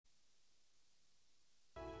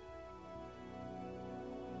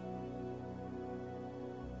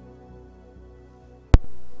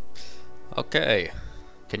Okay,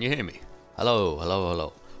 can you hear me? Hello, hello,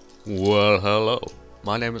 hello. Well, hello.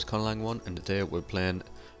 My name is Conlang1 and today we're playing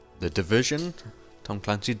The Division. Tom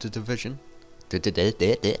Clancy The Division.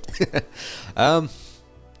 I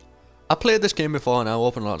played this game before and I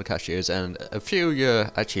opened a lot of caches and a few of you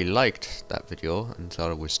actually liked that video and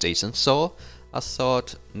thought it was decent. So I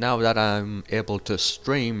thought now that I'm able to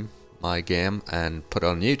stream my game and put it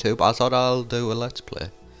on YouTube, I thought I'll do a let's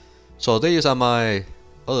play. So these are my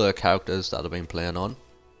other characters that I've been playing on.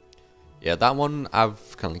 Yeah, that one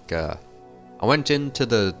I've kind of like, I went into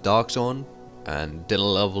the Dark Zone and didn't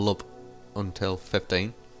level up until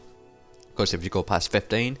 15. Because if you go past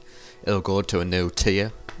 15, it'll go to a new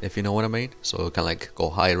tier, if you know what I mean. So it'll kind of like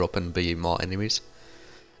go higher up and be more enemies.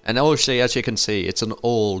 And obviously, as you can see, it's an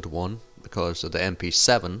old one because of the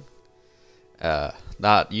MP7.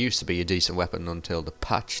 That used to be a decent weapon until the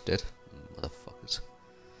patch did. Motherfuckers.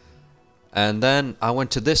 And then I went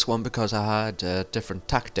to this one because I had different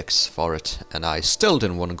tactics for it, and I still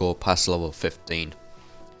didn't want to go past level 15.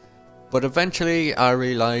 But eventually I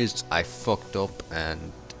realized I fucked up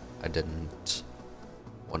and I didn't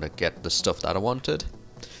want to get the stuff that I wanted.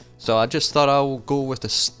 So I just thought I'll go with the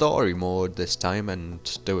story mode this time and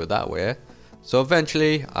do it that way. So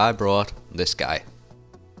eventually I brought this guy.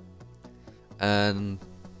 And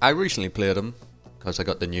I recently played him because I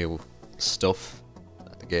got the new stuff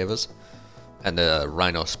that they gave us. And the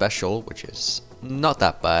Rhino Special, which is not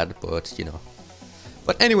that bad, but you know.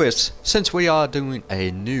 But anyways, since we are doing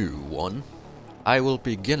a new one, I will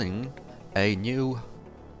be getting a new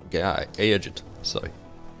guy, agent, sorry.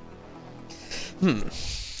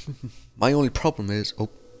 My only problem is, oh,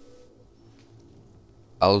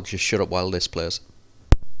 I'll just shut up while this plays.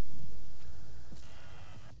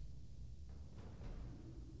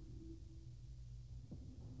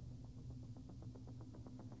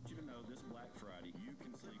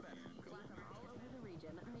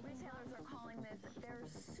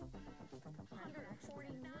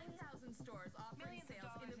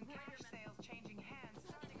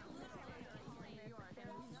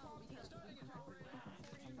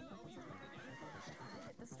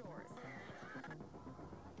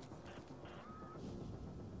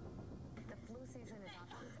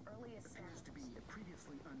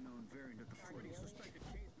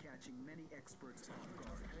 Many experts off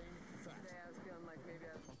guard.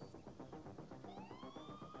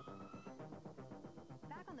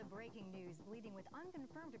 Back on the breaking news, leading with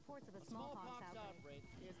unconfirmed reports of a smallpox outbreak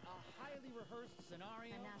is a highly rehearsed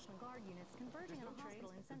scenario. and National Guard units converging on a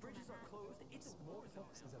hospital in central Manhattan. Closed. It's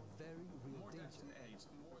smallpox is a very real danger. There's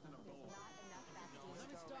not enough vaccines. Let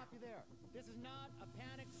me stop you there. This is not a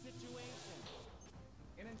panic situation.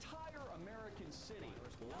 An entire American city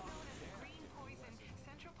was locked down. Green poison,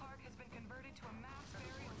 Central Park has been converted to a mass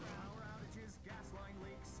burial ground. Power outages, gas line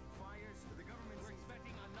leaks, fires. The government's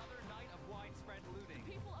expecting another night of widespread looting.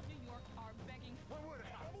 People of New York are begging for One word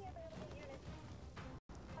of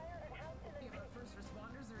First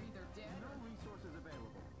responders are either dead no resources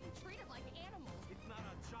available. or treated like animals. It's not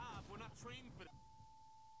our job. We're not trained for that.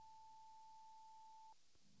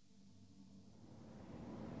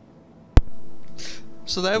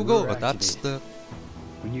 So there we go, We're that's the...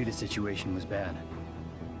 We knew the situation was bad.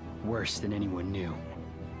 Worse than anyone knew.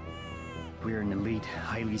 We're an elite,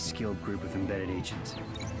 highly skilled group of embedded agents.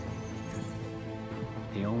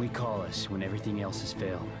 They only call us when everything else has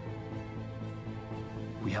failed.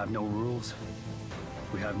 We have no rules.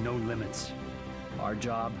 We have no limits. Our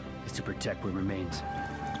job is to protect what remains.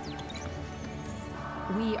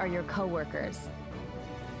 We are your co-workers.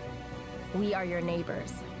 We are your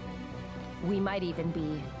neighbors. We might even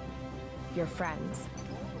be your friends.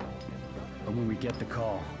 But when we get the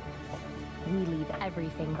call, We leave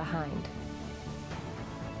everything behind.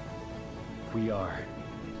 we are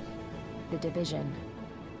The Division.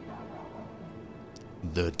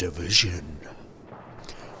 The Division.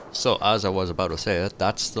 So, as I was about to say,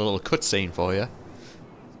 that's the little cutscene for you.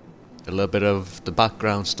 A little bit of the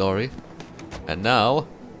background story. And now,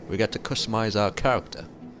 we get to customize our character.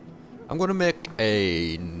 I'm going to make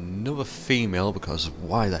another female, because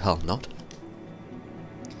why the hell not?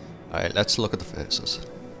 Alright, let's look at the faces.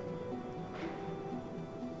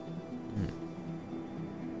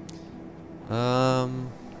 Hmm.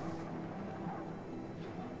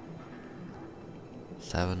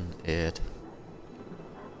 7, 8.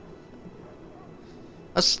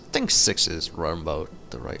 I think 6 is round about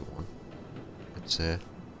the right one. I'd say.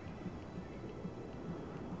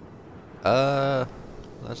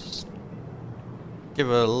 Let's give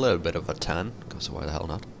it a little bit of a 10, because why the hell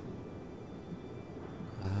not?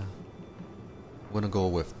 I'm gonna go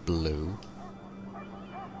with blue.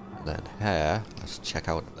 And then hair. Let's check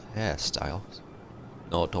out the hairstyles.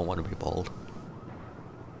 No, don't want to be bald.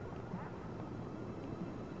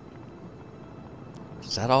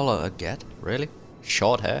 Is that all I get? Really?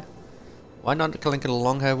 Short hair? Why not link it a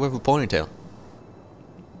long hair with a ponytail?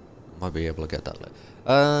 Might be able to get that later.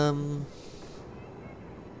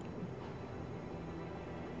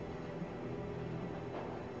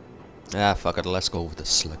 Ah, fuck it, let's go with the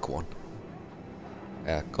slick one.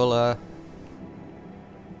 Hair colour.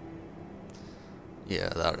 Yeah,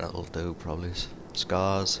 that'll do, probably.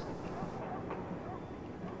 Scars.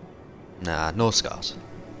 Nah, no scars.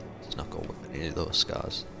 Let's not go with any of those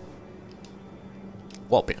scars.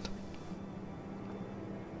 Wall paint.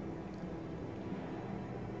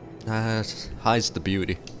 It hides the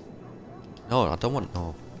beauty. No, I don't want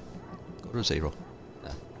no. Go to 0.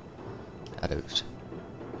 Nah. Tattoos.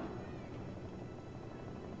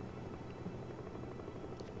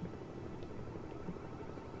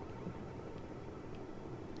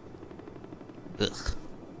 Ugh.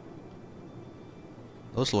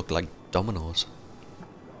 Those look like dominoes.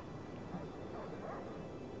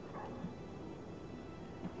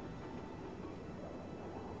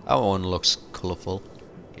 That one looks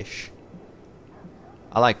colourful-ish.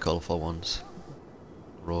 I like colourful ones.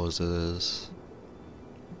 Roses.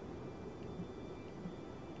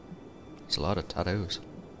 There's a lot of tattoos.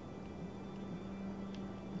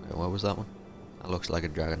 Wait, what was that one? That looks like a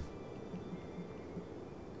dragon.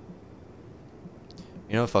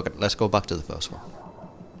 You know, fuck it, let's go back to the first one.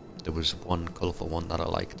 There was one colourful one that I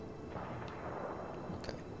liked.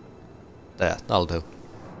 Okay. There, that'll do.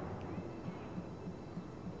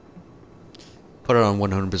 Put it on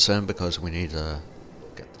 100% because we need to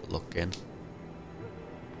get the look in.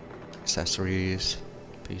 Accessories,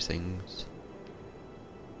 piece things.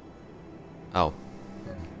 Oh.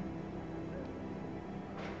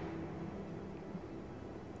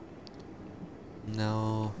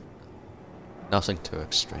 No. Nothing too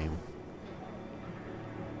extreme.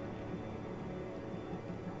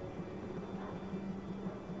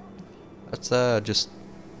 Let's just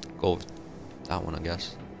go with that one, I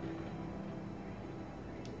guess.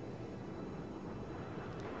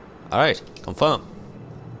 Alright, confirm.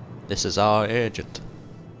 This is our agent.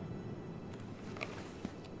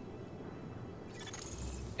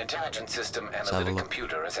 Intelligence system have a analytic look.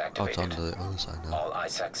 computer is Oh, it's on activated. the other side now. All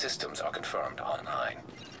ISAC systems are confirmed online.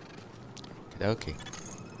 Okay.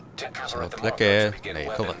 To cover So the click marker here, to begin there you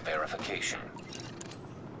weapon cover. verification.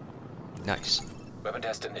 Nice. Weapon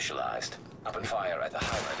test initialized. Open fire at the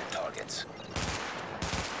highlighted targets.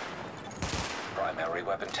 Primary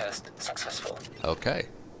weapon test successful. Okay.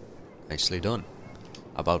 Nicely done.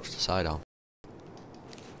 About the sidearm.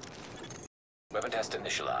 Weapon test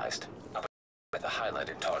initialized. Open at the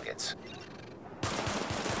highlighted targets.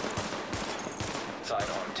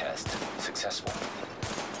 Sidearm test successful.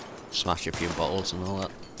 Smash a few bottles and all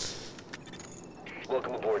that.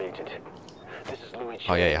 Welcome aboard, Agent. This is Louis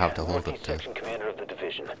Oh yeah, you Chang, have to hold Northeast it too. Section Commander of the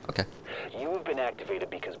Division. Okay. You have been activated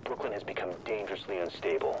because Brooklyn has become dangerously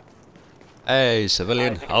unstable. Hey,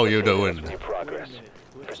 civilian, Isaac how is you in the doing? process of your progress.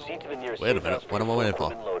 Proceed to the nearest Wait a safe minute, house what am I for waiting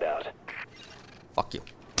for? equipment loadout. Fuck you.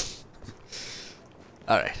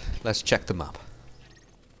 Alright, let's check the map.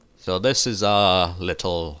 So this is our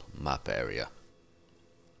little map area.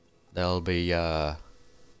 There'll be other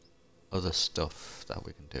stuff that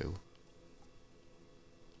we can do.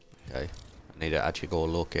 Okay, I need to actually go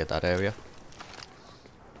locate that area.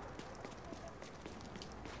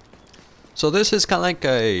 So this is kind of like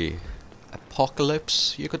a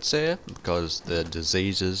apocalypse, you could say, because the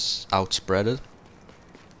disease is outspreaded.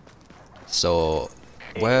 So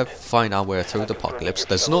we're finding our way through the apocalypse.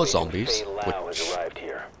 There's no zombies, which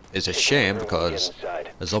is a shame because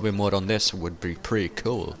a zombie mode on this would be pretty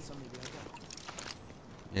cool.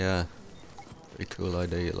 Yeah, pretty cool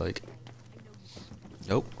idea, like.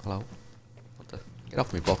 Nope, hello. What the? Get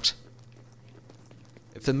off me box.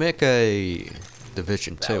 If they make a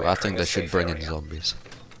Division 2, I think they should bring in zombies.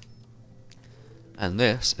 And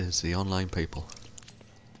this is the online people.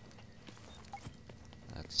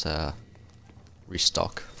 Let's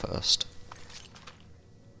restock first.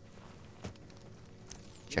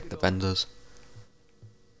 Check the vendors.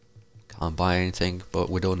 Can't buy anything, but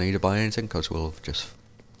we don't need to buy anything because we'll just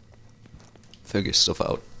figure stuff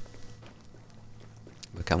out.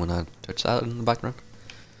 But can I touch that in the background?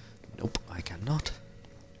 Nope, I cannot.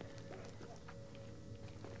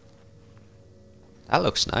 That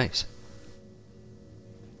looks nice.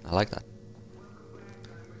 I like that.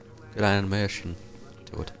 Good animation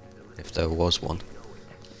to it, if there was one.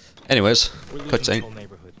 Anyways, We're losing cutscene. control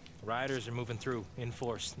neighborhood. Riders are moving through in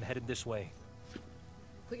force and headed this way.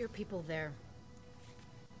 Put your people there.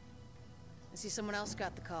 I see someone else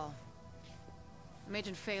got the call. I'm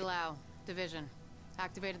Agent Fei Lau, Division.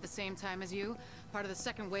 Activated the same time as you, part of the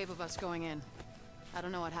second wave of us going in. I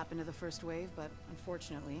don't know what happened to the first wave, but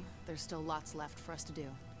unfortunately, there's still lots left for us to do.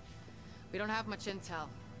 We don't have much intel,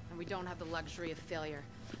 and we don't have the luxury of failure.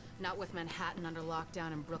 Not with Manhattan under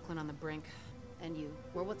lockdown and Brooklyn on the brink. And you,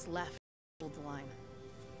 we're what's left to hold the line.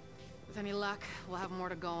 With any luck, we'll have more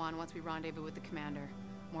to go on once we rendezvous with the commander.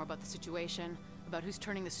 More about the situation, about who's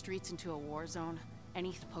turning the streets into a war zone, and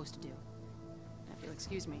he's supposed to do. And if you'll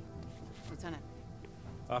excuse me, Lieutenant.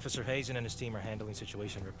 Officer Hazen and his team are handling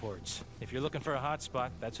situation reports. If you're looking for a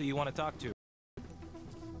hotspot, that's who you want to talk to.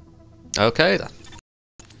 Okay then.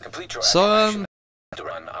 Complete your So activation to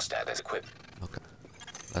run Ostad as equipped. okay.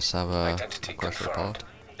 Let's have a Identity crash confirmed. report.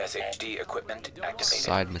 SHD equipment activated.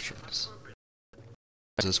 Side missions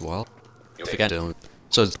as well. Forget it.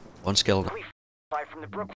 So it's one skill. From the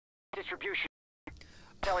Brooklyn distribution.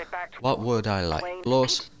 Tell it back to What would I like?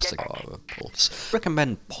 Pulse, cigar, or pulse.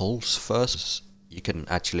 Recommend pulse first. You can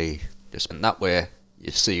actually just, and that way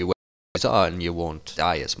you see where these are and you won't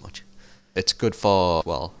die as much. It's good for,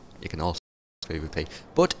 well, you can also PvP,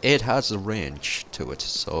 but it has a range to it,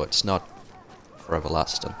 so it's not forever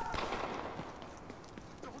lasting.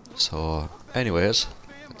 So, anyways,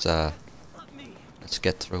 let's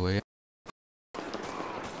get through here.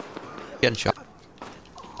 Getting shot.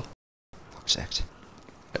 Fuck's sake.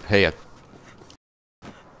 Here.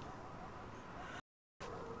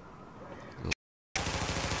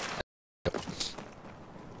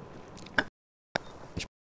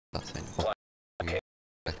 That thing. Okay.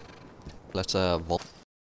 Let's vault.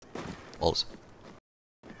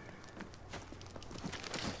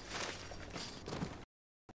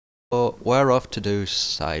 So we're off to do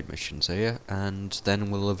side missions here, and then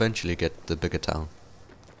we'll eventually get the bigger town.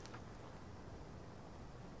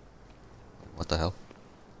 What the hell?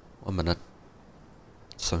 1 minute.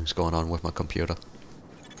 Something's going on with my computer.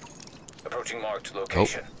 Approaching marked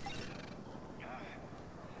location.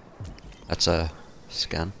 That's a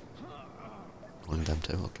scan. One of them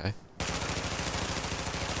too, okay.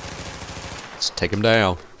 Let's take him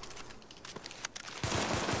down.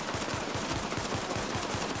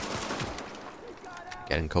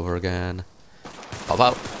 Get in cover again. Pop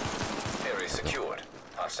out. Area secured.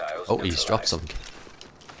 Hostiles Oh, he's dropped neutralized. something.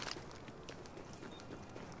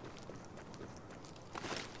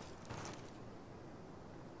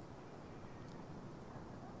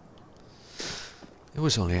 It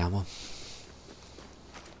was only ammo.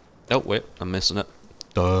 Oh wait, I'm missing it.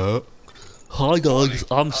 Duh. Hi guys,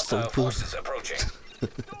 I'm Hostile Stumple. forces approaching.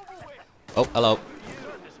 Oh, hello.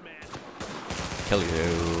 Kill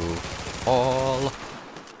you all.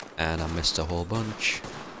 And I missed a whole bunch.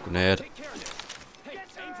 Grenade.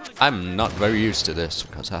 I'm not very used to this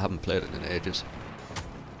because I haven't played it in ages.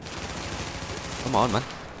 Come on, man.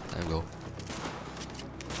 There we go.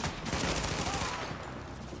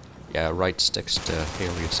 Yeah, right sticks to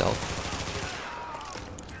heal yourself.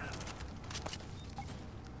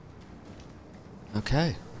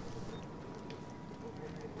 Okay.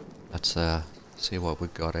 Let's see what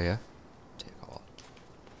we've got here. Take all.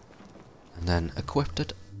 And then equip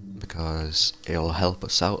it because it'll help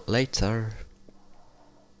us out later.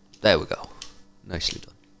 There we go. Nicely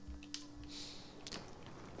done.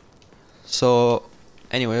 So,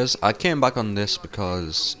 anyways, I came back on this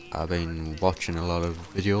because I've been watching a lot of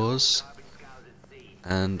videos,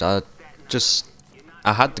 and I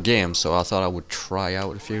had the game, so I thought I would try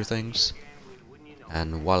out a few things.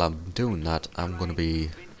 And while I'm doing that, I'm gonna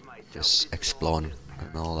be just exploring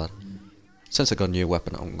and all that. Since I got a new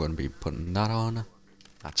weapon, I'm gonna be putting that on.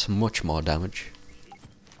 That's much more damage,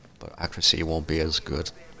 but accuracy won't be as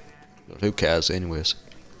good. But who cares, anyways?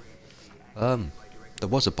 There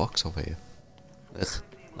was a box over here. Ugh.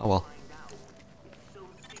 Oh well.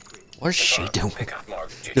 What is she doing?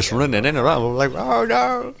 Just running in and around. I'm like, oh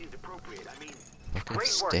no! Okay,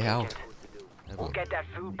 stay out. We'll get that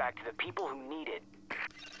food back to the people who need it.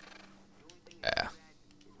 Yeah.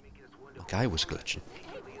 The guy was glitching.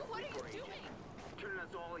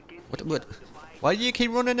 What? Why do you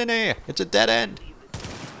keep running in here? It's a dead end.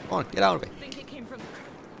 Come on, get out of it. Think it came from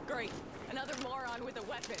great. Another moron with a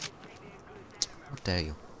weapon. How dare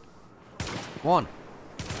you? Come on.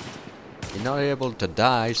 You're not able to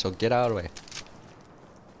die, so get out of it.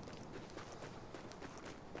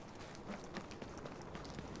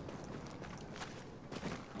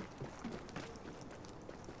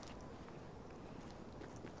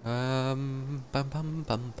 Bum bum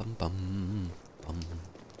bum bum bum bum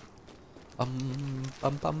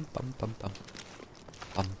bum bum bum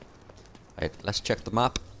bum. Right, let's check the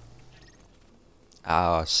map.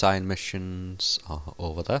 Our side missions are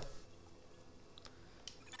over there.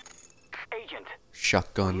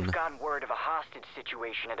 shotgun We've gotten word of a hostage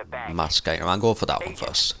situation at a bank. mask item. I'll go for that one Agent,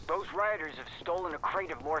 first. those rioters have stolen a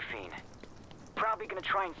crate of morphine. Probably gonna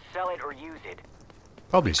try and sell it or use it.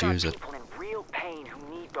 Probably We've got use it. people in real pain who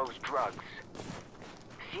need those drugs.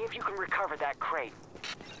 See if you can recover that crate.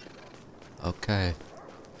 Okay.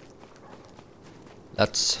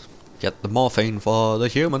 Let's get the morphine for the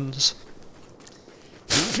humans.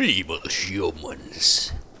 Feeble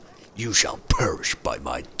humans, you shall perish by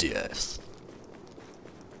my death.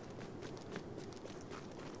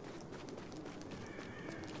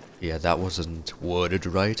 Yeah, that wasn't worded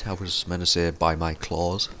right. I was meant to say by my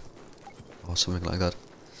claws. Or something like that.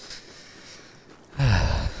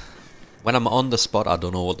 When I'm on the spot, I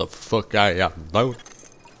don't know what the fuck I am about.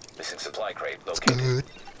 Missing supply crate It's located. good.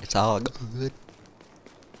 It's all good.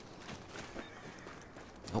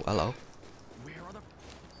 Oh, hello.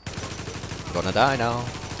 Gonna die now.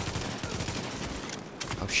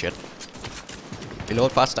 Oh shit.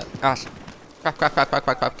 Reload faster. Ah. Crap, crap, crap, crap,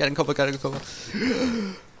 crap, crap. Get in cover, get in cover.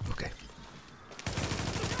 Okay.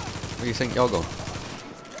 Where do you think you're going?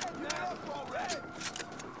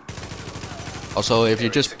 Also, if you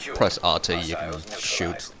just press RT, you can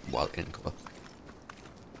shoot while in cover.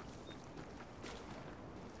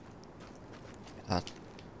 That.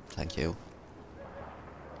 Thank you.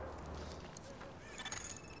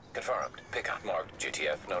 Confirmed. Pickup marked.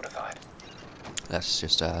 GTF notified. Let's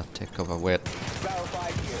just take cover. Wait.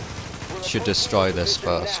 Should destroy this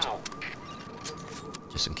first.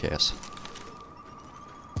 Just in case.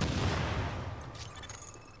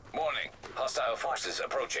 Warning. Hostile forces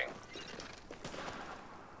approaching.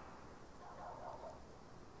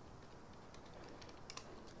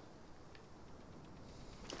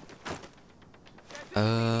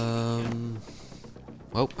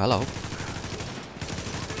 Oh, hello.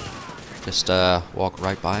 Just walk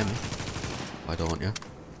right by me. Why don't you?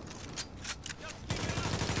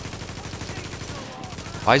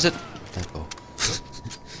 Why is it? There we go.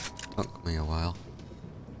 Took me a while.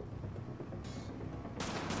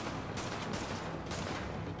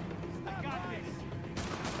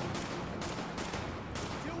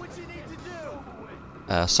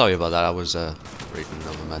 Sorry about that. I was reading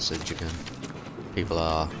another message again. People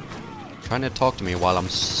are trying to talk to me while I'm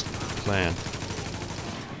playing.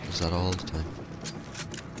 Is that all the time?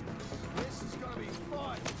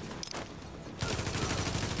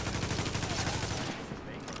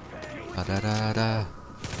 Da da da da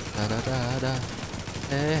da da da da.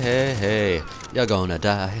 Hey hey hey, you're gonna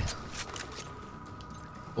die.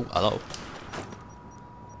 Oh, hello.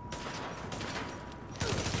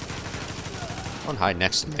 Don't hide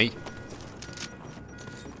next to me.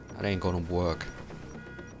 That ain't gonna work.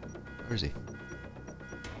 Where is he?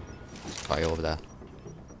 Try over there.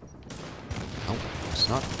 No, it's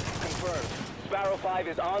not. Confirmed. Sparrow 5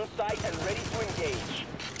 is on site and ready to engage.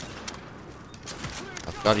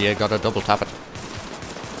 I've got you, gotta double tap it.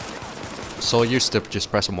 So used to just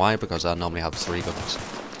pressing Y because I normally have 3 guns.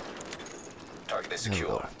 Target is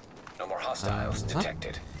secure. No more hostiles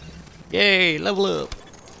detected. Yay, level up!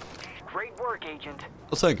 Great work, Agent.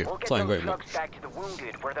 Oh, thank you. We'll get Flying those great. drugs back to the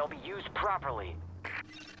wounded where they'll be used properly.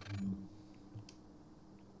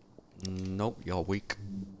 Nope, you're weak.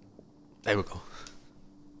 There we go.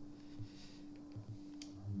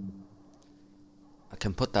 I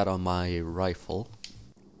can put that on my rifle.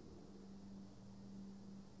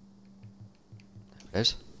 There it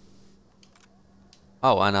is.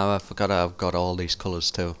 Oh, and I forgot I've got all these colours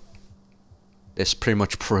too. This pretty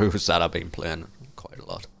much proves that I've been playing quite a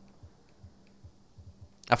lot.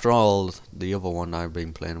 After all, the other one I've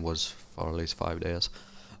been playing was for at least 5 days.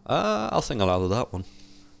 I'll think I'll add that one.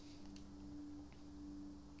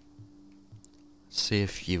 See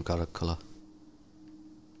if you've got a colour.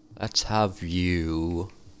 Let's have you.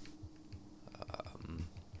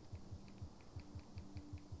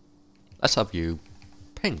 Let's have you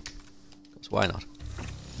pink. Because why not?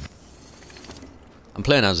 I'm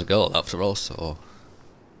playing as a girl after all, so.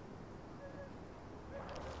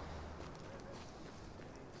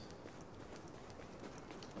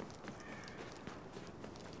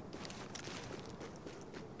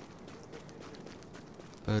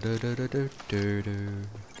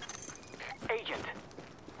 Agent,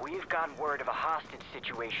 we've gotten word of a hostage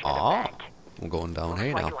situation at Ah, the bank. I'm going down Looks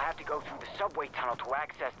here like now. you'll have to go through the subway tunnel to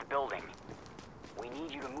access the building. We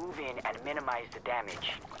need you to move in and minimize the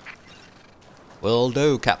damage. Will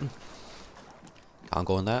do, Captain. Can't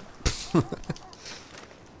go in that.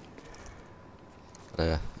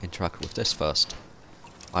 Gotta interact with this first.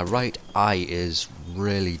 My right eye is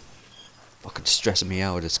really fucking stressing me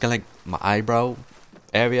out. It's kind of like my eyebrow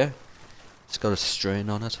area. It's got a strain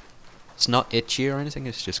on it. It's not itchy or anything,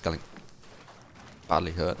 it's just kind of like,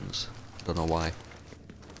 badly hurting. Don't know why.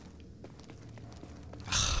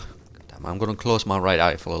 Damn, I'm gonna close my right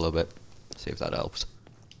eye for a little bit. See if that helps.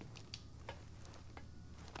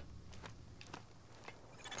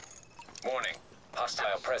 Warning.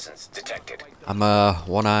 Hostile presence detected. I'm a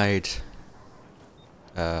one-eyed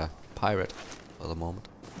pirate for the moment.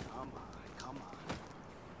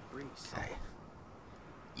 Okay.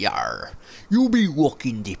 Yar, you be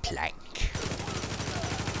walking the plank.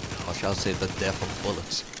 Or shall I say the death of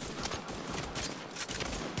bullets.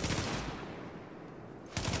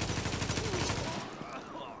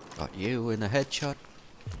 Got you in a headshot.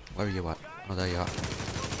 Where are you at? Oh, there you are.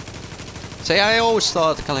 See, I always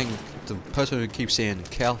thought the person who keeps saying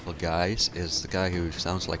careful guys is the guy who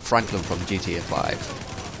sounds like Franklin from GTA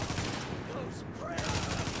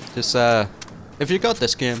 5. Just, if you got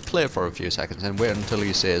this game, play it for a few seconds and wait until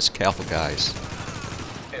he says careful guys.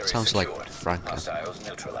 Sounds like Franklin. Hostiles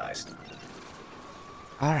neutralized.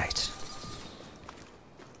 Alright.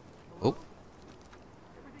 Oh.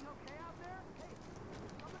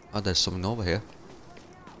 Oh, there's something over here.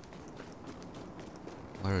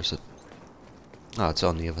 Where is it? Oh, it's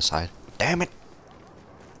on the other side. Damn it!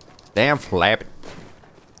 Damn flap it.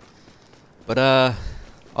 But,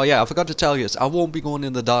 oh yeah, I forgot to tell you this. I won't be going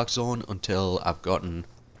in the Dark Zone until I've gotten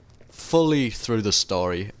fully through the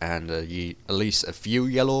story and at least a few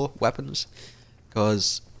yellow weapons.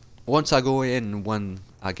 Because once I go in, when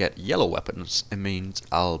I get yellow weapons, it means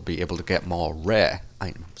I'll be able to get more rare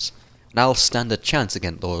items. And I'll stand a chance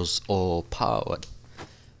against those overpowered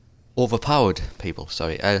people.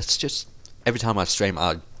 Sorry, it's just every time I stream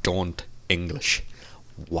I don't English.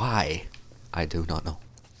 Why? I do not know.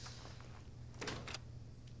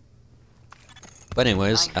 But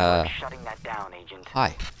anyways, shutting that down, Agent.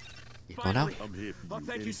 Hi. You going out? Oh,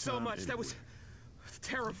 thank you so much. That was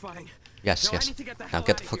terrifying. Yes, No, I yes. need to get the Now hell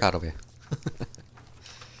get the out of fuck here. out of here.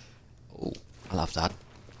 Oh, I love that.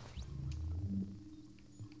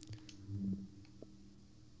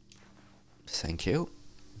 Thank you.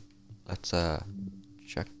 Let's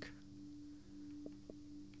check.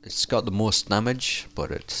 It's got the most damage,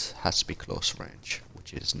 but it has to be close range,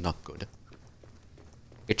 which is not good.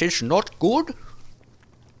 It is not good.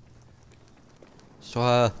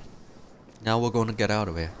 So now we're gonna get out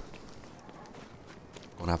of here.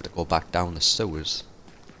 Gonna have to go back down the sewers.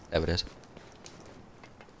 There it is.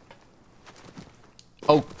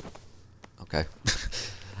 Oh! Okay.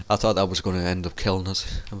 I thought that was gonna end up killing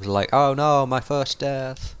us. I was like, oh no, my first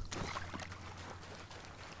death.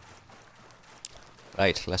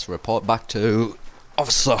 Right, let's report back to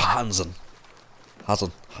Officer Hansen.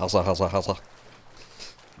 Mr.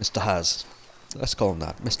 Haz. Let's call him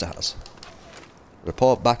that, Mr. Haz.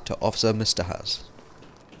 Report back to Officer Mr. Haz.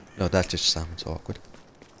 No, that just sounds awkward.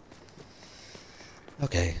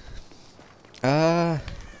 Okay. Let's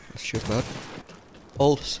shoot about.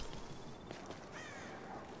 Pulse.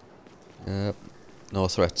 Yep. No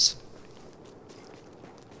threats.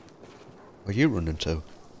 Where are you running to?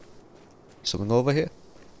 Something over here?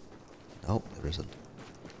 No, there isn't.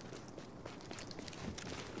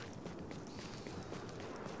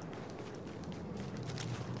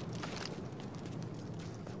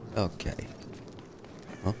 Okay.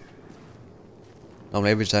 Huh? Oh,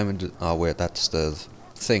 every time we do. Oh, wait, that's the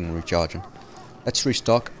thing recharging. Let's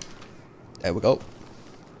restock. There we go.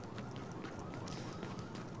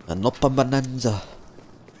 An upper bonanza.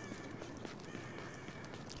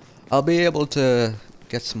 I'll be able to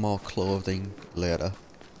get some more clothing later,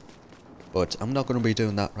 but I'm not going to be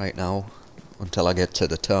doing that right now until I get to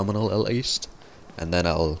the terminal at least, and then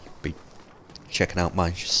I'll be checking out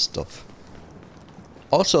my stuff.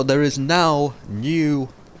 Also, there is now new,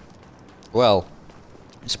 well,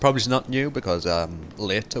 it's probably not new because I'm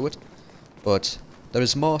late to it, but there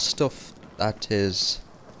is more stuff that is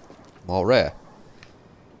more rare.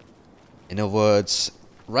 In other words,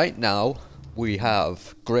 right now we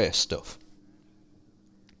have grey stuff.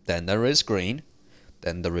 Then there is green,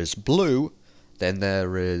 then there is blue, then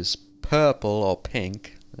there is purple or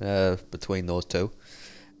pink, between those two,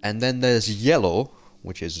 and then there's yellow,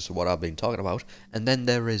 which is what I've been talking about, and then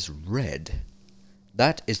there is red.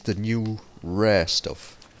 That is the new rare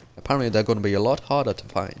stuff. Apparently they're going to be a lot harder to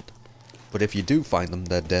find, but if you do find them,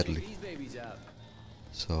 they're deadly.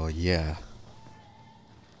 So yeah,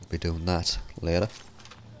 we'll be doing that later.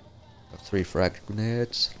 Got 3 frag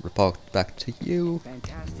grenades. Report back to you.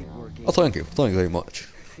 Fantastic work. Oh, thank you very much. I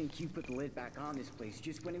think you put the lid back on this place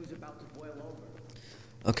just when it was about to boil over.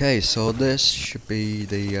 Okay, so this should be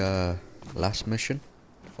the last mission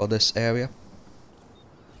for this area.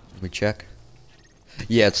 Let me check.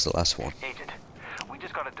 Yeah, it's the last one. Agent, we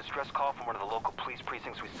just got got a distress call from one of the local police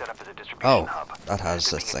precincts we set up as a distribution hub. Oh, that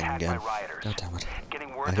has They're this being thing attacked again. by rioters. God damn it.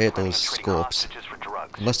 Getting word I they're hate planning those on trading scopes. hostages for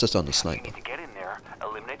drugs. Unless it's on the We sniper. need to get in there,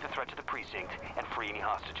 eliminate the threat to the precinct, and free any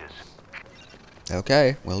hostages.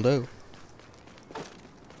 Okay, will do.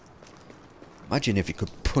 Imagine if you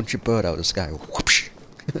could punch a bird out of the sky. Whoopsh!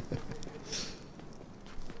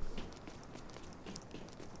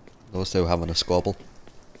 Those two having a squabble.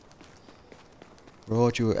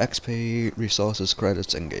 Road your XP, resources,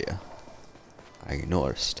 credits, and gear. I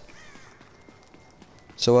noticed.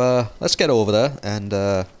 So, let's get over there and,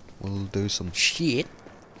 we'll do some shit.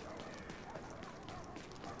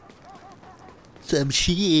 Some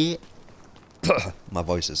shit. My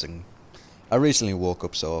voice isn't. I recently woke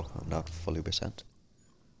up, so I'm not fully percent.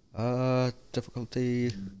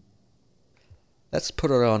 Difficulty. Let's put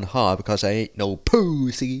it on hard because I ain't no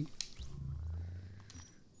pussy.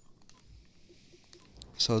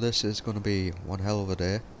 So this is gonna be one hell of a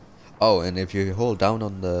day. Oh, and if you hold down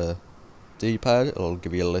on the D-pad, it'll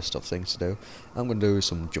give you a list of things to do. I'm gonna do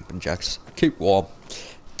some jumping jacks. Keep warm.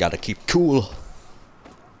 Gotta keep cool.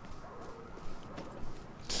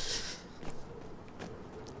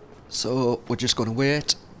 So we're just gonna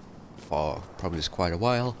wait for probably just quite a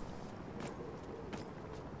while.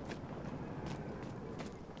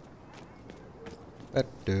 I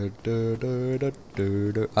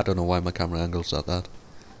don't know why my camera angle's like that.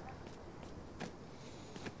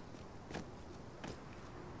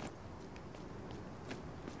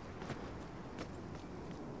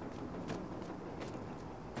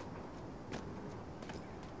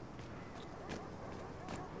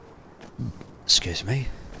 Excuse me.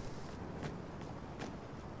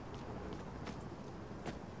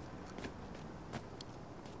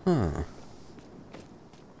 Huh.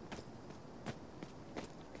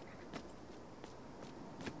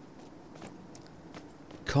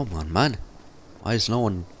 Come on, man. Why is no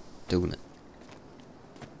one doing it?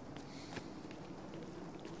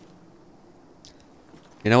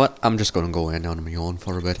 You know what? I'm just gonna go in on my own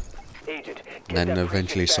for a bit. Agent, and then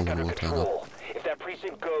eventually someone will turn up. If that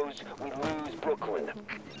precinct goes, we lose Brooklyn.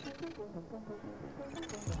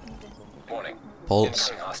 Warning.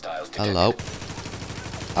 Pulse. Hello.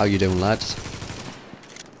 How you doing, lads?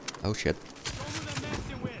 Oh shit.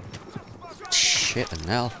 Shit and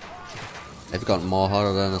hell. They've gotten more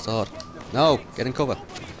harder than I thought. No! Get in cover.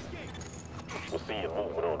 We'll see you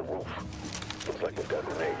moving on the roof. Looks like they've got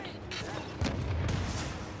grenades.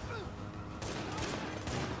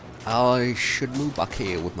 I should move back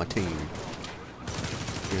here with my team.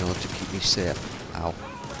 You know, to keep me safe. Ow.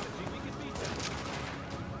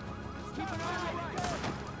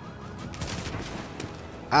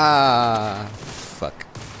 Ah, fuck.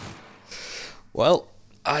 Well,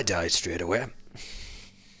 I died straight away.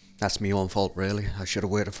 That's my own fault, really. I should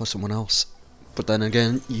have waited for someone else. But then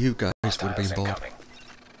again, you guys would have been bored.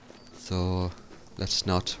 So, let's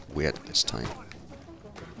not wait this time.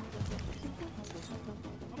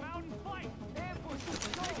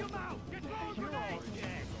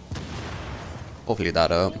 Hopefully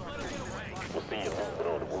that oh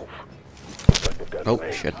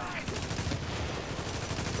shit.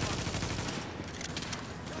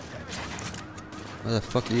 Where the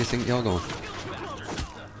fuck do you think you're going?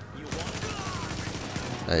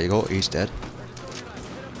 There you go, he's dead.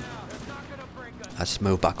 Let's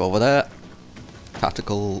move back over there.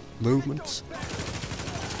 Tactical movements.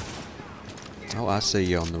 Oh, I see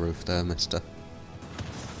you on the roof there, mister.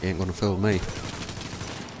 You ain't gonna fool me.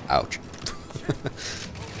 Ouch.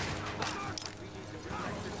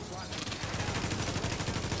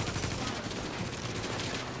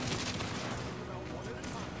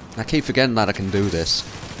 I keep forgetting that I can do this.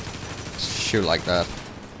 Shoot like that.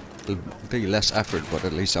 It'll be less effort, but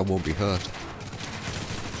at least I won't be hurt.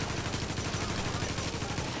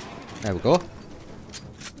 There we go.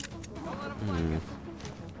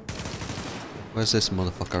 Where's this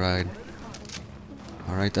motherfucker hiding?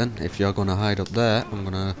 Alright then, if you're gonna hide up there, I'm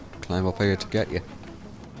gonna climb up here to get you.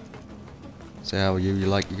 See how you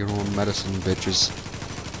like your own medicine, bitches.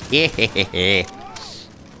 Yeah.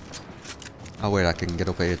 Oh wait, I can get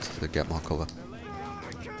up here to get more cover.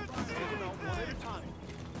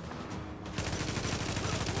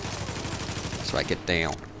 So I get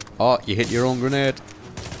down. Oh, you hit your own grenade.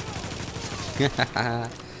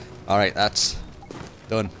 Alright, that's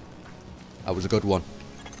done. That was a good one.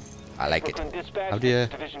 I like it. How do you...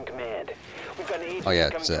 Oh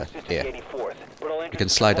yeah, it's A. You can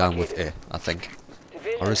slide down with A, I think.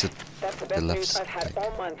 Or is it the left stick?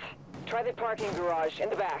 Try the parking garage in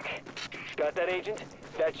the back. Got that, Agent?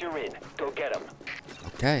 That's your in. Go get him.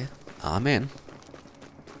 Okay, I'm in.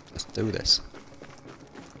 Let's do this.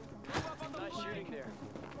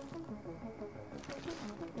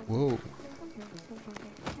 Whoa.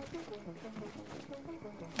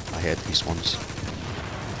 I hate these ones.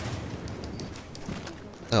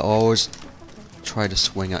 They always try to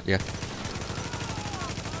swing at you.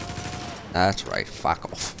 That's right, fuck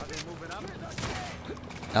off.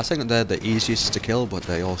 I think they're the easiest to kill, but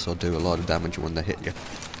they also do a lot of damage when they hit you.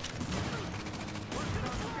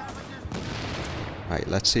 Right,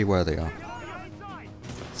 let's see where they are.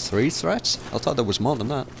 3 threats? I thought there was more than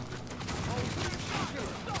that.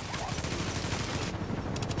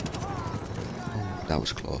 Oh, that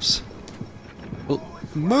was close. Well,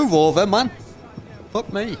 move over, man!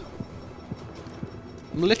 Fuck me.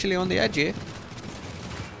 I'm literally on the edge here.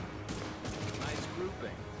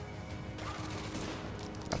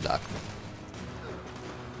 Grab that.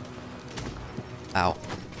 Ow.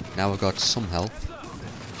 Now I've got some health.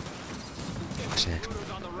 Shit.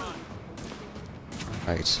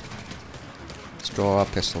 Right. Let's draw our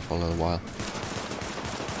pistol for a little while.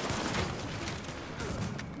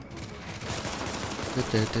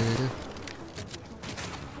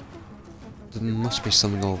 There must be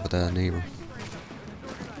something over there near.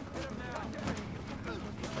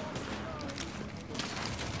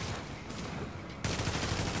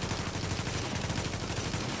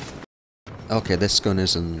 Okay, this gun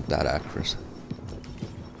isn't that accurate.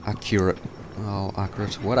 Oh,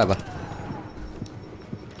 accurate. Whatever.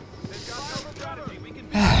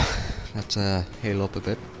 Let's heal up a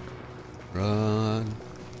bit. Run.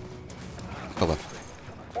 Cover.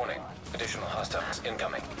 Warning. Additional hostiles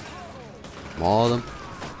incoming. More of them.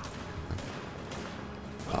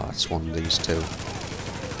 Oh, it's one of these two.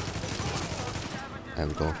 There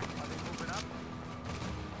we go.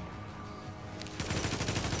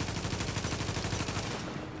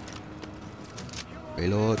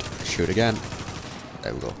 Reload. Shoot again.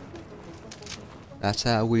 There we go. That's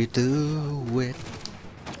how we do it.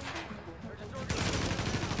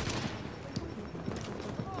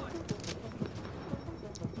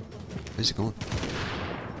 Where's he going?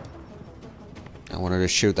 I wanted to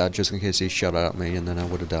shoot that just in case he shot it at me and then I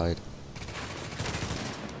would have died.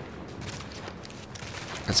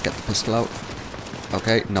 Let's get the pistol out.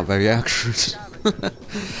 Okay, not very accurate.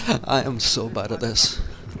 I am so bad at this.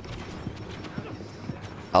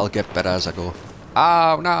 I'll get better as I go.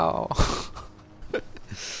 Oh no!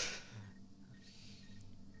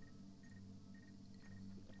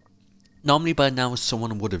 Normally by now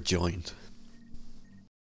someone would have joined.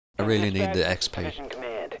 I really need the XP.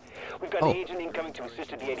 We've got an agent incoming to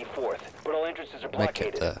assist at the 84th, but all entrances are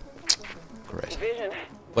blockaded. Great.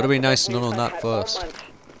 Would it be nice to know on that first?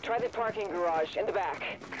 Try the parking garage in the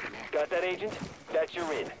back. Got that, agent? That's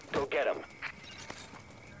your in. Go get him.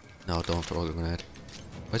 No, don't throw the grenade.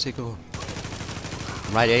 Where's he going?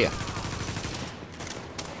 Right here.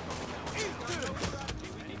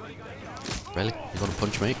 Really? You gonna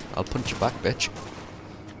punch me? I'll punch you back, bitch.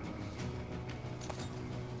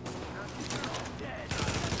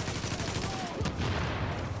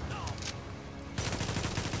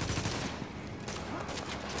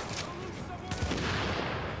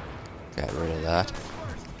 Get rid of that.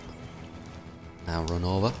 Now run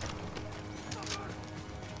over.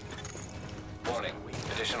 Warning.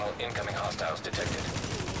 Additional incoming hostiles detected.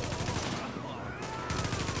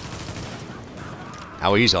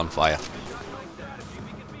 Now he's on fire.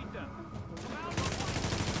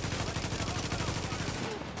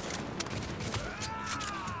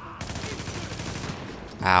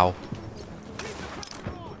 Ow.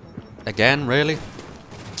 Again, really?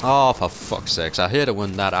 Oh, for fuck's sakes, I hate it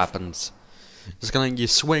when that happens. It's like you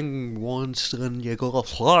swing once and you go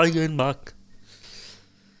flying back.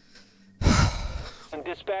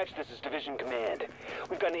 Dispatch, this is Division Command.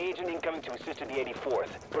 We've got an agent incoming to assist at the 84th,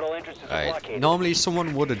 but all entrances are blockaded. Normally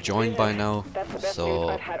someone would have joined by now, so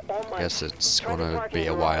I guess it's gonna be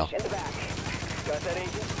a while. Got that,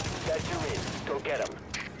 agent? That's your in. Go get him.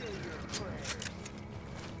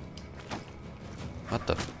 What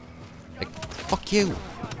the? Like, fuck you!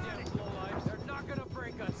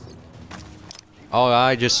 Oh,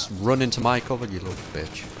 I just run into my cover, you little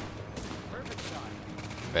bitch.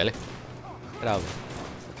 Really? Get out.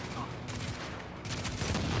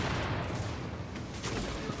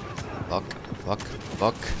 Fuck, fuck,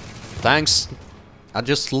 fuck. Thanks! I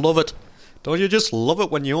just love it. Don't you just love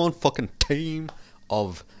it when your own fucking team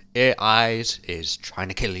of AIs is trying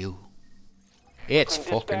to kill you? It's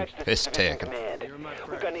fucking piss-taking.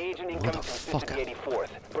 We've got an agent incoming to assist at the 84th,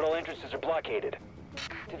 but all entrances are blockaded.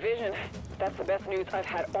 Division, that's the best news I've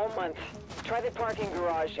had all month. Try the parking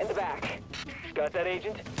garage in the back. Got that,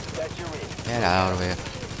 agent? That's your in. Get out of here.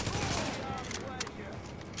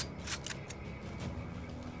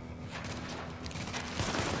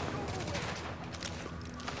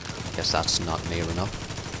 Guess that's not near enough.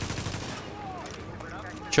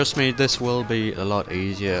 Trust me, this will be a lot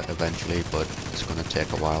easier eventually, but it's gonna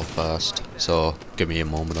take a while first. So give me a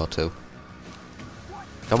moment or two.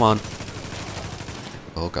 Come on.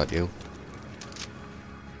 Oh, got you.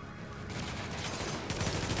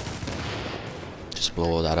 Just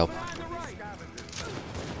blow that up.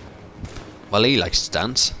 Well, he likes to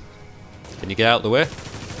dance. Can you get out of the way?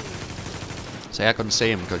 Say I couldn't see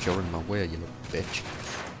him because you're in my way, you little bitch.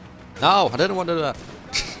 No, I didn't want to do that.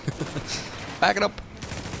 Back it up.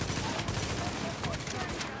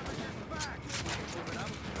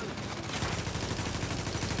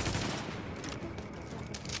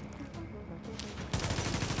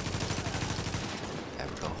 There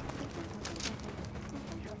we go.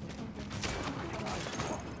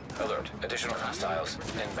 Alert. Additional hostiles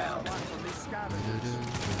inbound.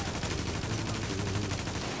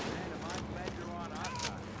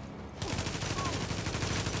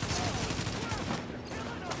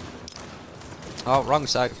 Oh, wrong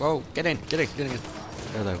side. Whoa, get in. There we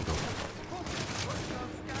go.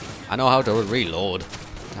 I know how to reload.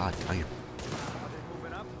 God damn.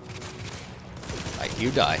 Right, you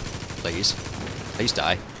die. Please. Please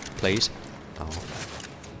die. Please. Oh.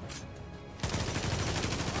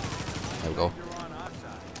 There we go.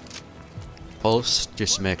 Pulse,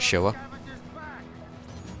 just to make sure.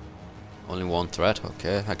 Only one threat.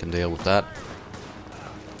 Okay, I can deal with that.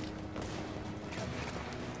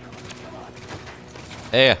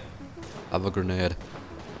 Hey, have a grenade.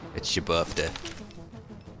 It's your birthday.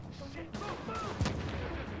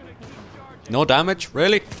 No damage?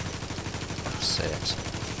 Really? For sakes.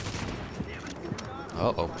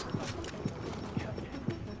 Uh-oh.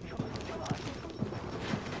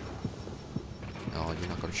 No, you're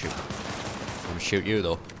not gonna shoot. I'm gonna shoot you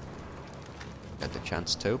though. Get the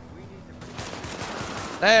chance to.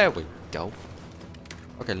 There we go.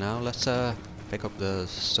 Okay, now let's pick up the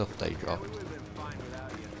stuff they dropped.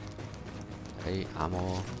 Hey,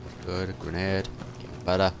 ammo, good, grenade, even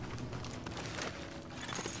better.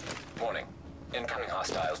 Warning. Incoming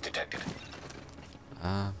hostiles detected.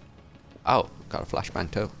 Oh, got a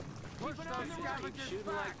flashbang too.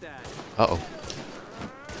 Uh-oh.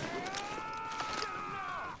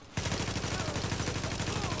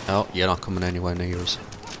 Oh, you're not coming anywhere near us.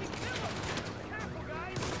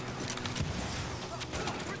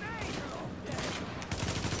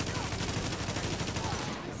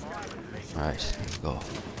 Right, there we go.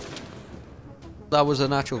 That was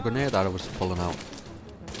an actual grenade that I was pulling out.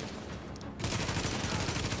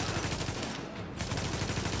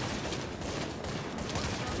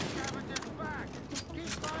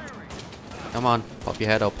 Come on, pop your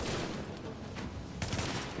head up.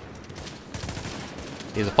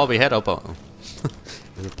 Either pop your head up or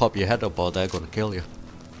either pop your head up or they're gonna kill you.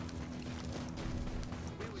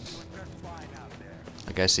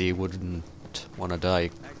 I guess he wouldn't wanna die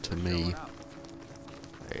to me.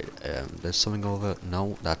 There's something over.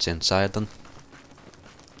 No, that's inside then.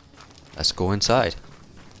 Let's go inside.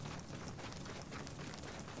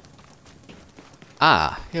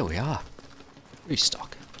 Ah, here we are.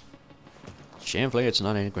 Restock. Shamefully, it's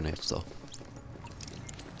not any grenades though.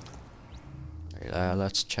 Right,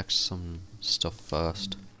 let's check some stuff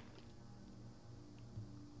first.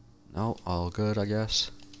 No, all good, I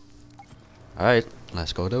guess. Alright,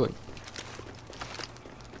 let's go do it.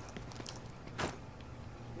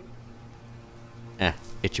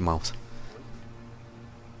 Itch your mouth.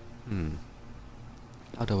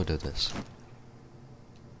 How do I do this?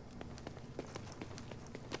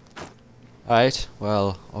 Alright,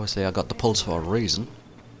 well, obviously I got the pulse for a reason.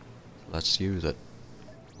 Let's use it.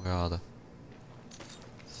 Where are they?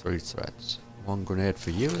 3 threats. 1 grenade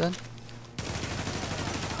for you then.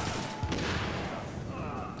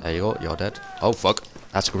 There you go, you're dead. Oh fuck,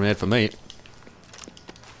 that's a grenade for me.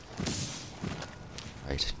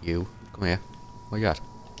 Right, you, come here. Where you at?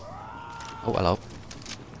 Oh, hello.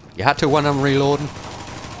 You had to when I'm reloading.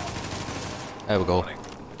 There we go.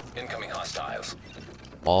 Incoming hostiles.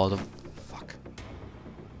 More of them. Fuck.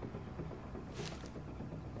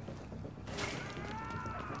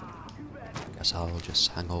 Guess I'll just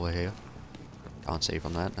hang over here. Can't save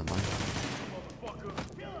on that, never mind.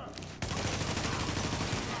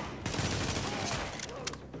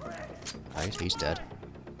 Right, he's dead.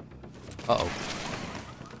 Uh-oh.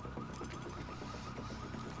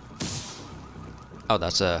 Oh,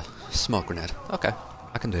 that's a smoke grenade. Okay,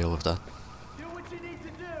 I can deal with that. Do what you need to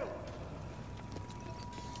do.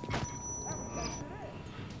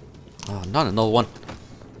 Oh, not another one.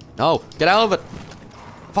 No, get out of it.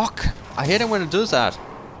 Fuck, I hate it when it does that.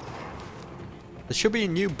 There should be a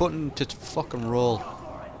new button to fucking roll.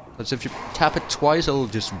 Because if you tap it twice, it'll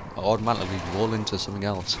just automatically roll into something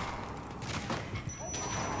else.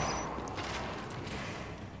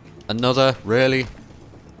 Another, really?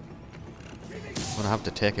 I'm gonna have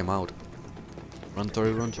to take him out. Run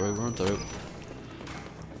through, run through, run through.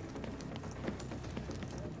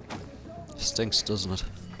 Stinks, doesn't it?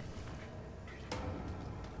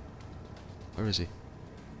 Where is he?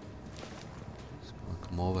 He's gonna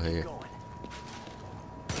come over here.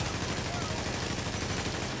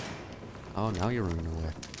 Oh, now you're running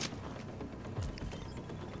away.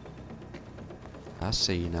 I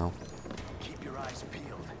see you now. Keep your eyes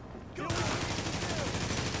peeled. There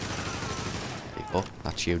you go.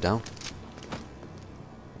 That's you down.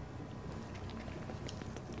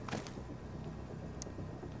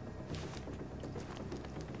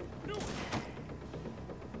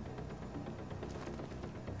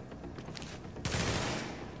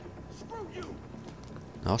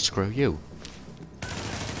 No, screw you.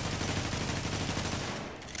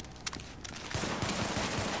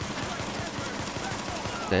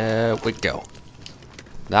 There we go.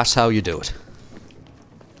 That's how you do it.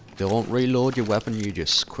 Don't reload your weapon, you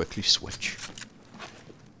just quickly switch.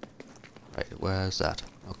 Right, where's that?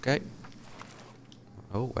 Okay.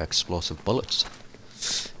 Oh, explosive bullets.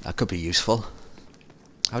 That could be useful.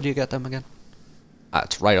 How do you get them again? Ah,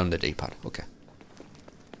 it's right on the D-pad. Okay.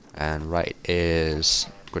 And right is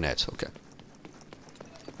grenades. Okay.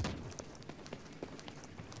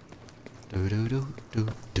 Do do do do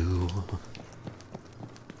do.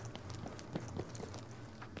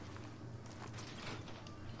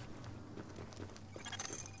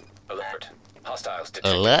 Alert. Hostiles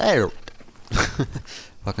detected. Alert!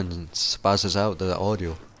 Fucking spazzes out the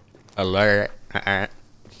audio. Alert! I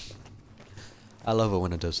love it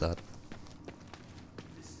when it does that.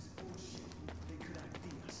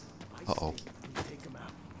 Uh-oh.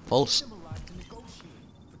 Pulse.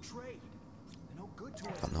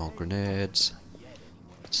 Got no grenades.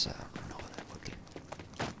 Let's run over there quickly.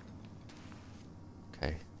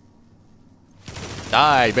 Okay.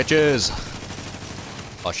 Die, bitches!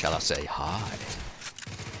 Or shall I say hi?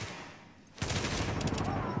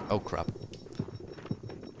 Oh crap.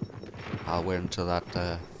 I'll wait until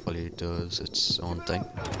that fully does its own thing.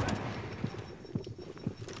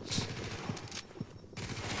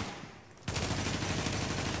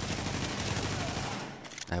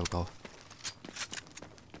 There we go.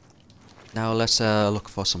 Now let's look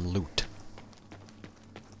for some loot.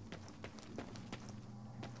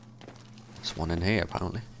 There's one in here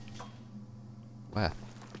apparently. Where?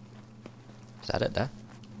 Is that it there?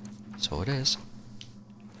 So it is.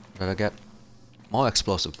 Did I get more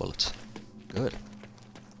explosive bullets? Good.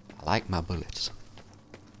 I like my bullets.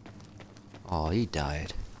 Oh, he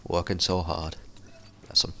died. Working so hard.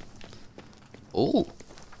 That's him. Oh!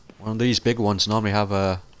 One of these big ones normally have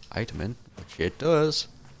a item in, which it does.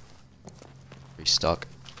 Restock.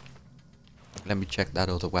 Let me check that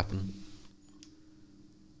other weapon.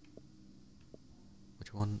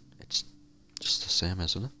 Which one? It's just the same,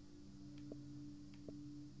 isn't it?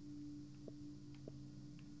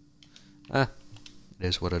 Ah, it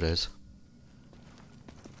is what it is.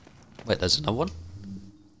 Wait, there's another one?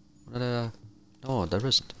 No, there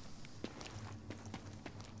isn't.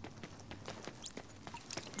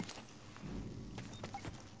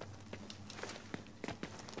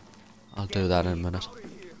 I'll do that in a minute.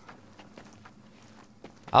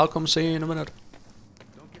 I'll come see you in a minute.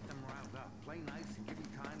 Don't get them riled up. Play nice and give them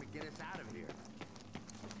time to get us out of here.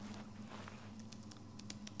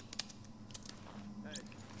 Hey,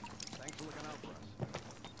 thanks for looking out for us.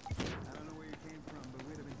 I don't know where you came from, but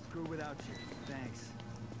we'd have been screwed without you. Thanks.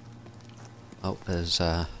 Oh, there's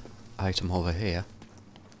a item over here.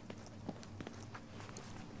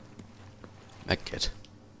 Medkit.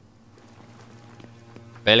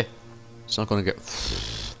 Really? It's not gonna get.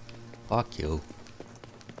 Fuck you.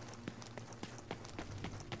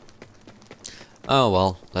 Oh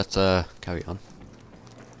well, let's carry on.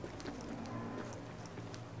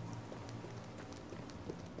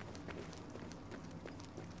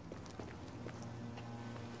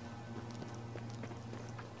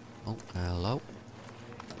 Oh, hello.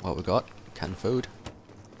 What we got? Canned food.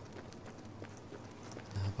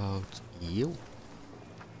 How about you?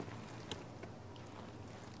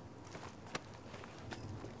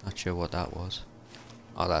 Not sure what that was.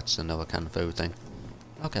 Oh, that's another canned food thing.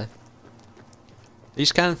 Okay.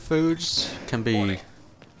 These canned foods can be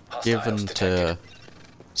given to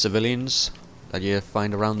civilians that you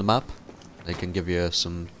find around the map. They can give you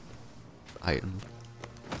some item.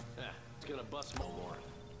 It's gonna bust more.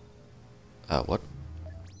 What?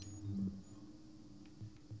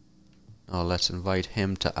 Oh, let's invite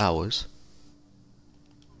him to ours.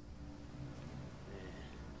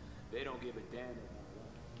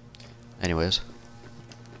 Anyways,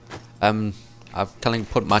 I've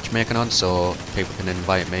put matchmaking on so people can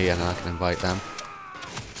invite me and I can invite them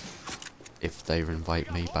if they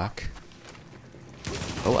invite me back.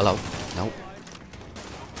 Oh, hello. No.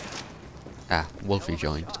 Ah, Wolfie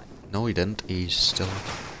joined. No, he didn't. He's still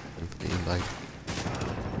in for the invite.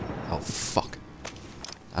 Oh, fuck.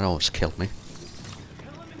 That almost killed me.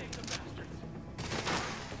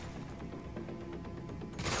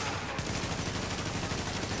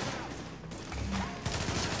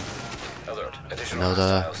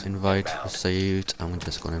 Another invite received. I'm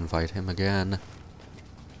just gonna invite him again.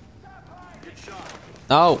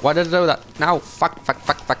 No, why did I do that? No, fuck.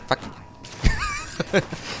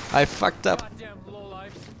 I fucked up.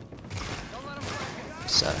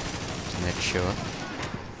 So, to make sure.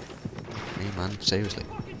 Hey man, seriously.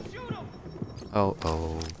 Oh,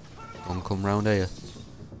 don't come round here.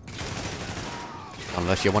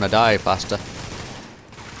 Unless you wanna die faster.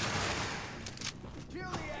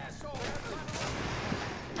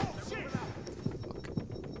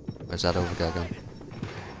 Where's that over guy going?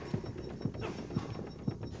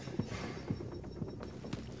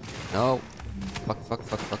 No.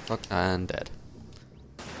 Fuck. And dead.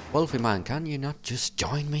 Wolfie man, can you not just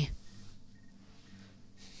join me?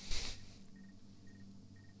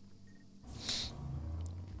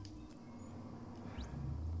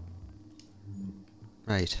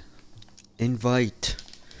 Right. Invite.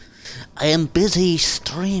 I am busy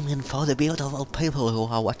streaming for the beautiful people who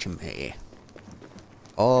are watching me.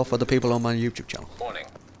 Or for the people on my YouTube channel. Warning.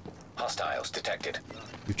 Hostiles detected.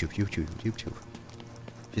 YouTube.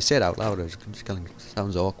 If you say it out loud, it just kind of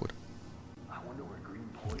sounds awkward. I wonder where green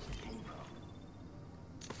poison came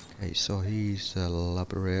from. Okay, so he's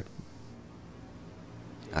elaborate.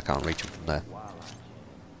 I can't reach him from there.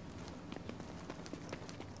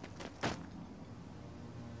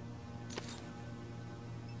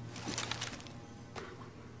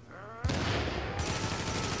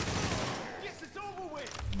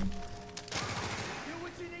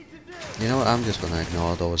 You know what, I'm just gonna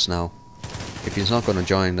ignore those now. If he's not gonna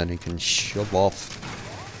join, then he can shove off.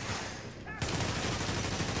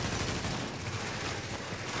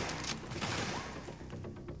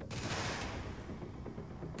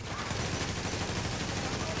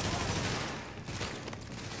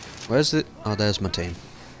 Where's it? Oh, there's my team.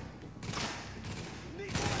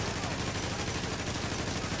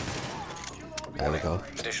 There we go.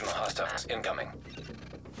 Additional hostiles incoming.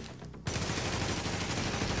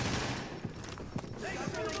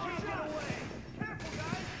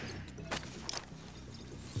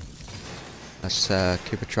 Let's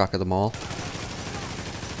keep a track of them all.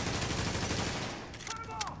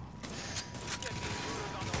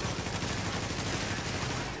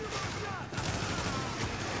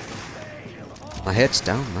 My head's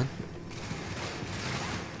down, man.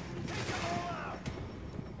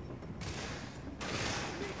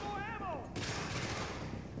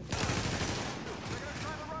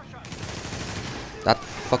 That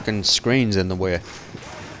fucking screen's in the way.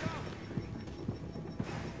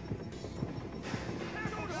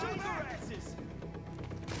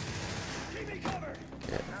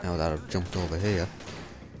 Okay, now that I've jumped over here.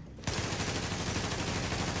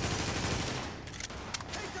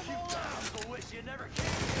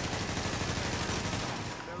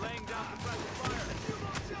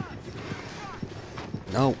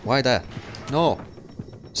 No, why there? No.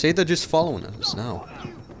 See, they're just following us now.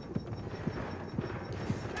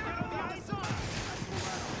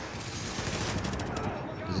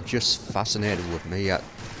 They're just fascinated with me at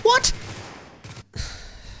what?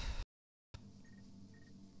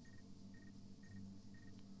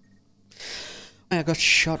 I got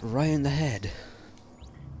shot right in the head.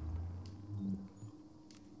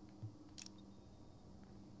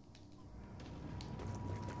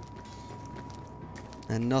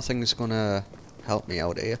 And nothing's gonna help me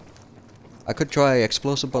out here. I could try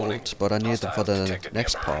explosive bullets, but I need them for the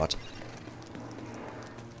next part.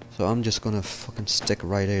 So I'm just gonna fucking stick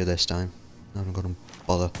right here this time. Not even gonna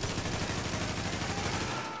bother.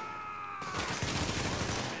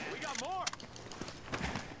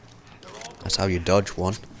 That's how you dodge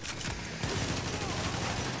one.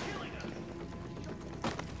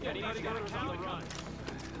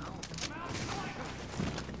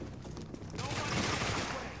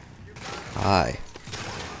 Hi.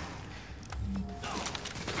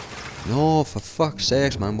 No, for fuck's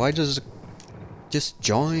sakes, man. Why does it just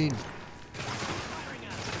join?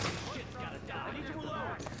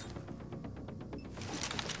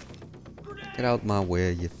 Get out my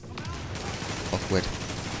way, you fuckwit.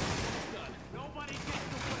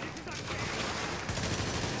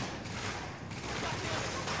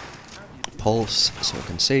 pulse so I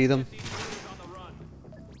can see them.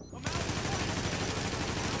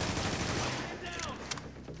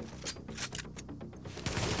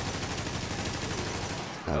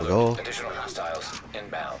 There we go. Additional hostiles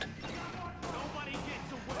inbound.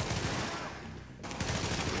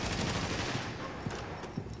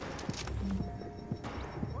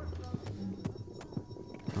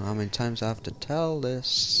 How many times I have to tell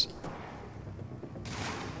this?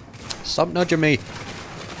 Stop nudging me!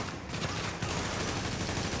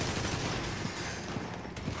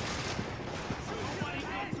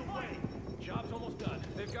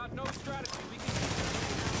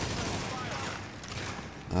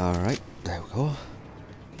 Alright, there we go.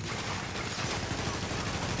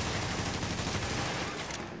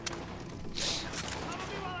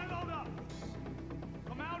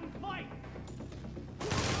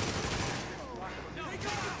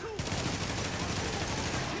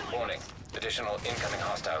 Warning. Additional incoming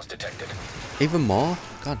hostiles detected. Even more?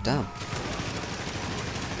 God damn.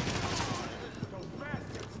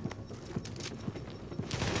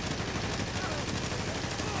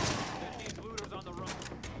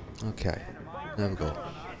 Okay, there we go.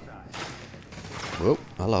 Whoa,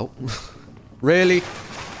 hello. Really?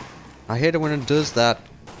 I hate it when it does that.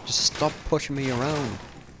 Just stop pushing me around.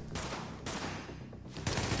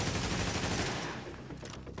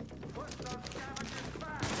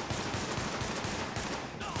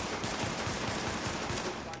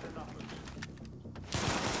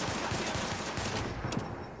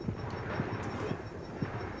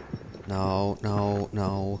 No, no,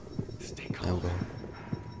 no. There we go.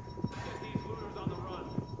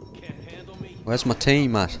 Where's my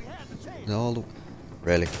team at? They're all the...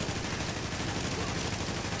 Really?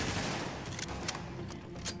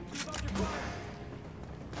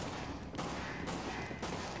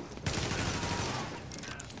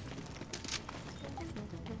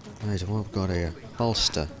 Right, what have we got here?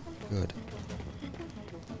 Holster. Good.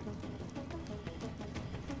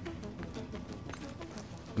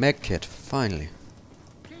 Medkit, finally.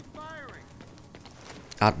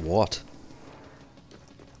 At what?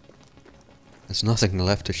 There's nothing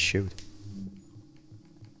left to shoot.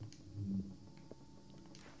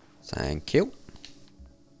 Thank you.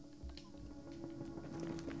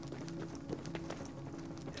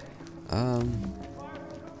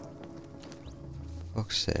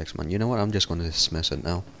 Fuck's sakes, man. You know what? I'm just going to dismiss it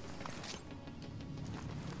now.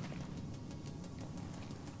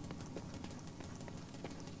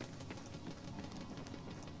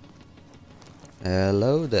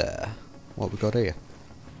 Hello there. What we got here?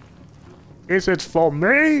 Is it for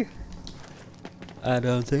me? I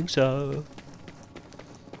don't think so.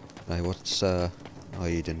 Right, what's oh,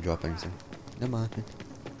 you didn't drop anything. Never mind.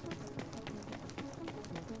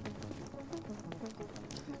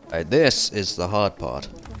 Right, this is the hard part.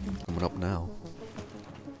 Coming up now.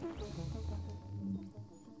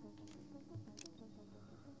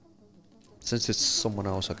 Since it's someone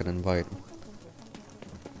else I can invite.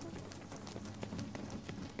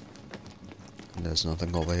 And there's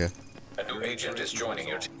nothing over here. A new agent is joining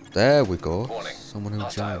your team. There we go. Warning. Someone who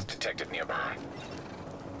Hostiles joined. detected nearby.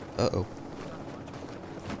 Uh-oh.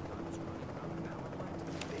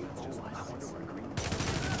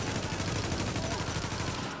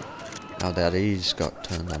 Now that he's got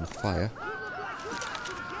turned on fire.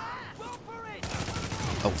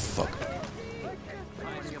 Oh fuck.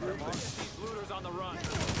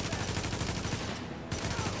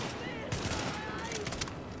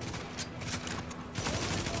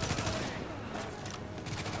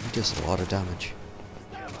 He does a lot of damage.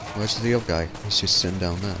 Where's the other guy? He's just sitting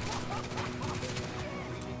down there.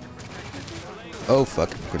 Oh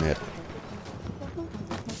fuck, grenade.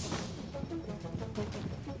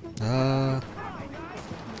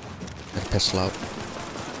 Get a pistol out.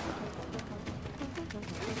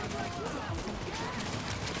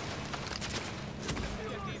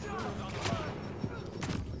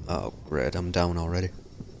 Oh great, I'm down already.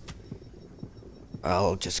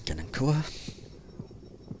 I'll just get in cover.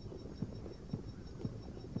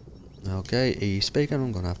 Okay, he's speaking,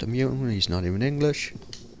 I'm gonna have to mute him, he's not even English.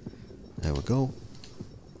 There we go.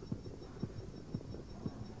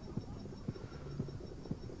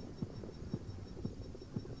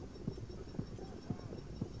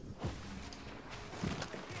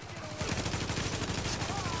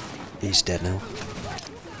 He's dead now.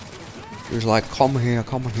 He was like, come here,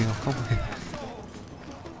 come here, come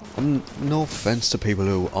here. No offense to people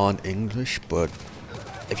who aren't English, but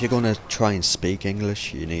if you're gonna try and speak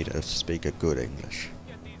English, you need to speak a good English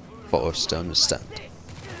for us to understand.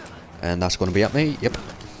 And that's gonna be at me, yep.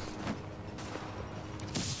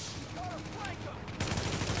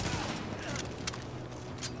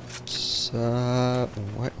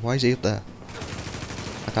 Why is he up there?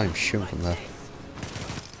 I can't even shoot him from there.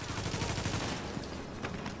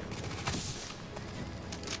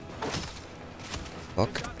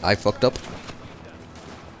 Fuck. I fucked up.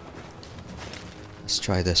 Let's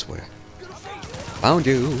try this way. Found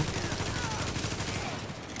you!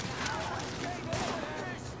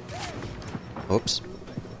 Oops.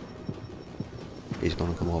 He's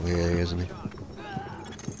gonna come over here, isn't he?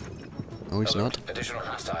 No, he's not. Additional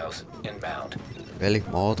hostiles inbound. Really?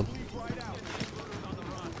 More of them?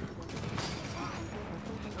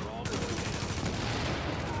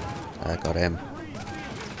 I got him.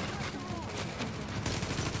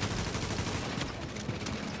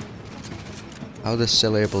 How are they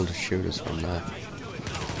still able to shoot us from there?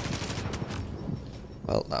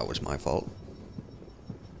 Well, that was my fault.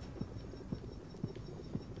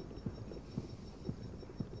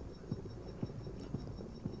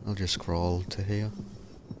 I'll just crawl to here.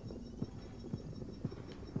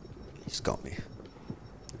 He's got me.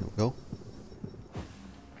 There we go.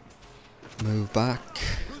 Move back.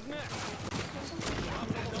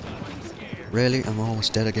 Really? I'm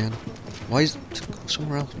almost dead again. Why is it go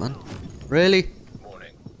somewhere else, man? Really?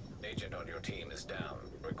 Warning. Agent on your team is down.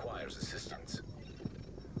 Requires assistance.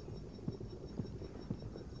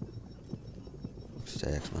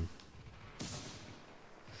 Sakes, man.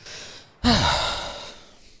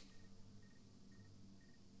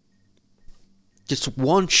 Just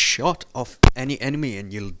one shot of any enemy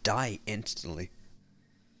and you'll die instantly.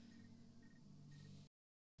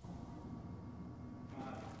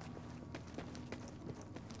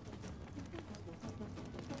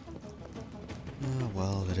 Oh,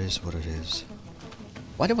 well, it is what it is.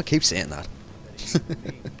 Why do I keep saying that? Hey,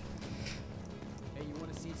 you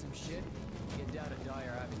want to see some shit? Get down to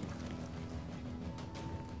Dyer Avenue.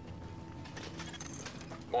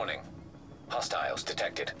 Warning. Hostiles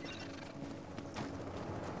detected.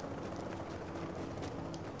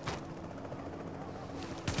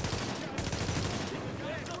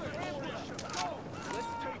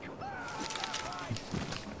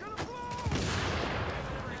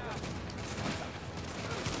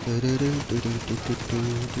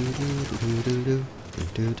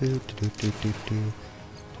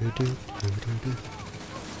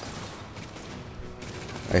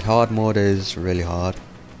 Right, hard mode is really hard.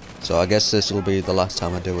 So I guess this will be the last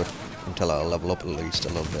time I do it until I level up at least a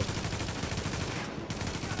little bit.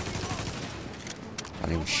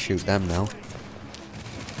 Can't even shoot them now.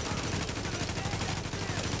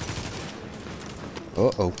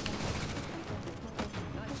 Uh-oh.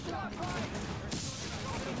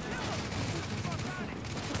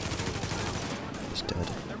 He's dead.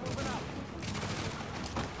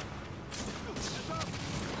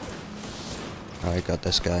 Alright, got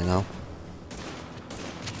this guy now.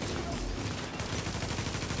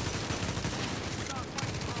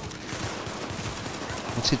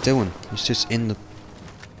 What's he doing? He's just in the...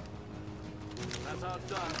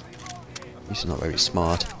 He's not very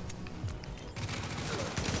smart.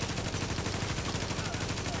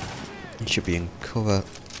 He should be in cover.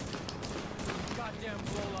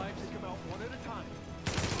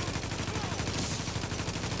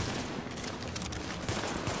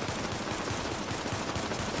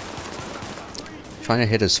 Trying to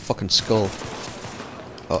hit his fucking skull.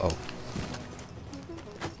 Uh-oh.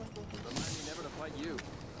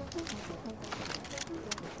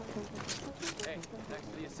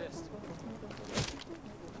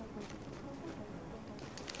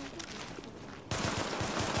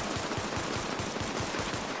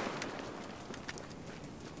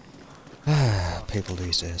 People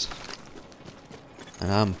these days.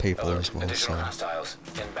 And I'm people as well, so... Hostiles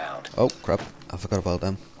inbound. Oh, crap. I forgot about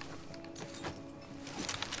them.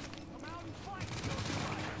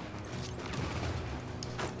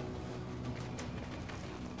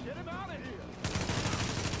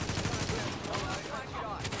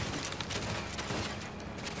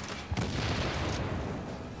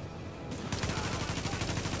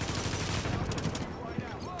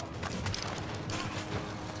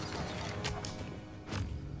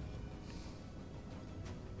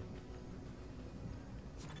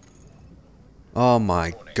 Oh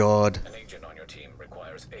my god. An agent on your team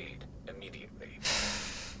requires aid immediately.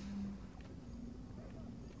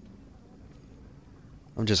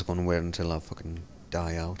 I'm just gonna wait until I fucking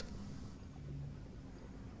die out.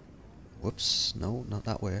 Whoops, no, not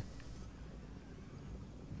that way.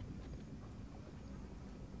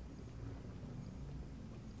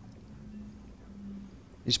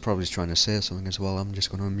 He's probably trying to say something as well. I'm just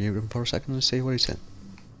gonna unmute him for a second and see what he said.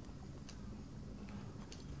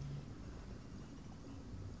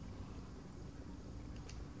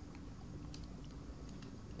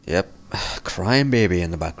 Yep, crying baby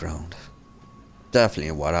in the background.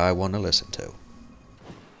 Definitely what I want to listen to.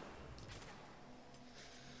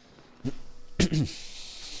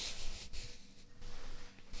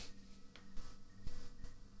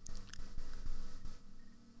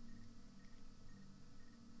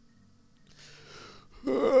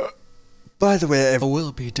 By the way, I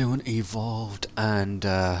will be doing Evolved and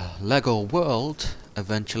Lego World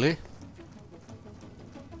eventually.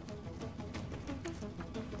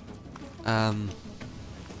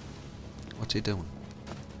 What's he doing?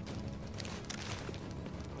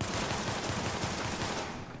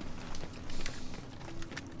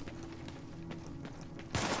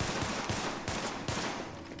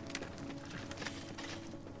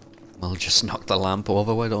 Well, just knock the lamp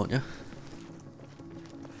over, why don't you?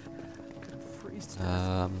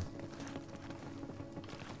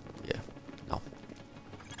 Yeah, no.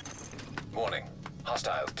 Warning.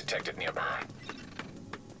 Hostiles detected nearby.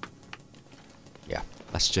 Yeah,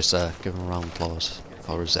 let's just give him a round of applause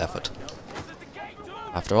for his effort.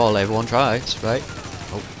 After all, everyone tries, right?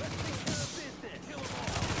 Oh.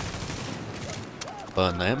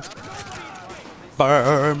 Burn them.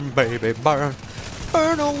 Burn, baby, burn.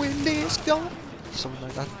 Burn, oh, wind is gone. Something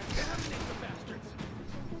like that.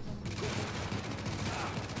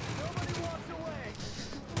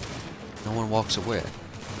 No one walks away.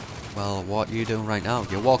 Well, what are you doing right now?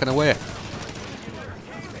 You're walking away.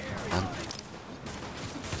 And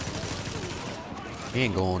he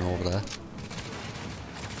ain't going over there.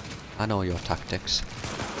 I know your tactics.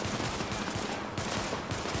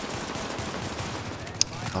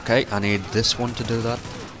 Okay, I need this one to do that.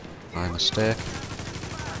 My mistake.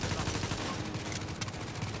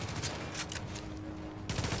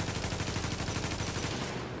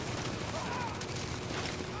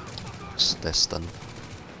 What's this then?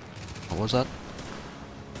 What was that?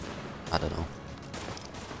 I don't know.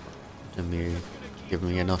 Give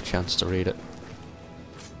me enough chance to read it.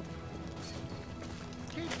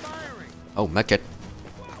 Oh, mech it.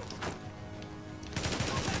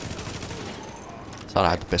 Thought I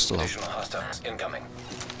had the pistol out. Additional hostiles incoming.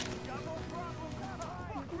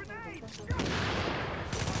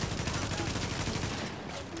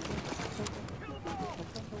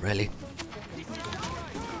 Really?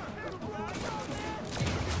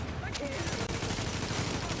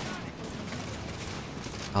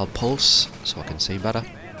 I'll pulse so I can see better.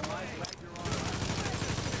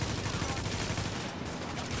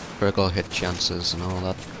 Critical hit chances and all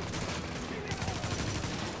that.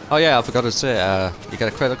 Oh yeah, I forgot to say, you get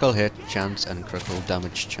a critical hit chance and critical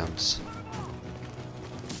damage chance.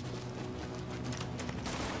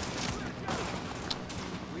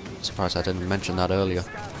 Surprised I didn't mention that earlier.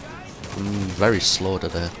 I'm very slow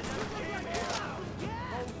today.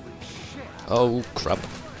 Oh crap.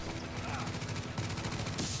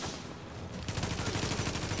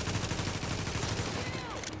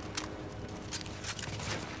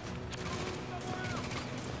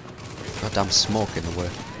 Goddamn smoke in the way.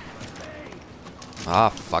 Ah,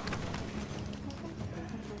 fuck.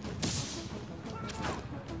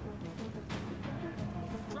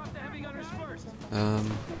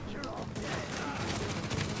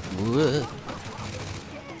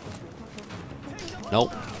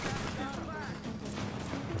 Nope.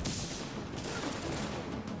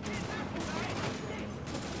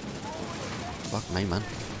 Fuck me, man.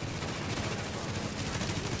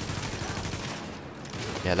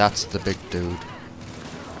 Yeah, that's the big dude.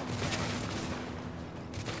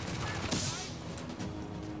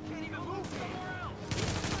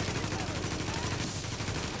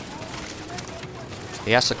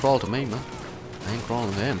 He has to crawl to me, man. I ain't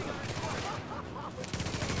crawling to him.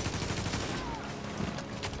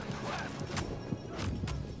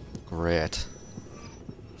 Great.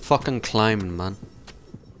 Fucking climbing, man.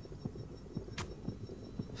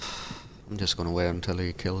 I'm just gonna wait until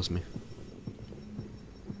he kills me.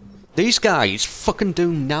 These guys fucking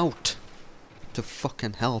do nought to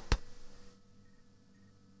fucking help.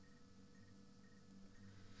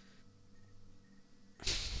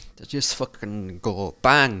 They just fucking go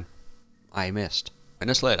bang. I missed.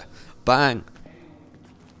 Minutes later, bang.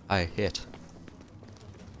 I hit.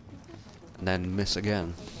 And then miss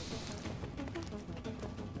again.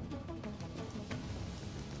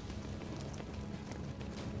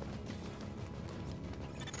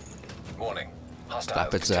 Warning.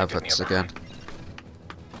 Rapid efforts again.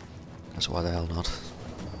 That's why the hell not.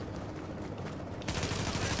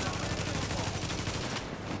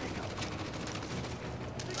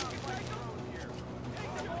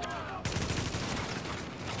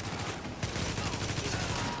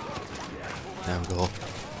 There we go.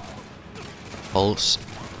 Pulse,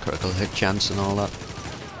 critical hit chance and all that.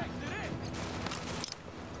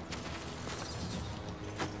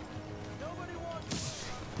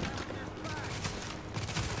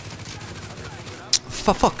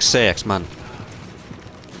 for fuck's sakes, man.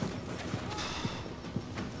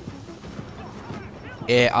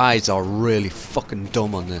 AIs are really fucking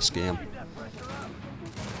dumb on this game.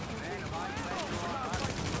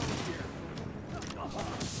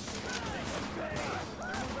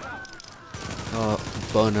 Oh,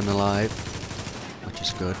 burning alive, which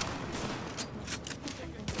is good.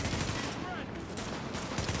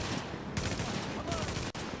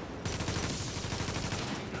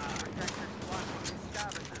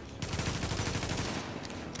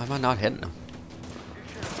 Why am I not hitting him?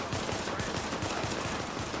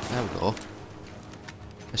 There we go.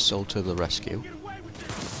 Pistol to the rescue.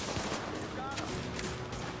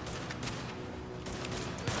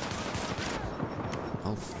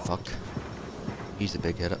 Oh fuck. He's the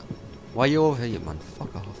big hitter. Why are you over here, man?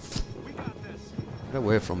 Fuck off. Get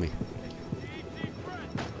away from me.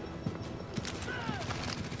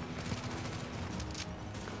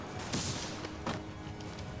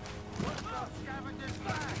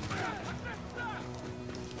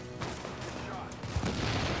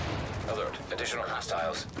 Alert. Additional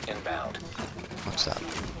hostiles inbound. What's that?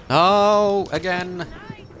 No! Again!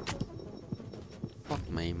 Fuck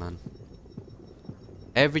me, man.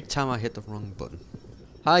 Every time I hit the wrong button.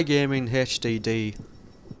 Hi Gaming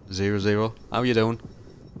HDD00. How you doing?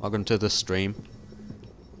 Welcome to the stream.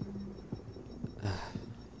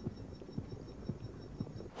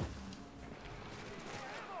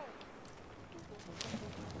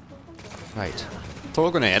 Right. Throw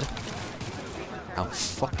a grenade. Now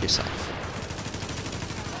fuck yourself.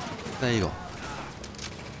 There you go.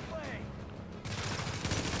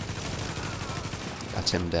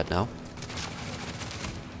 That's him dead now.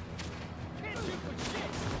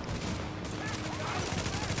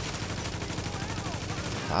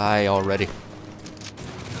 Die already.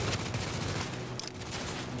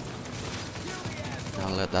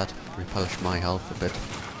 I'll let that replenish my health a bit.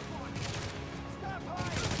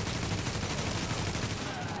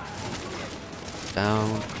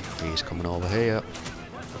 Down. He's coming over here.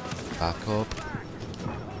 Back up.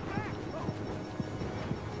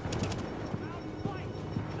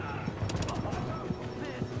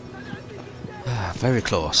 Very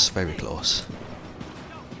close, very close.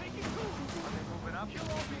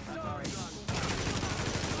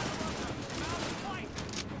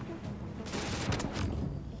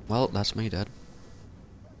 Well, that's me dead.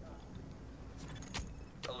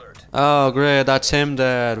 Alert. Oh great, that's him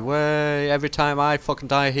dead. Way, every time I fucking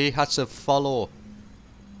die he has to follow.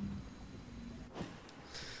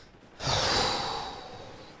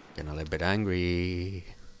 Getting a little bit angry,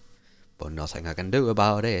 but nothing I can do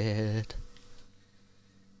about it.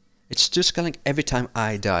 It's just kind of like every time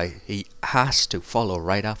I die he has to follow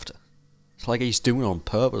right after. It's like he's doing it on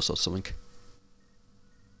purpose or something.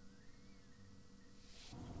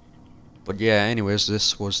 But yeah, anyways,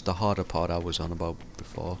 this was the harder part I was on about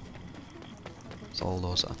before. It's all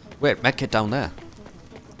those... Wait, medkit down there.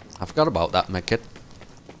 I forgot about that medkit.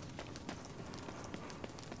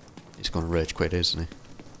 He's gonna rage quit, isn't he?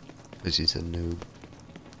 Because he's a noob.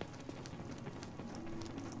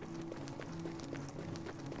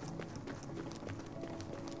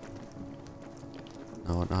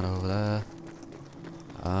 No, not over there.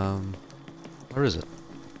 Where is it?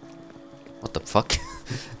 What the fuck?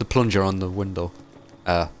 The plunger on the window.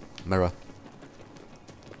 Mirror.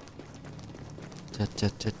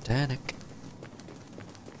 Titanic.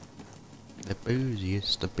 The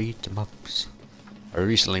booziest, the beat 'em ups. I've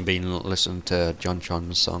recently been listening to John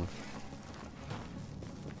Chon's song.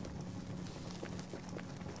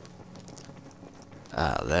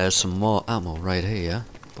 There's some more ammo right here.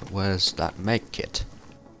 But where's that medkit?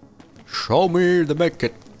 Show me the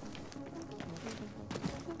medkit.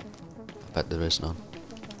 Bet there is none.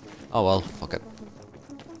 Oh well, fuck it.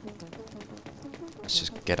 Let's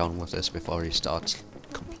just get on with this before he starts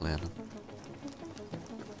complaining.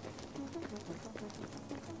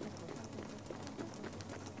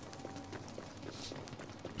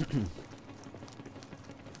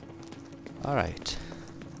 Alright.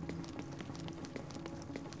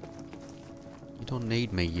 You don't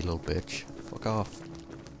need me, you little bitch. Fuck off.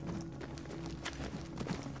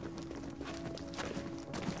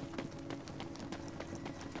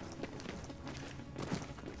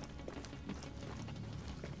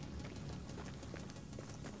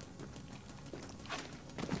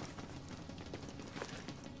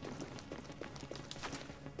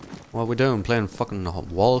 What are we doing? Playing fucking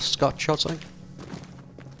wall scotch or something?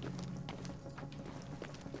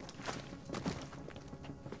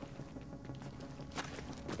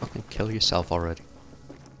 Fucking kill yourself already.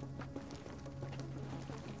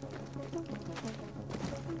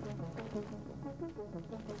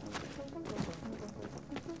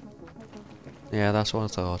 Yeah, that's what I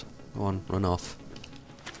thought. Go on, run off.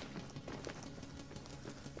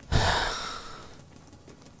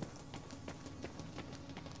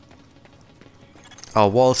 Oh,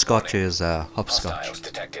 wall scotch is hopscotch.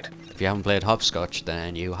 If you haven't played hopscotch,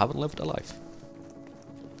 then you haven't lived a life.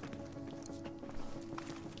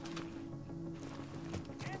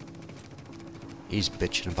 He's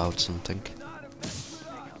bitching about something.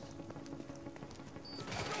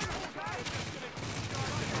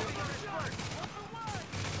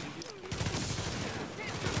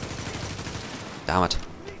 Damn it.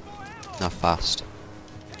 Not fast.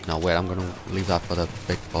 No, wait, I'm gonna leave that for the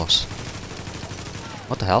big boss.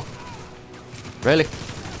 What the hell? Really?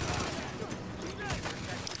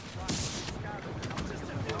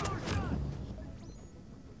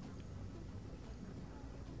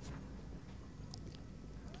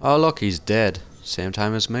 Oh look, he's dead. Same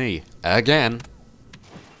time as me. Again.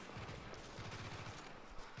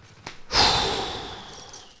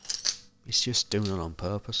 He's just doing it on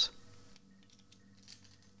purpose.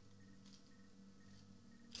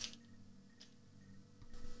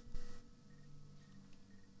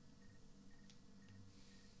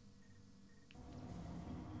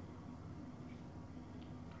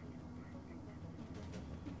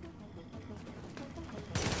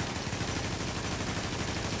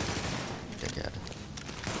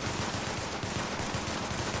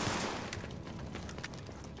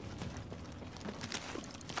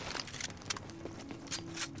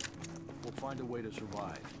 Find a way to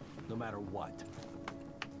survive, no matter what.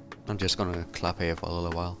 I'm just gonna clap here for a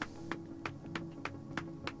little while.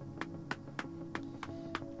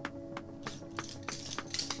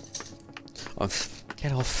 Oh,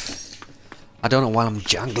 get off. I don't know why I'm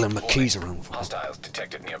jangling my keys around for. Hostiles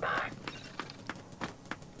detected nearby.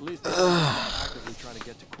 At least they're actively trying to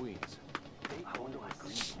get to Queens. I wonder where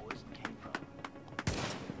Green Poison came from.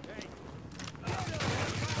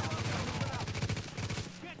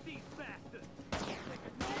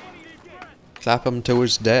 Clap him to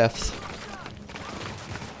his death.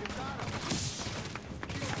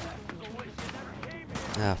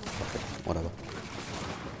 Ah, fuck it. Whatever.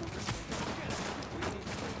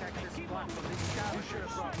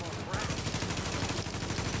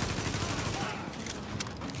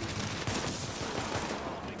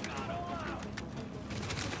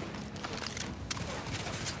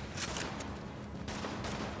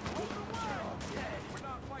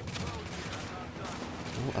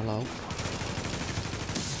 Oh, hello.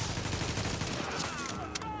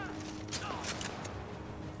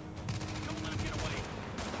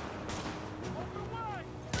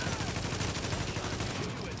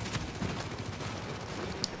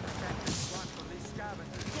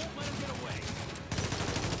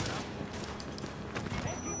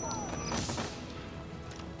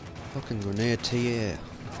 Fucking grenade to you.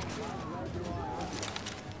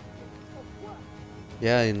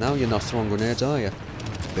 Yeah, now you're not throwing grenades, are you?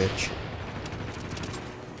 Bitch.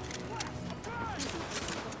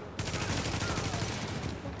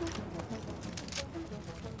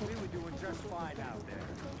 We were doing just fine out there.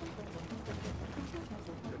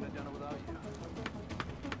 Couldn't have done it without you.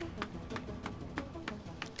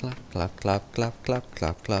 Clap, clap, clap, clap, clap,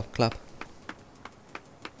 clap, clap, clap.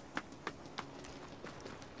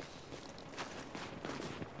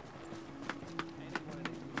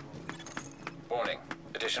 Warning.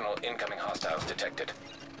 Additional incoming hostiles detected.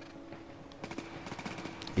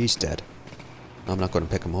 He's dead. I'm not going to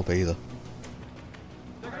pick him up either.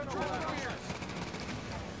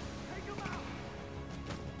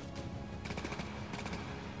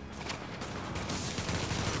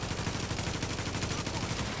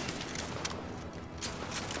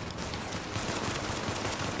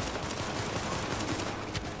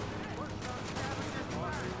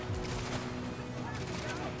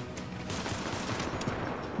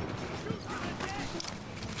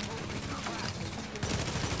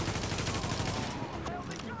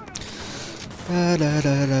 Da, da,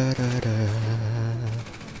 da, da, da, da.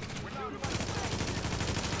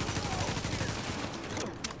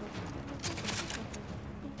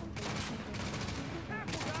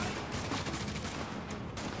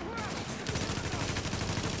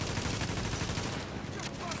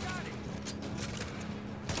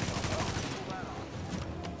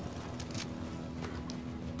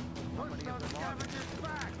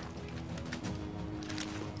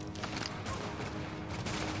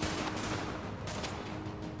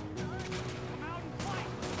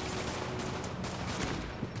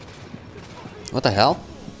 What the hell?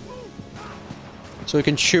 So he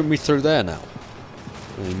can shoot me through there now?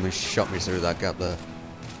 He shot me through that gap there.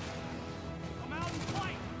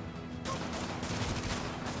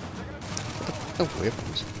 What the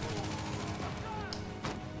weapons?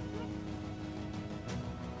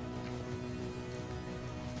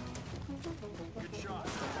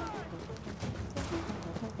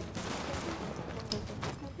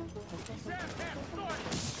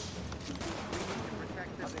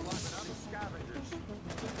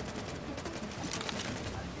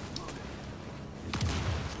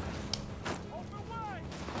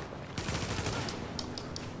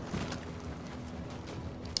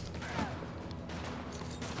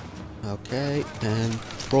 Okay, and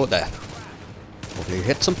throw it there. Hopefully it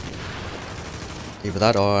hits them. Either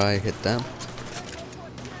that or I hit them.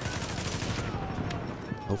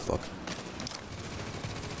 Oh fuck.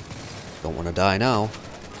 Don't want to die now.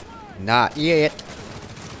 Not yet.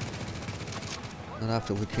 Not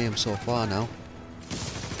after we came so far now.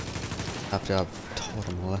 After I've taught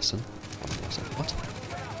him a lesson. What?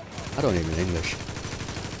 I don't even English.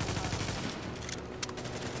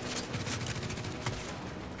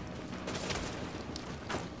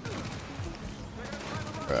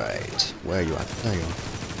 Right, where are you at? There you are.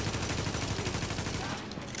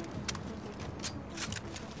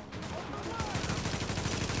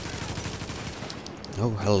 Oh,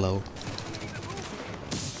 hello.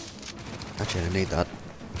 Actually, I need that.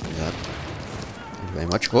 Need that. Thank you very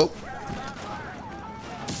much. Whoa!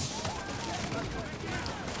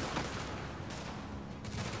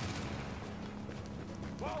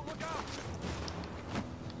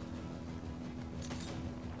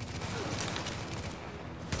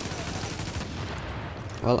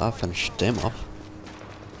 Well, I finished them off.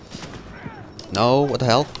 No, what the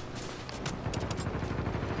hell?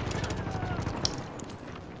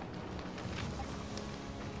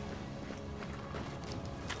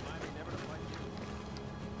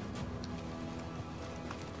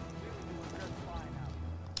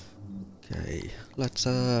 Okay, let's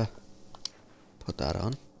put that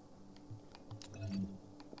on.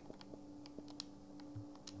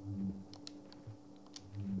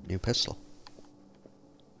 New pistol.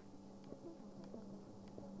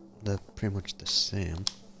 They're pretty much the same.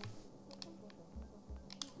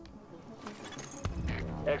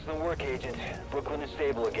 Excellent work, Agent. Brooklyn is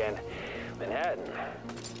stable again. Manhattan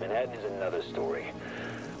is another story.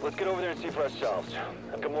 Let's get over there and see for ourselves.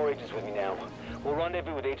 I've got more agents with me now. We'll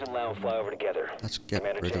rendezvous with Agent Lau and fly over together. Let's get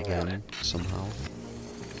Commander rid of Chang out. him somehow.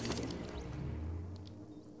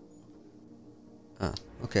 Ah,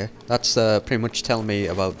 okay. That's pretty much telling me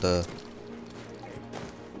about the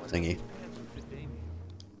thingy.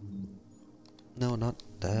 No, not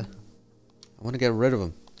there. I want to get rid of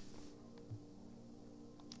him.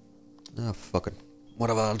 Ah, fuck it.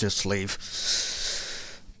 Whatever, I'll just leave.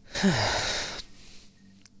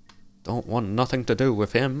 Don't want nothing to do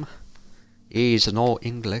with him. He's no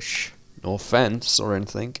English. No offense or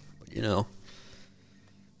anything. But, you know.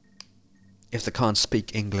 If they can't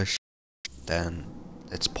speak English, then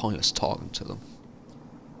it's pointless talking to them.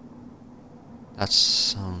 That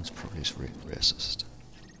sounds probably racist.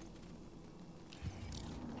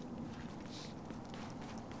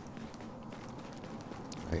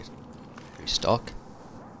 Right. Restock.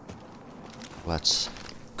 Let's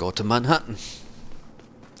go to Manhattan.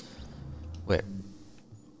 Wait.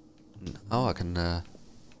 Oh, I can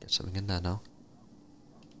get something in there now.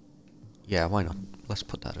 Yeah, why not? Let's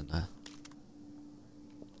put that in there.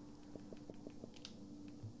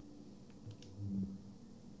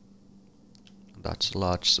 That's a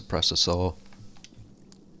large suppressor, so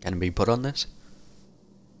can it be put on this?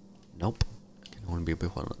 Nope. Can only be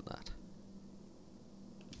put on that.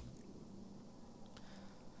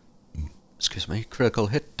 Excuse me. Critical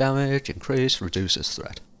hit damage increase, reduces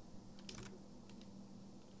threat.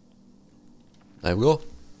 There we go.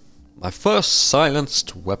 My first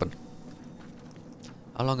silenced weapon.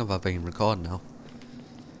 How long have I been recording now?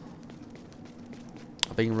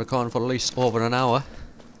 I've been recording for at least over an hour,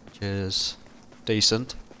 which is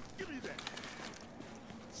decent.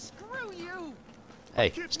 Screw you!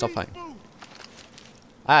 Hey, stop fighting.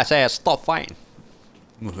 I say stop fighting.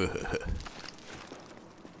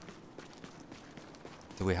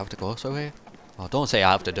 Do we have to go through here? Oh, don't say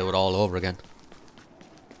I have to do it all over again.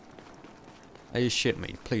 Are you shitting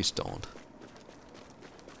me? Please don't.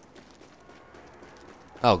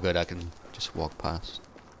 Oh good, I can just walk past.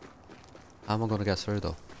 How am I gonna get through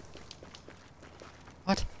though?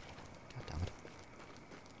 What? God damn it.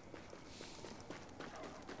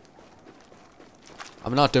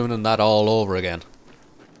 I'm not doing that all over again.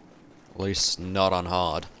 At least not on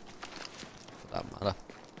hard. For that matter.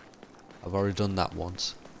 I've already done that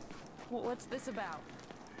once. What's this about?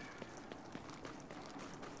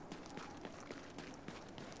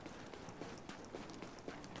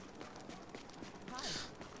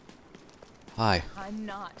 Hi. I'm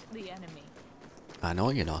not the enemy. I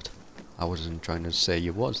know you're not. I wasn't trying to say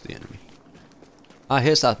you was the enemy. Ah,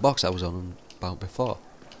 here's that box I was on about before.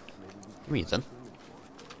 Give me it then.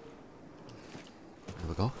 There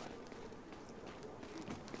we go.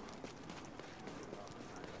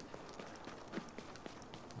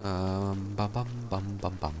 Bum bum bum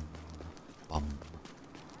bum bum bum.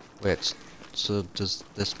 Wait, so does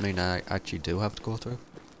this mean I actually do have to go through?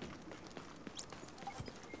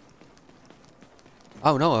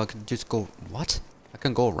 Oh no, I can just go... What? I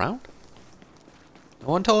can go around? No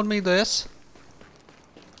one told me this.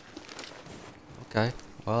 Okay,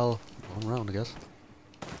 well, going around I guess.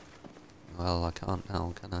 Well, I can't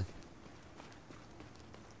now, can I?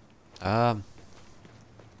 How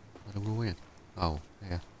do we go in? Oh,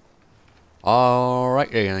 yeah.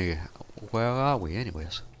 Alright, yeah. Where are we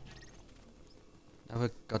anyways? Never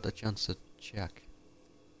got the chance to check.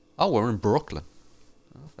 Oh, we're in Brooklyn.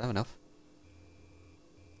 Oh, fair enough.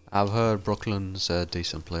 I've heard Brooklyn's a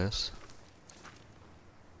decent place.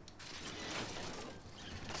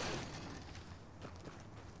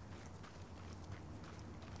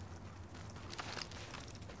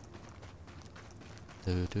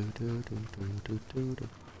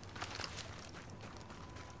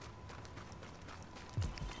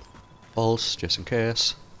 Pulse, just in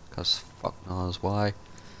case, cause fuck knows why.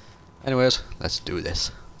 Anyways, let's do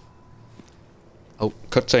this. Oh,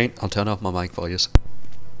 cutscene. I'll turn off my mic for you.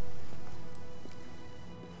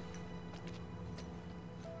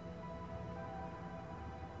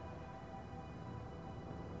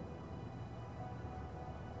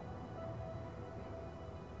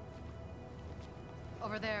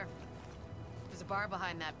 Over there. There's a bar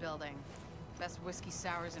behind that building. Best whiskey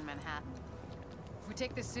sours in Manhattan. If we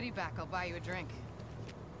take this city back, I'll buy you a drink.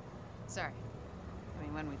 Sorry. I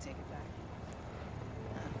mean, when we take it back.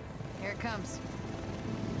 Here it comes.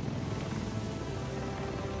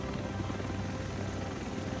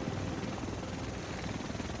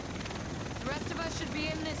 The rest of us should be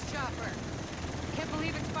in this chopper. Can't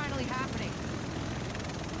believe it's finally happening.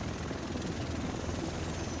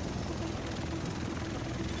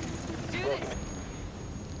 Do this!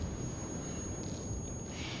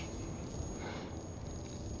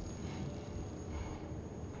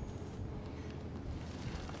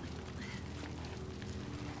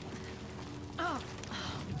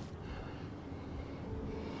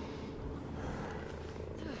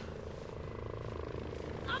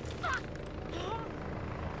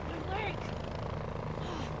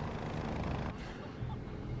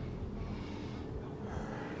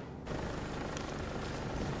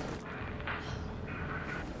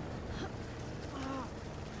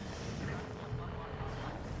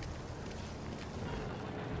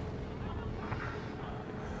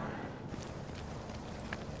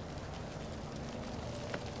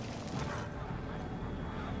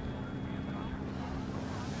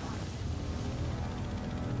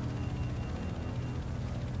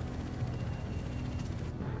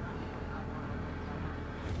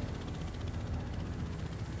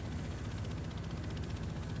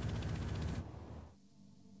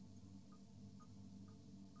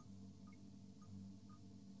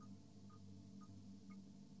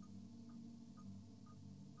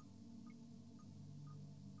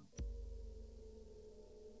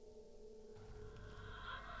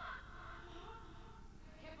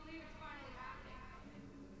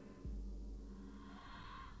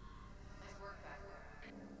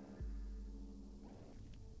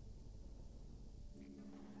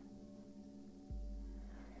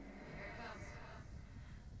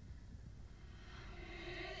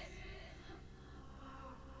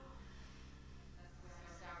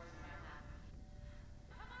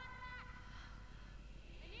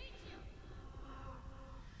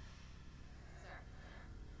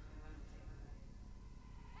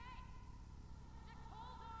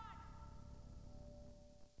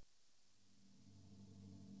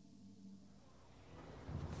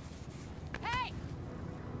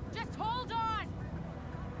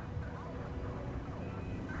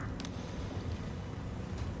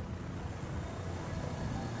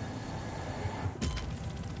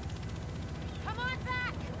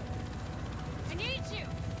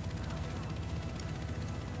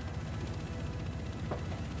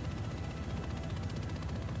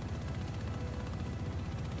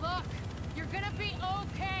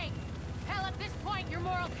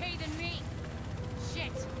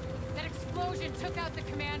 Took out the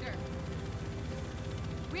commander.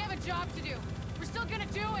 We have a job to do. We're still gonna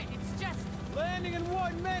do it. It's just... Landing in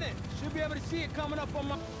 1 minute. Should be able to see it coming up on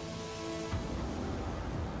my...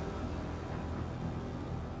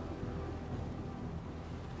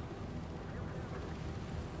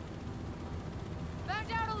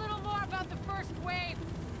 Found out a little more about the first wave.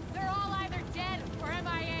 They're all either dead or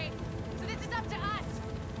MIA. So this is up to us.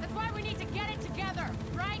 That's why we need to get it together.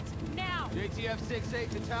 Right now. JTF 6-8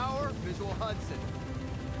 to tower. Visual Hudson.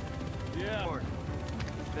 Yeah.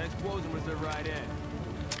 Next explosion was their right end.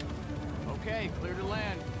 Okay, clear to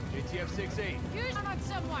land. JTF 6-8. Use on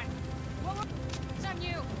someone. Well, it's on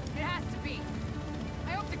you. It has to be.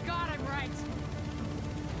 I hope to God I'm right.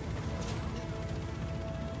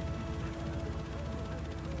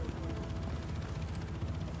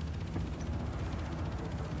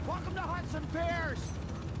 nuts and pears.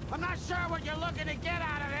 I'm not sure what you're looking to get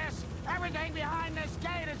out of this. Everything behind this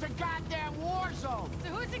gate is a goddamn war zone. So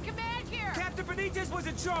who's in command here? Captain Benitez was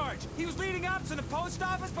in charge. He was leading ops in the post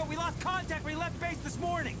office, but we lost contact when he left base this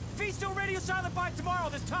morning. If he's still radio silent by tomorrow,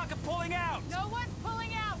 there's talk of pulling out. No one's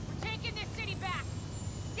pulling out. We're taking this city back.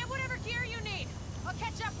 Get whatever gear you need. I'll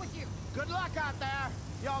catch up with you. Good luck out there.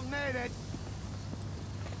 You'll need it.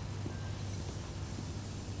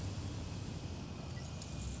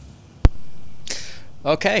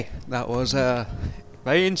 Okay, that was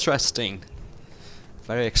very interesting,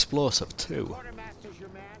 very explosive too.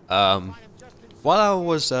 While I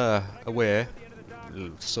was away,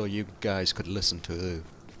 so you guys could listen to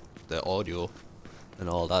the audio and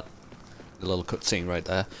all that, the little cutscene right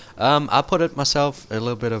there. I put it myself a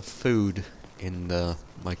little bit of food in the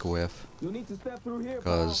microwave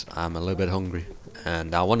because I'm a little bit hungry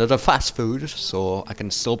and I wanted a fast food so I can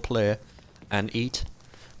still play and eat,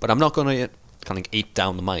 but I'm not gonna kind of eat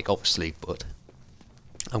down the mic obviously, but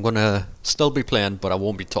I'm gonna still be playing but I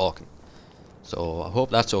won't be talking, so I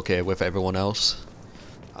hope that's okay with everyone else.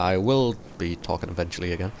 I will be talking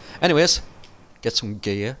eventually again. Anyways, get some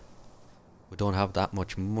gear. We don't have that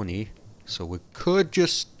much money, so we could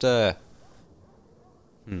just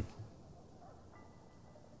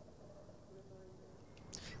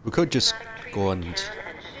we could just go and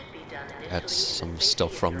get some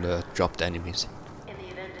stuff from the dropped enemies.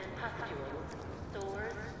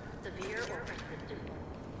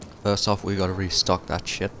 First off, we gotta restock that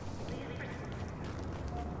shit.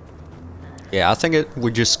 Yeah, I think it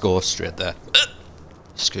would just go straight there.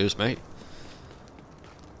 Excuse me.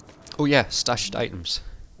 Oh yeah, stashed items.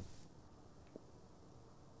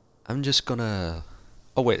 I'm just gonna...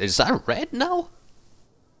 Oh wait, is that red now?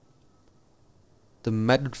 The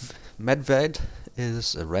Medved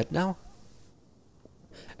is red now?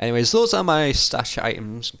 Anyways, those are my stash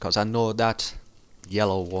items, because I know that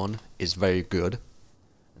yellow one is very good.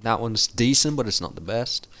 That one's decent, but it's not the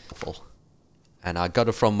best. And I got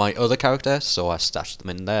it from my other character, so I stashed them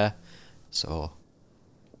in there. So,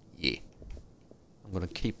 yeah. I'm gonna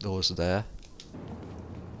keep those there.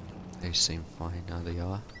 They seem fine, now they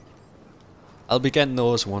are. I'll be getting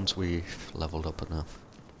those once we've leveled up enough.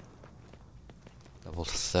 Level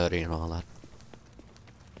 30 and all that.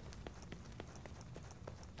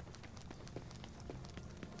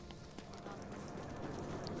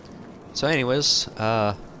 So anyways,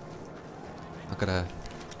 I'm gonna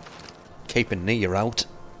keep an ear out.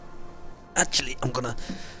 Actually, I'm gonna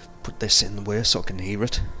put this in the way so I can hear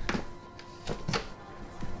it.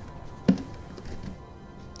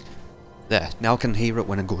 There, now I can hear it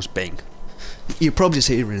when it goes bang. You probably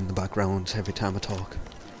hear it in the background every time I talk.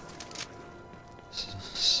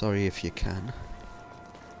 Sorry if you can.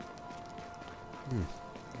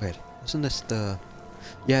 Wait, isn't this the...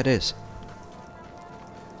 Yeah, it is.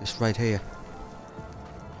 It's right here.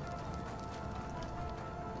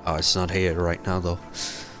 Oh, it's not here right now though.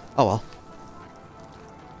 Oh well.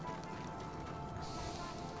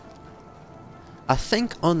 I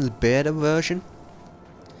think on the beta version,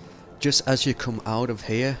 just as you come out of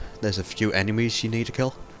here, there's a few enemies you need to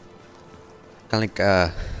kill. Kinda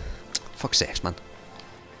like, fuck's sakes, man.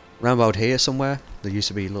 Round about here somewhere, there used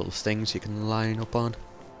to be little things you can line up on.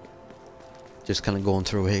 Just kinda going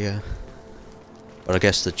through here. But I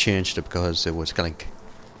guess they changed it because it was kinda like,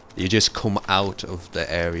 you just come out of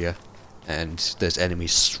the area and there's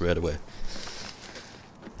enemies straight away.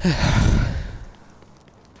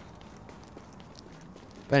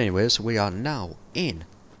 But anyways, we are now in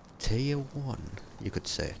Tier 1, you could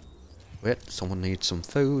say. Wait, someone needs some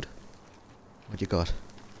food. What you got?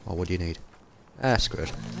 Or what do you need? Ah, screw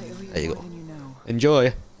it. There you go.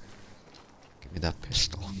 Enjoy! Give me that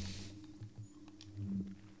pistol.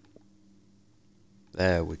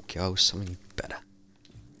 There we go, something better.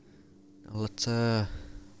 Now let's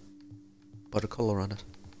put a colour on it.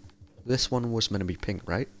 This one was meant to be pink,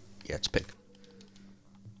 right? Yeah, it's pink.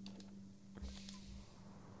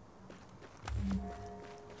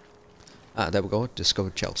 Ah, there we go,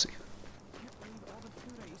 discovered Chelsea.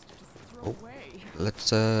 Oh, let's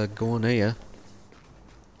go on here.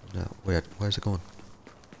 No, wait, where's it going?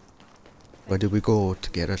 Where did we go to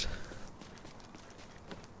get it?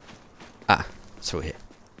 Ah, through here.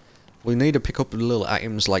 We need to pick up little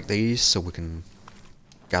items like these so we can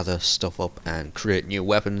gather stuff up and create new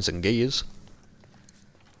weapons and gears.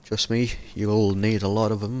 Trust me, you'll need a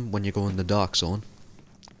lot of them when you go in the Dark Zone.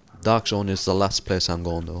 Dark Zone is the last place I'm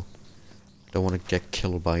going though. Don't want to get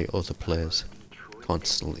killed by other players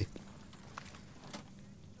constantly.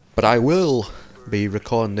 But I will be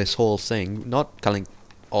recording this whole thing, not kind of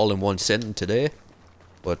all in one sitting today,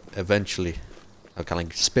 but eventually I've kind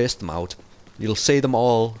of spaced them out. You'll see them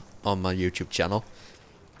all on my YouTube channel.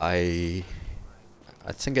 I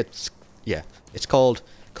think it's, yeah, it's called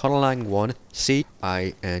Conlang1,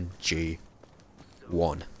 CING1.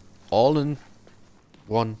 All in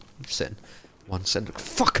one sentence.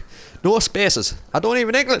 Fuck! No spaces! I don't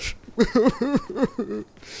even English!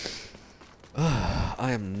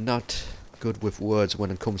 I am not good with words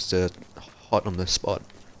when it comes to hot on the spot.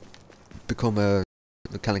 Become a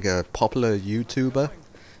kind of a popular YouTuber,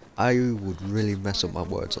 I would really mess up my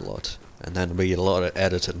words a lot. And then there'd be a lot of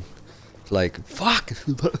editing. It's like, fuck!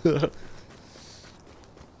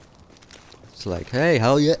 It's like, hey,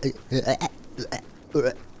 how you...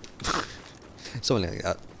 Something like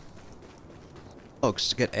that. Folks,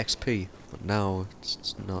 to get XP, but now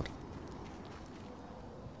it's not.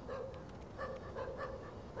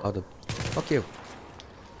 Oh, fuck you.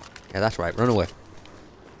 Yeah, that's right, run away.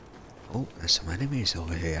 Oh, there's some enemies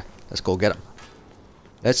over here. Let's go get them.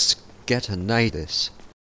 Let's get a night this.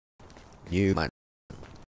 You man.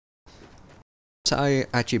 I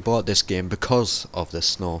actually bought this game because of the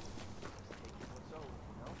snow.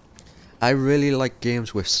 I really like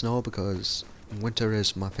games with snow because winter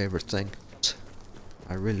is my favorite thing.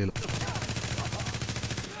 I really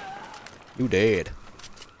You dead.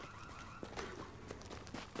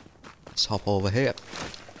 Let's hop over here.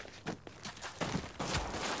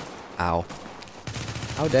 Ow.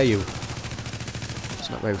 How dare you? It's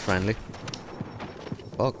not very friendly.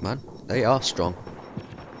 Fuck man, they are strong.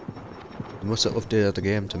 You must have updated the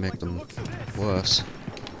game to make them worse.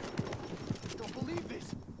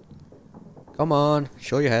 Come on,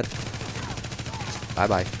 show your head. Bye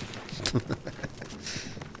bye.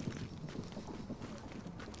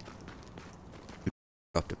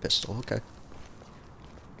 Dropped the pistol, okay.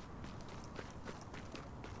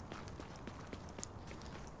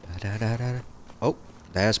 Oh,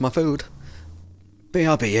 there's my food.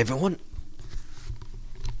 BRB everyone.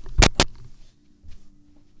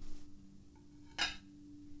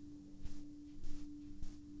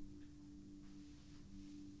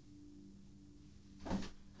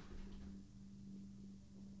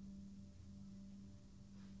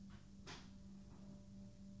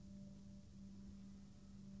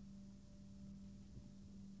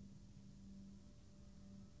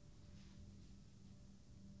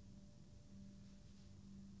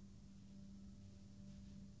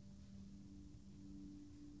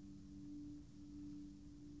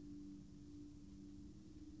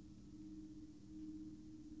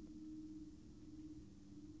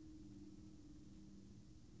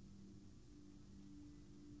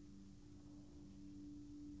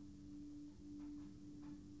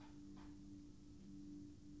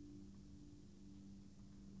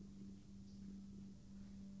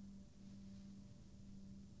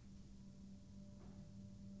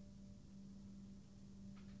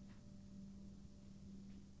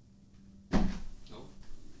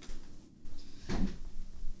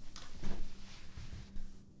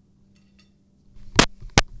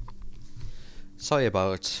 Sorry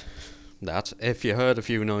about that. If you heard a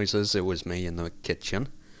few noises, it was me in the kitchen.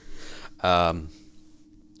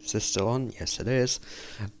 Is this still on? Yes, it is.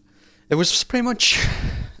 It was pretty much...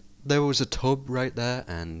 There was a tub right there,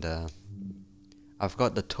 and I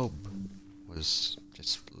forgot the tub was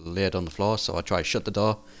just laid on the floor, so I tried to shut the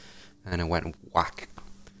door, and it went whack.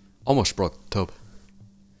 Almost broke the tub.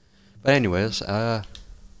 But anyways, now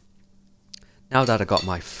that I got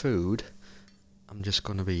my food, I'm just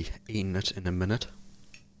going to be eating it in a minute.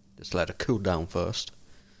 Just let it cool down first.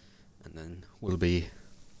 And then we'll be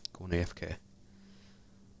going AFK.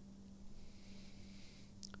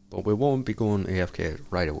 But we won't be going AFK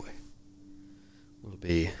right away. We'll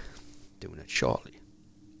be doing it shortly.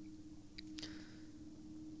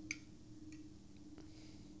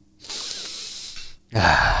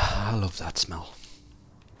 I love that smell.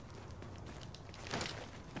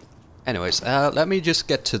 Anyways, let me just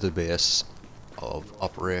get to the base of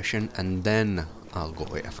operation, and then I'll go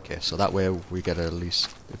AFK, so that way we get at least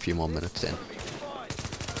a few more minutes in.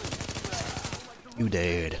 You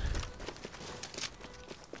dead.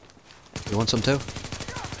 You want some too?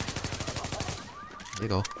 There you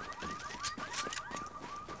go.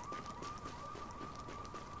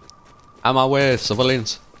 On my way,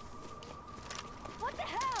 civilians. What the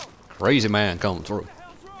hell? Crazy man coming through.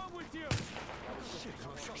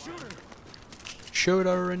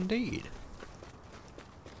 Shooter indeed.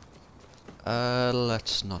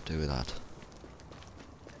 Let's not do that.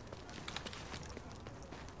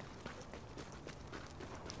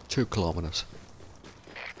 Two kilometers.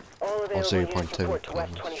 Or 0.2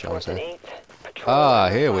 kilometers, shall I say. Ah,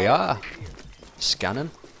 here we are.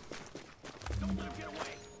 Scanning.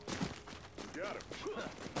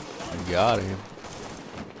 Got him.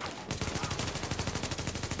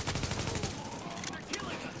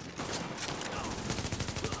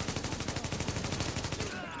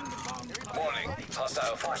 Warning,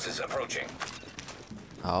 hostile forces approaching.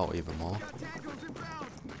 Oh, even more.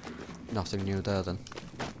 Nothing new there then.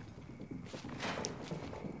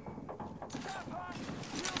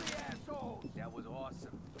 That was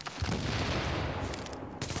awesome.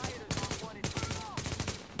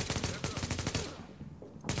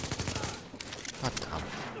 God damn.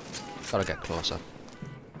 Gotta get closer.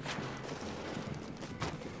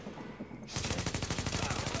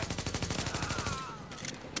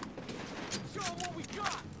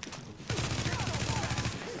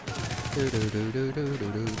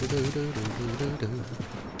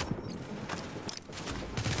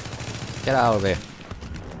 Get out of here.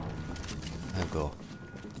 There we go.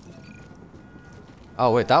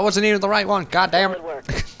 Oh wait, that wasn't even the right one. God damn it.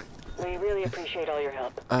 We really appreciate all your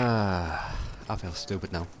help. I feel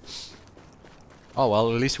stupid now. Oh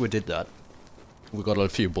well, at least we did that. We got a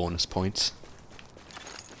few bonus points.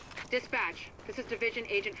 Dispatch, this is Division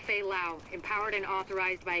Agent Fei Lau, empowered and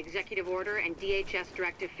authorized by Executive Order and DHS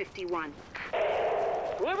Directive 51.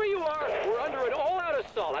 Whoever you are, we're under an all-out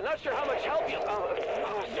assault. I'm not sure how much help you...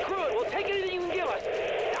 screw it, we'll take anything you can give us.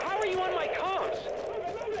 How are you on my comms?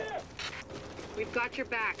 We've got your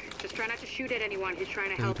back. Just try not to shoot at anyone who's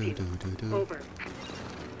trying to help you. Over.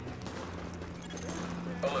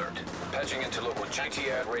 Alert. Patching into local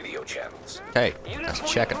JTF radio channels. Okay, let's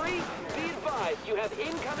check it. Be advised, you have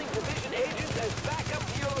incoming division agents as backup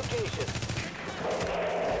to your location.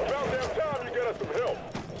 About damn time you get us some help.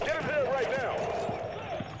 Get him here right now.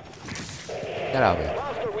 Get out of here.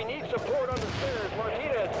 Officer, we need support on the stairs.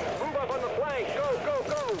 Martinez, move up on the flank. Go, go,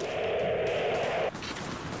 go.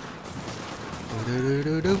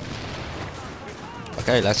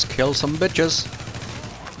 Okay, let's kill some bitches.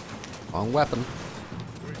 Wrong weapon.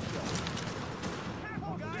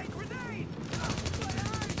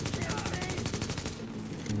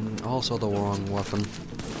 Also the wrong weapon,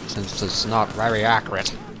 since it's not very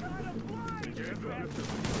accurate.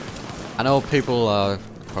 I know people are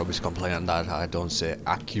probably complaining that I don't say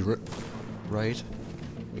accurate, right?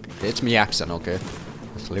 It's me accent, okay?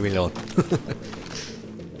 Just leave me alone.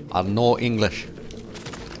 I know English.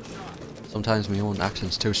 Sometimes my own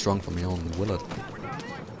accent's too strong for my own will it.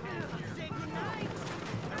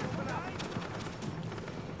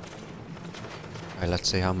 Alright, let's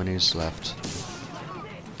see how many is left.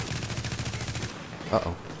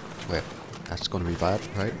 Uh-oh. Wait, that's gonna be bad,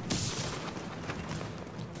 right?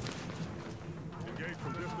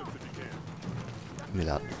 Give me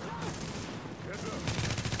that.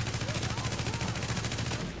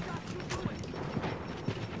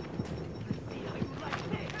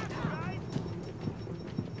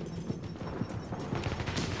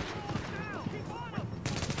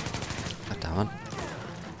 God damn it.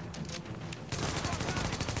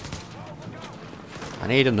 I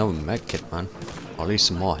need another med kit, man. Or at least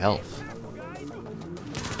some more health.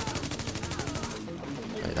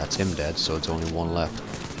 Okay, that's him dead, so it's only one left.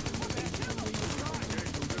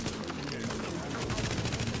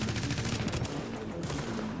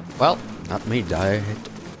 Well, not me died.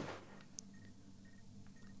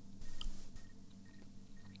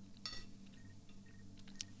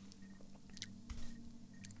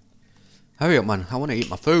 Hurry up, man. I want to eat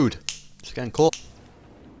my food. It's getting cold.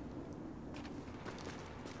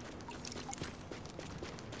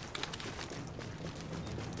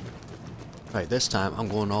 Right, this time I'm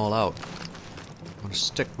going all out. I'm gonna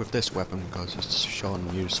stick with this weapon because it's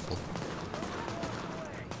shown useful.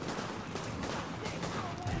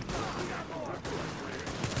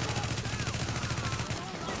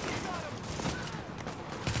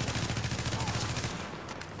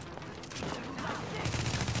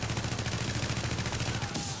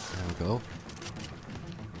 There we go.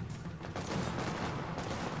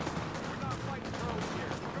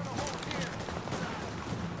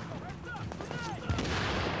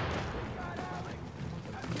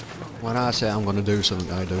 When I say I'm gonna do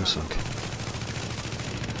something, I do something.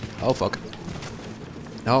 Oh fuck.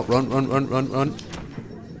 No, run, run, run, run, run.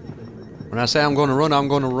 When I say I'm gonna run, I'm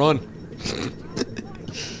gonna run.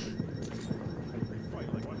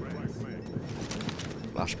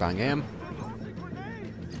 Flashbang aim.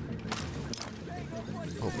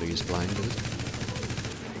 Hopefully he's blinded.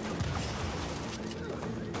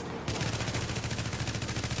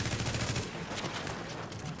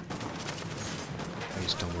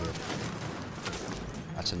 Please don't worry.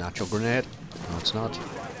 That's a natural grenade. No, it's not.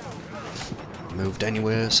 Moved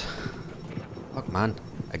anyways. Fuck, man.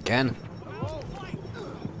 Again.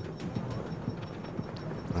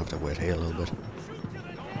 I have to wait here a little bit.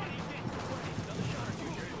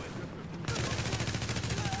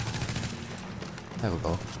 There we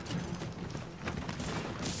go.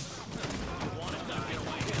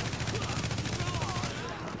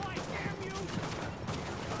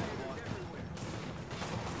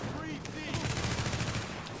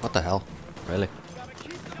 What the hell? Really?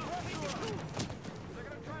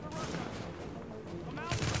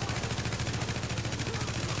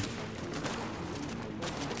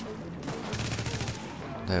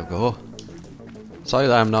 There we go. Sorry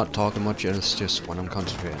that I'm not talking much, it's just when I'm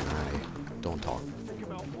concentrating I don't talk.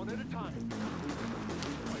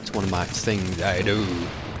 It's one of my things I do.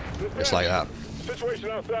 Just like that. Situation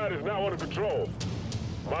outside is now under control.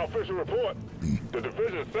 My official report, the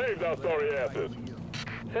division saved our sorry asses.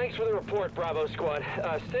 Thanks for the report, Bravo Squad.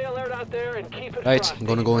 Stay alert out there and keep it Right, frosty. I'm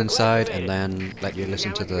gonna go inside and then let you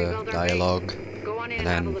listen to the dialogue and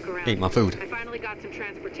then eat my food. I finally got some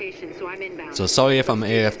transportation, so I'm inbound. So sorry if I'm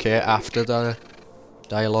AFK after the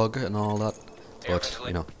dialogue and all that, but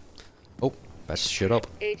you know. Oh, best shut up.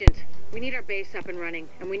 Agent, we need our base up and running,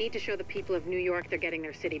 and we need to show the people of New York they're getting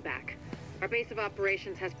their city back. Our base of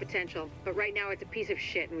operations has potential, but right now it's a piece of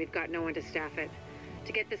shit and we've got no one to staff it.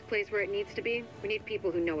 To get this place where it needs to be, we need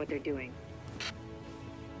people who know what they're doing.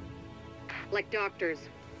 Like doctors.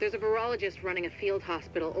 There's a virologist running a field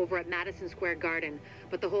hospital over at Madison Square Garden,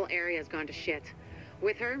 but the whole area's gone to shit.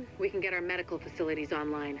 With her, we can get our medical facilities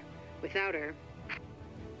online. Without her...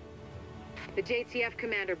 The JTF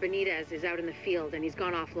commander, Benitez, is out in the field and he's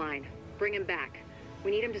gone offline. Bring him back. We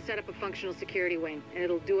need him to set up a functional security wing, and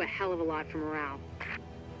it'll do a hell of a lot for morale.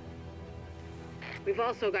 We've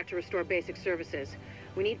also got to restore basic services.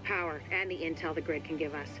 We need power and the intel the grid can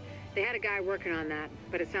give us. They had a guy working on that,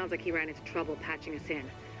 but it sounds like he ran into trouble patching us in.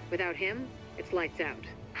 Without him, it's lights out.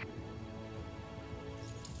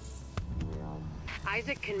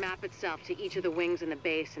 Isaac can map itself to each of the wings in the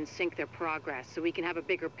base and sync their progress so we can have a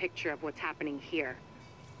bigger picture of what's happening here.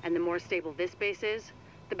 And the more stable this base is,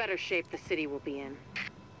 the better shape the city will be in.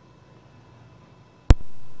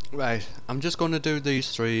 Right, I'm just going to do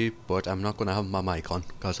these three, but I'm not going to have my mic on,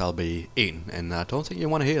 because I'll be eating, and I don't think you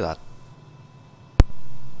want to hear that.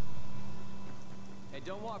 Hey,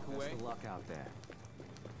 don't walk away. Best of luck out there.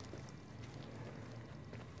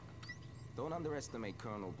 Don't underestimate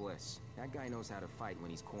Colonel Bliss. That guy knows how to fight when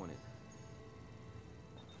he's cornered.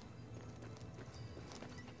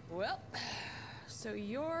 Well, so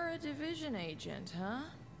you're a division agent, huh?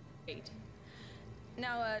 Great.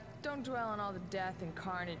 Now, don't dwell on all the death and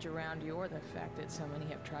carnage around you, or the fact that so many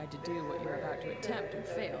have tried to do what you're about to attempt and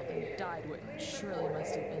failed and died what surely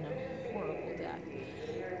must have been a horrible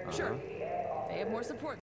death. Sure, they have more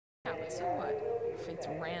support now, but so what? Fate's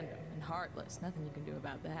random and heartless. Nothing you can do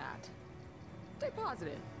about that. Stay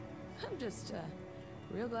positive. I'm just,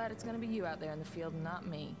 real glad it's gonna be you out there in the field and not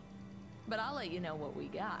me. But I'll let you know what we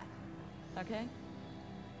got, okay?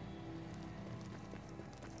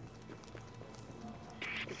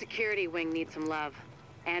 The security wing needs some love.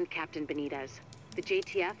 And Captain Benitez. The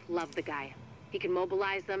JTF love the guy. He can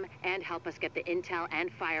mobilize them and help us get the intel and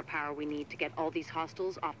firepower we need to get all these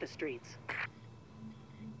hostiles off the streets.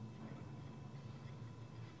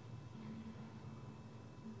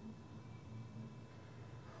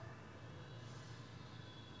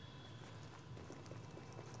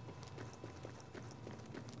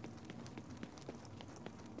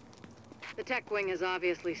 The tech wing has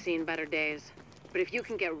obviously seen better days. But if you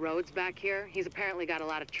can get Rhodes back here, he's apparently got a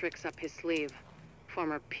lot of tricks up his sleeve.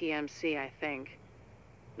 Former PMC, I think.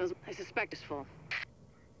 I suspect is full.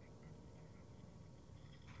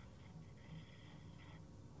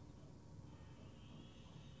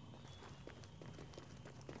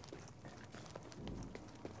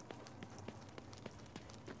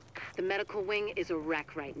 The medical wing is a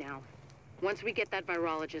wreck right now. Once we get that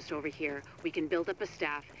virologist over here, we can build up a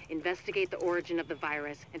staff, investigate the origin of the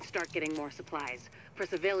virus, and start getting more supplies. For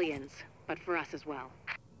civilians, but for us as well.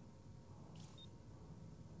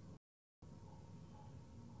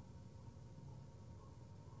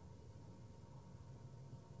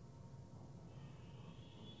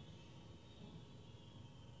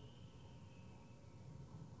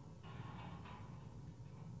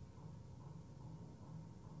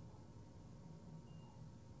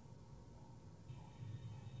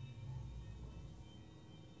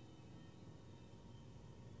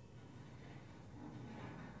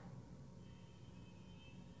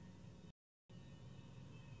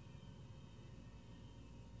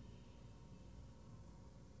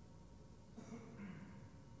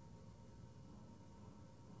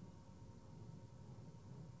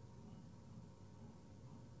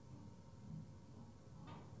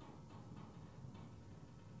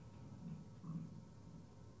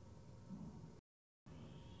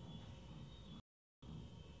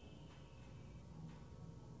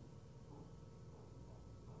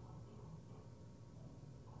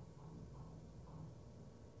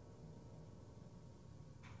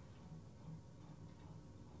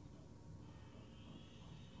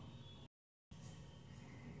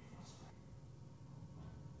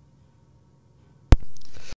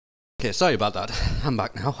 Okay, sorry about that. I'm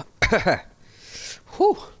back now.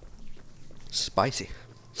 Whew. Spicy.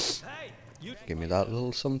 Give me that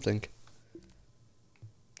little something.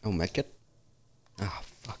 Oh, make it. Ah,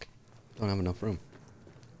 fuck. Don't have enough room.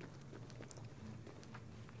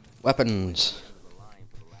 Weapons.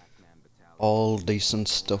 All decent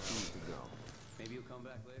stuff.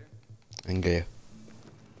 And gear.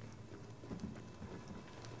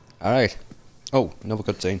 Alright. Oh, another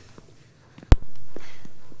cutscene.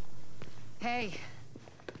 Hey.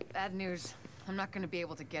 Bad news. I'm not gonna be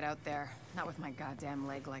able to get out there. Not with my goddamn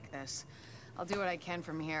leg like this. I'll do what I can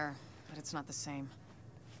from here, but it's not the same.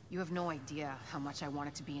 You have no idea how much I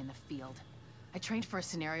wanted to be in the field. I trained for a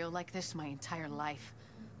scenario like this my entire life.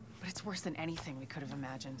 But it's worse than anything we could have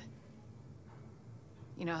imagined.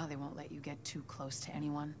 You know how they won't let you get too close to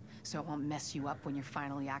anyone, so it won't mess you up when you're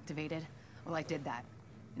finally activated? Well, I did that,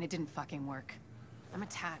 and it didn't fucking work. I'm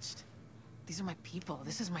attached. These are my people.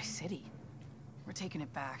 This is my city. We're taking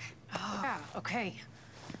it back. Oh, yeah, okay.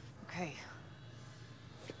 Okay.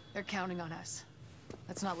 They're counting on us.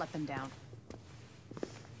 Let's not let them down.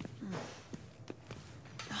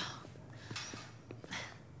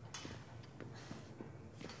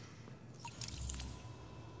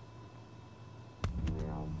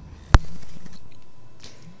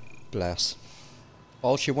 Bless.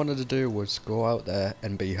 All she wanted to do was go out there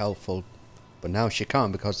and be helpful, but now she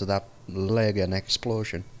can't because of that leg and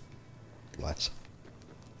explosion. Bless.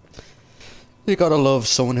 You gotta love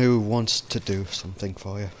someone who wants to do something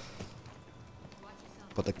for you.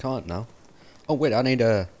 But they can't now. Oh wait, I need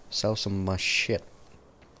to sell some of my shit.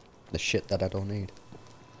 The shit that I don't need.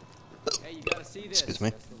 Hey, you gotta see this. Excuse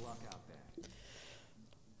me.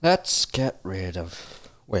 Let's get rid of...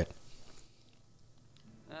 Wait.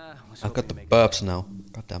 I've got the burps now.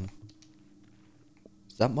 God damn it.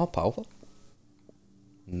 Is that more powerful?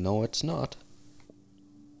 No, it's not.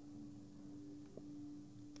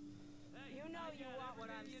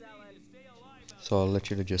 So I'll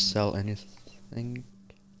literally just sell anything.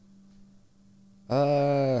 2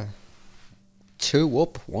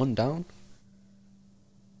 up, 1 down.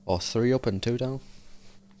 Or 3 up and 2 down.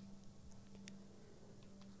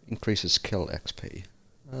 Increases kill XP.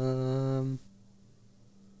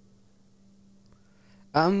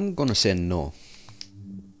 I'm gonna say no.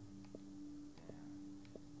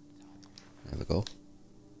 There we go.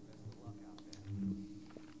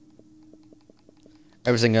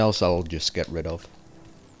 Everything else I'll just get rid of.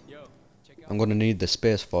 I'm gonna need the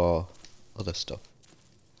space for other stuff.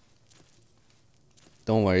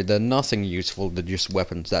 Don't worry, they're nothing useful, they're just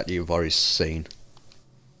weapons that you've already seen.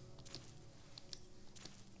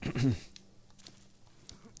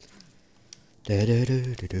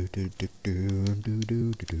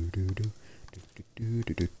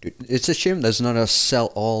 It's a shame there's not a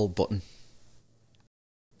sell all button.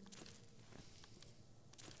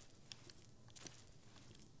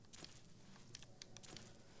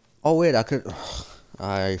 Oh wait, I could...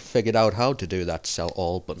 I figured out how to do that sell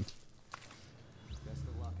all button.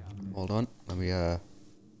 Hold on, let me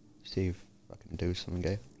see if I can do something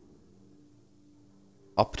here.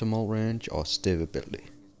 Optimal range or stability?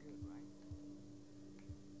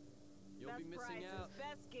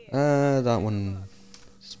 That one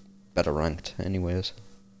is better ranked anyways.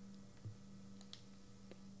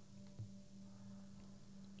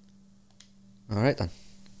 Alright then.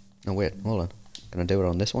 No wait, hold on. Can I do it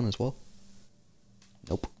on this one as well?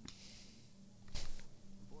 Nope.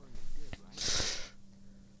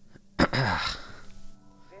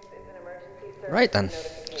 Right then.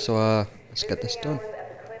 So let's get this done.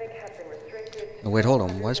 Oh wait, hold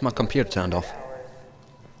on. Why is my computer turned off?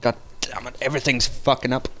 God damn it, everything's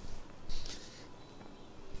fucking up.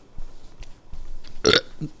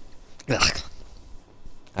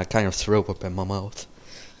 I kind of threw up in my mouth.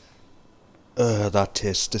 That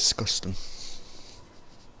tastes disgusting.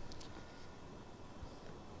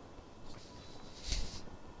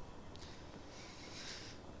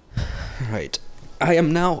 Right. I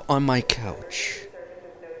am now on my couch.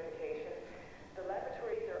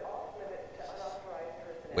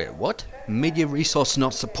 Wait, what? Media resource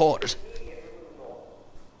not supported.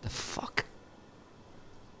 The fuck?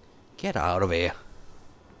 Get out of here.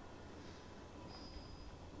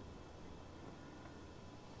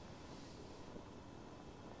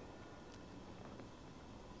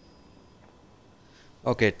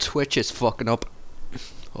 Okay, Twitch is fucking up.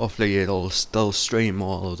 Hopefully it'll still stream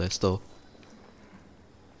all of this though.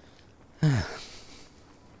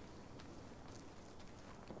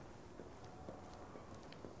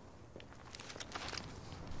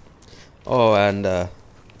 Oh, and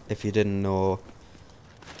if you didn't know,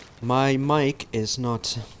 my mic is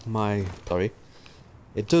not my... Sorry.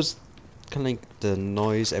 It does kind of like the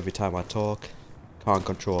noise every time I talk. Can't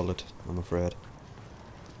control it, I'm afraid.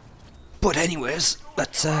 But anyways,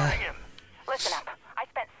 let's Listen up. I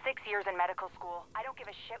spent 6 years in medical school. I don't give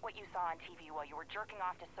a shit what you saw on TV while you were jerking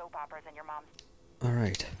off to soap operas and your mom's.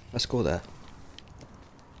 Alright, let's go there.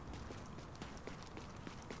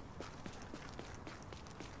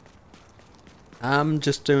 I'm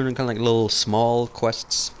just doing kind of like little small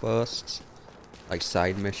quests first. Like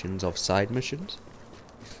side missions of side missions.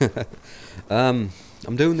 I'm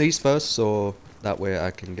doing these first so that way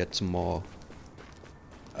I can get some more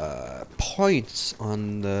points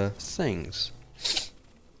on the things.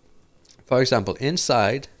 For example,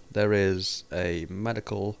 inside there is a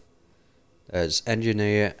medical, there's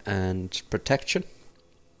engineer and protection.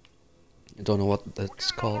 I don't know what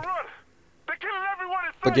that's called.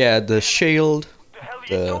 But yeah, the shield,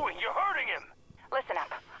 the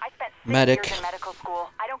medic,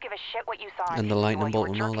 and the lightning bolt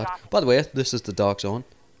and all that. By the way, this is the Dark Zone.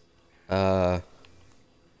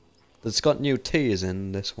 It's got new tiers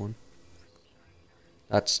in this one.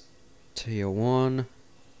 That's tier 1,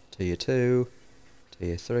 tier 2,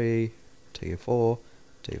 tier 3, tier 4,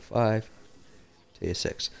 tier 5, tier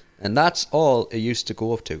 6. And that's all it used to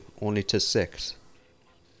go up to, only to 6.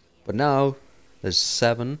 But now, there's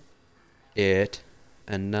 7, 8,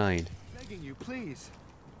 and 9. Begging you, please.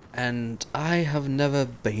 And I have never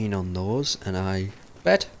been on those, and I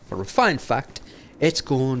bet, for a fine fact, it's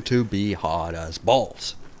going to be hard as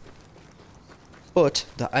balls. But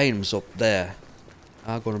the items up there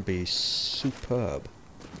are going to be superb.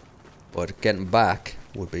 But getting back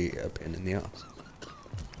would be a pain in the ass.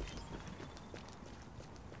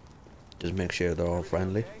 Just make sure they're all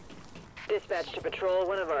friendly. Dispatch to patrol.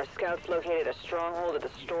 One of our scouts located a stronghold at the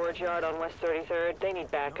storage yard on West 33rd. They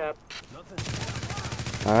need backup.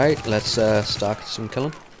 Alright, let's start some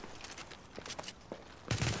killing.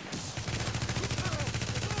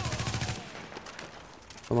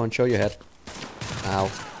 Come on, show your head. Ow.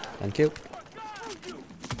 Thank you.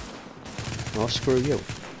 Oh, screw you.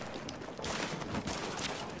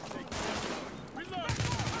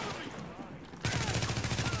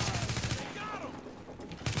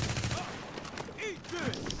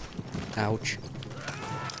 Ouch.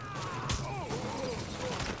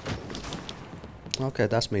 Okay,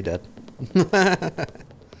 that's me dead.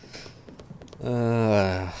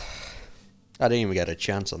 I didn't even get a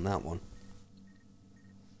chance on that one.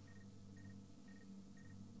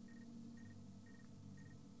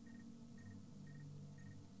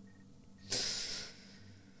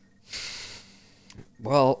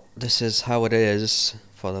 Well, this is how it is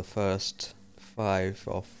for the first 5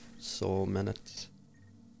 or so minutes.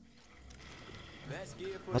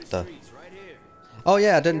 What the? Oh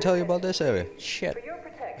yeah, I didn't tell you about this area. Shit.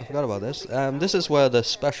 I forgot about this. This is where the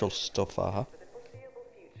special stuff are.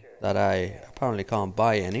 That I apparently can't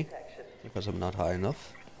buy any. Because I'm not high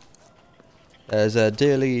enough. There's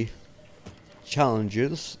daily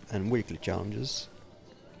challenges and weekly challenges.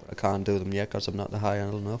 But I can't do them yet because I'm not high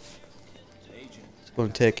enough. It's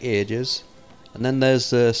going to take ages. And then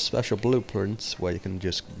there's the special blueprints where you can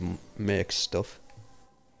just make stuff.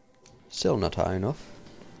 Still not high enough.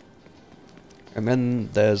 And then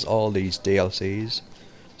there's all these DLCs.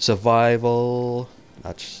 Survival.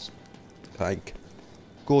 That's like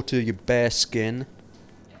go to your bare skin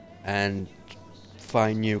and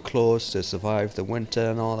find new clothes to survive the winter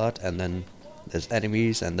and all that. And then there's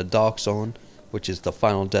enemies and the Dark Zone, which is the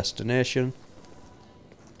final destination.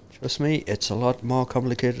 Trust me, it's a lot more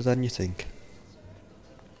complicated than you think.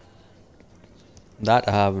 That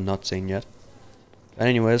I have not seen yet. But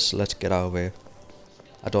anyways, let's get out of here.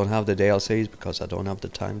 I don't have the DLCs because I don't have the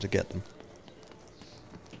time to get them.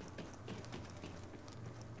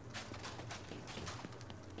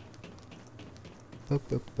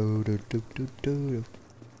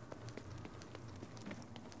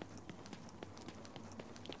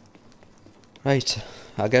 Right,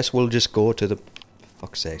 I guess we'll just go to the...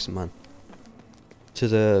 Fuck's sakes, man. To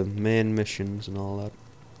the main missions and all that.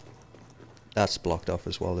 That's blocked off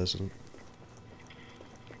as well, isn't it?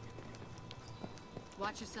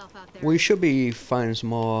 Watch yourself out there. We should be finding some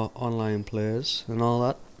more online players and all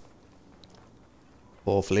that.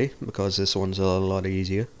 Hopefully, because this one's a lot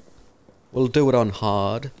easier. We'll do it on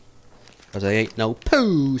hard. Because I ain't no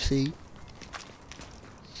pussy.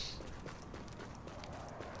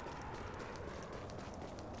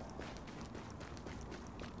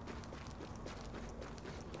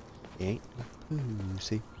 Ain't no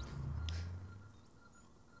pussy.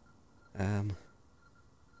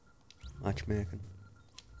 Matchmaking.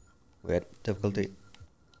 Wait, difficulty.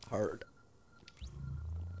 Hard.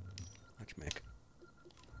 Matchmaking.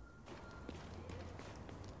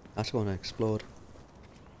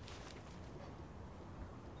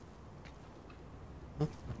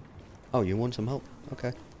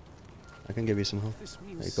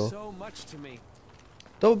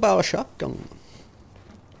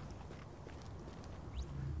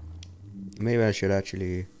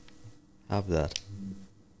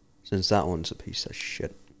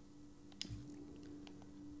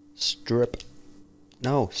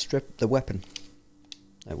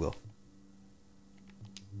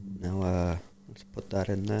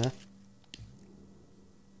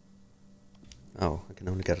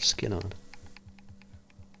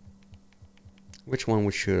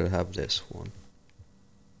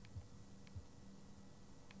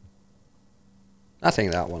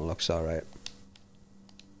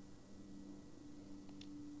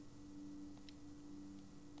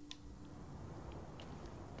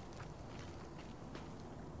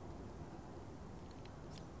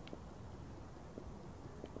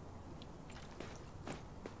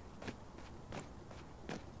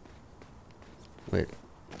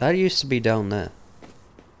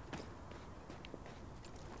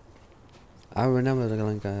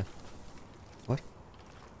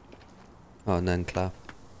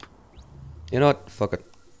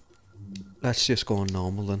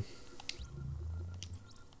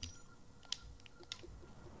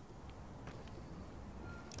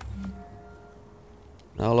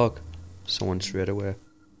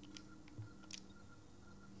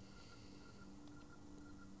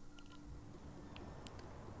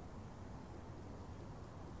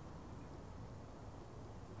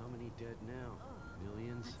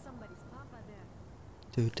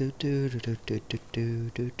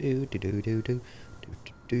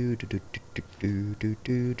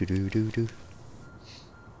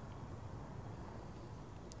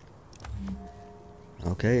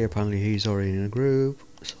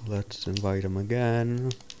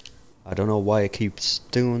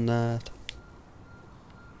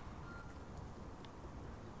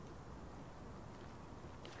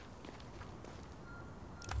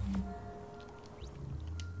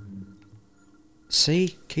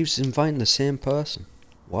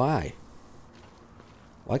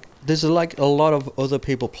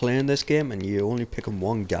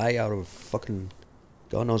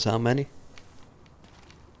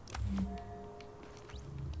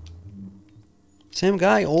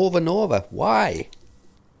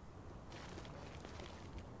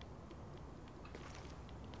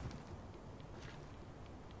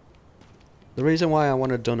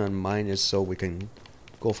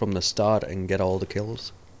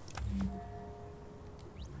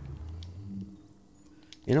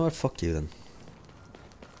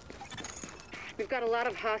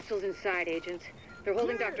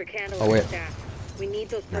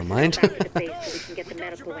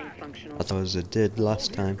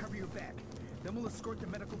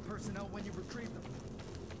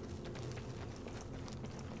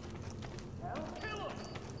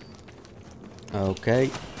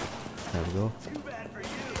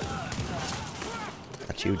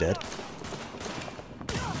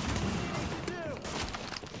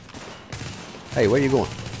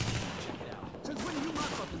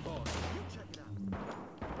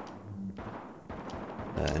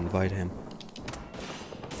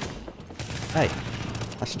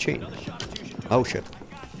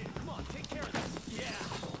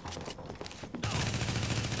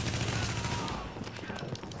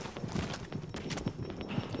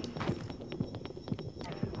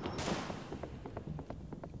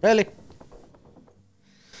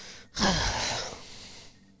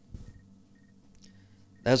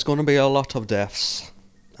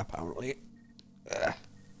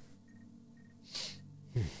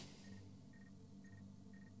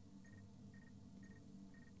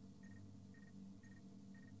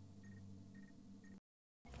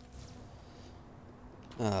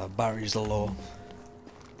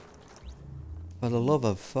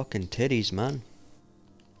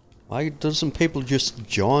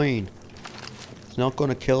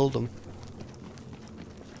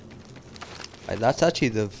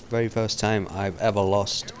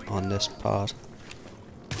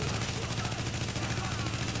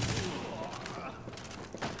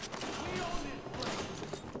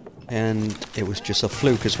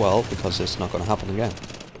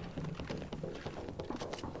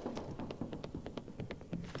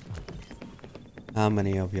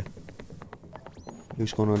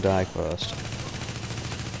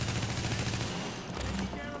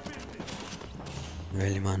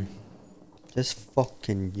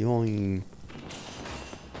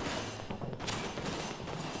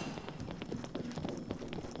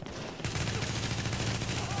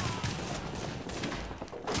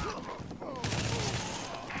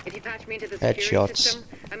 you patch me into the security Headshots. system,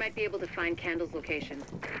 I might be able to find Candle's location.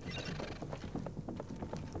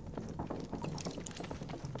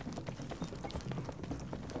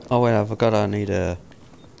 Oh wait, I forgot I need a...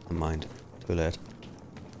 Never mind. Too late.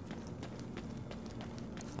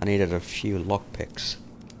 I needed a few lockpicks.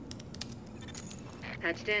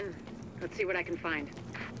 Patched in. Let's see what I can find.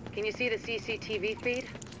 Can you see the CCTV feed?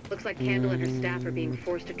 Looks like Candle and her staff are being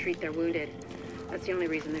forced to treat their wounded. That's the only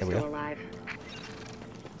reason they're still alive.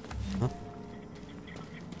 Huh?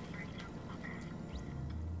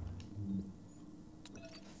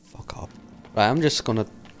 Fuck off. Right, I'm just gonna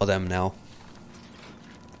tell them now.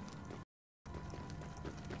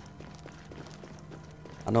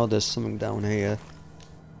 I know there's something down here.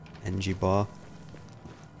 NG bar.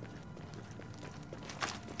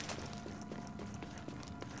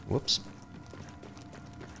 Whoops.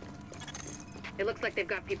 It looks like they've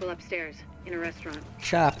got people upstairs, in a restaurant.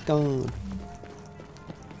 Shotgun.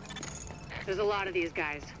 There's a lot of these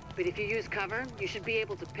guys, but if you use cover, you should be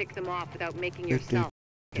able to pick them off without making yourself.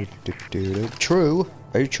 True.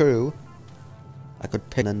 Very true. I could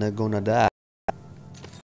pick and they're gonna die.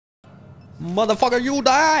 Motherfucker, you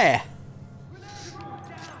die!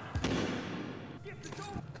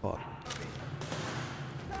 God.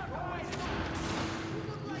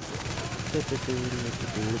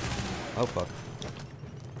 Oh fuck.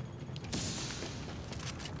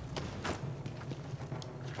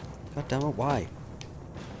 God damn it, why?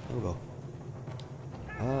 There we go.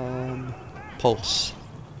 Pulse.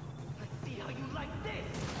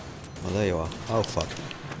 Well, there you are. Oh fuck.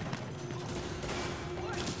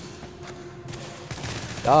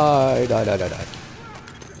 Die, die, die, die, die.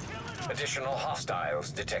 Additional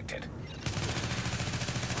hostiles detected.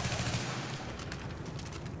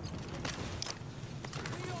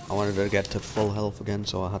 I wanted to get to full health again,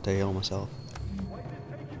 so I had to heal myself.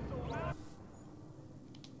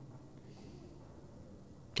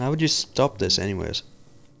 How would you stop this anyways?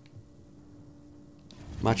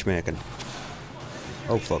 Matchmaking.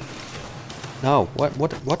 Oh fuck. No, what?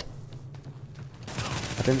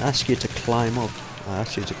 I didn't ask you to climb up. I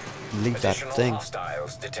asked you to leave that thing.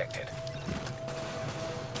 Hostiles detected.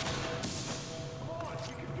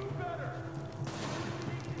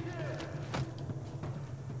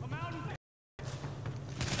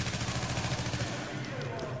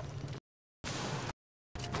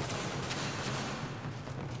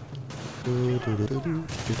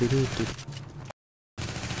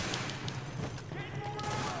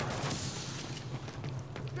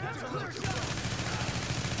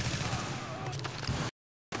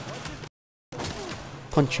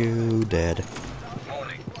 Punch you dead.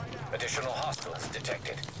 Warning. Additional hostiles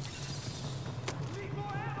detected.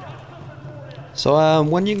 So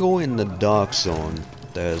when you go in the dark zone,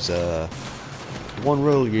 there's one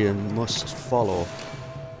rule you must follow.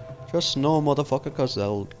 Just no motherfucker, cause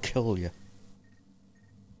they'll kill you.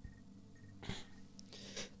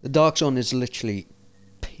 The dark zone is literally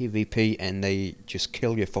PvP and they just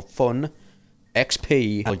kill you for fun.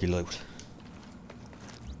 XP, all you loot.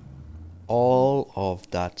 All of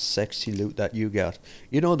that sexy loot that you get.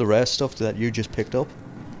 You know the rare stuff that you just picked up?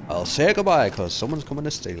 I'll say goodbye because someone's coming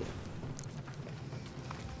to steal it.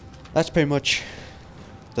 That's pretty much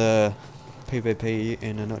the PvP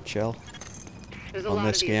in a nutshell. There's a on lot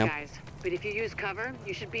this of these game. guys, but if you use cover,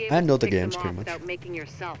 you should be able And to other pick games, them pretty off much. without making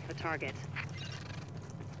yourself a target.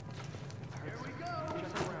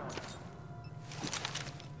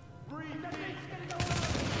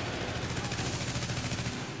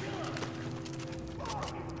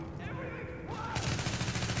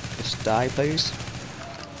 Just die, please.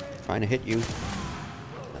 Trying to hit you.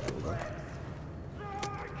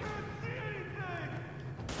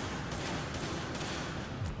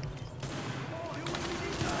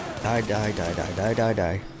 Die, die, die, die, die, die,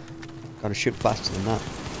 die. Gotta shoot faster than that.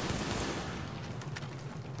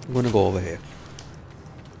 I'm gonna go over here.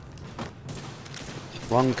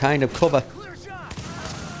 Wrong kind of cover.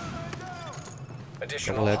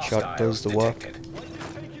 Double headshot does the work.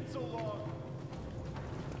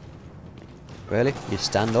 Really? You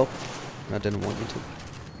stand up? I didn't want you to.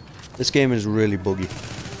 This game is really buggy.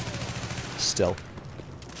 Still.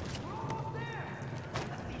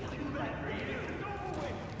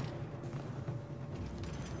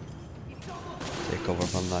 Take cover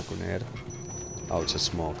from that grenade. Oh, it's a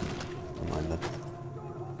smoke. Don't mind that.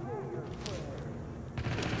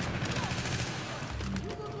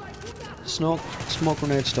 Smoke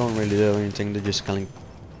grenades don't really do anything, they just kind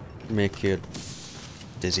of make you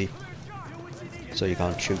dizzy. So you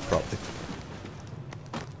can't shoot properly.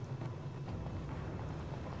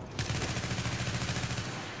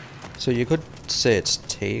 So you could say it's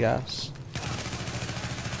tear gas.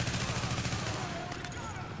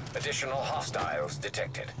 Additional hostiles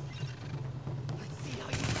detected.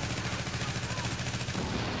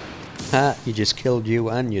 Ha, you just killed you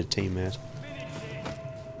and your teammate.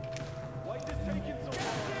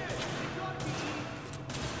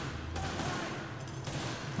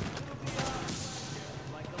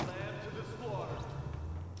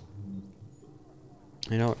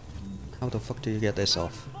 You know, how the fuck do you get this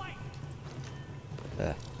off?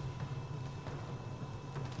 There.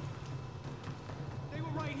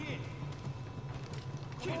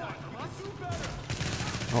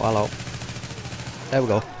 Oh, hello. There we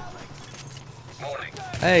go.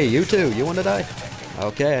 Hey, you two, you wanna die?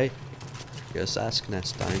 Okay. Just ask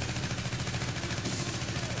next time.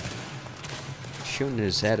 Shooting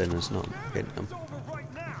his head and it's not hitting him.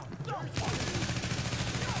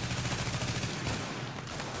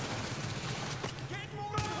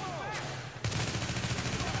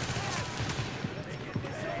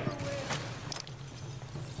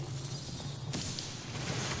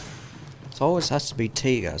 It always has to be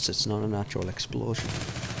tear gas, it's not a natural explosion.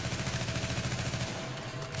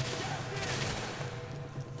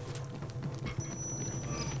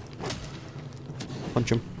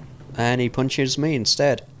 Punch him. And he punches me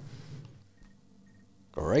instead.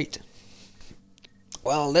 Great.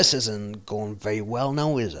 Well, this isn't going very well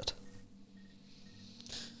now, is it?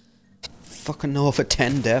 Fucking over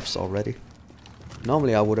 10 deaths already.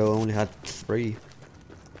 Normally I would have only had 3.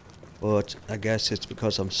 But I guess it's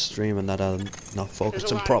because I'm streaming that I'm not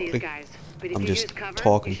focusing properly. I'm just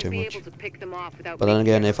talking too much. But then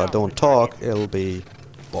again, if I don't talk, it'll be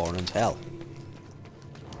boring as hell.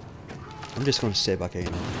 I'm just going to stay back here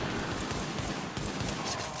now.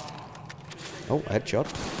 Oh, headshot.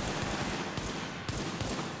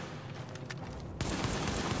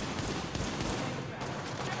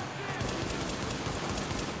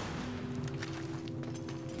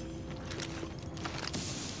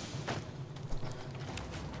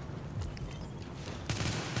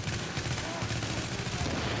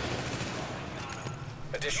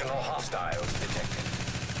 Additional hostiles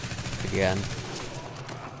detected. Again.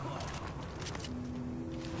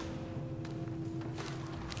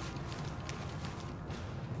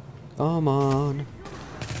 Come on.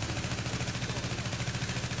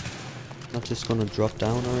 Not just gonna drop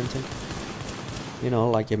down or anything. You know,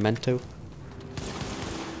 like you're meant to.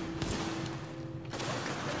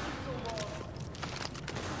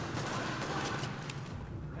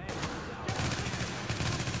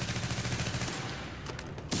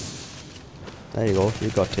 There you go, you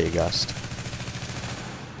got tear gassed.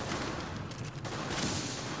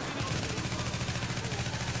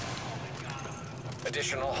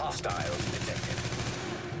 Additional hostiles detected.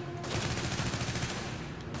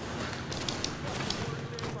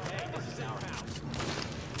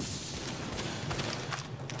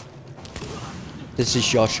 This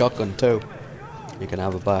is your shotgun too. You can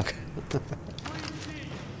have it back.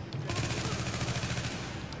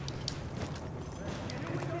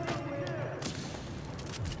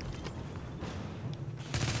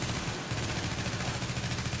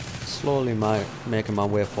 Slowly making my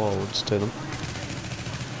way forwards to them.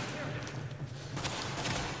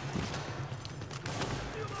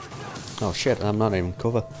 Oh shit, I'm not even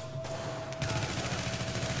cover.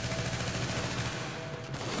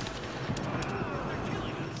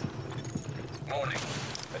 Warning.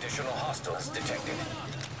 Additional hostiles detected.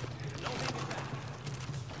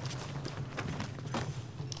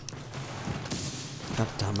 God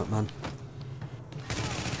damn it, man.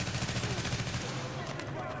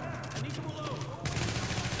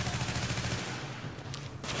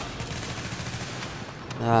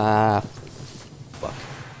 Ah, fuck.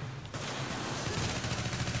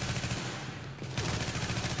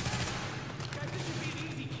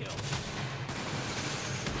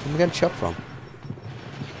 Where am I getting shot from?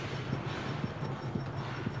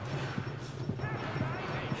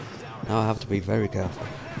 Now I have to be very careful.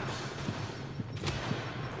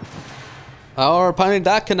 Or apparently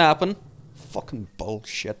that can happen. Fucking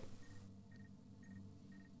bullshit.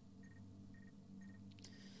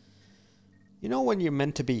 You know when you're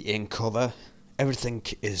meant to be in cover, everything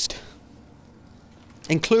is...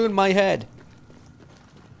 including my head.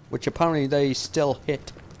 Which apparently they still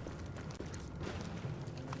hit.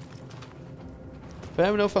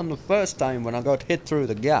 Fair enough on the first time when I got hit through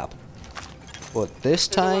the gap. But this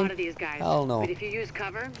time, a lot of these guys, hell no. But if you use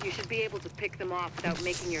cover, you should be able to pick them off without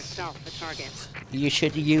making yourself a target. You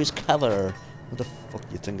should use cover. What the fuck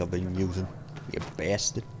you think I've been using? You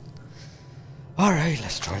bastard. Alright,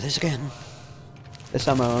 let's try this again. This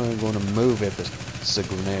time I'm only going to move if there's a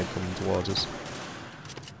grenade coming towards us.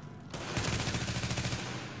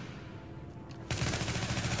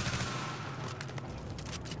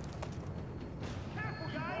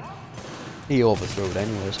 He overthrew it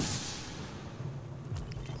anyways.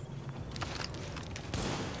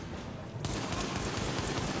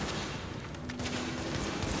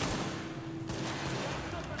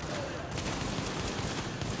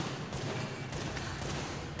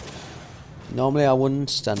 Normally I wouldn't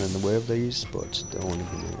stand in the way of these, but the only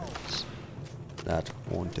grenades that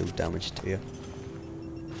won't do damage to you.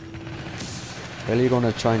 Really, you're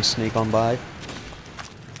gonna try and sneak on by?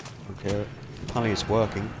 Okay, apparently it's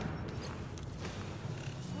working.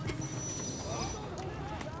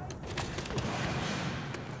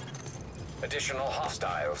 Additional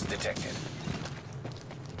hostiles detected.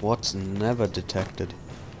 What's never detected?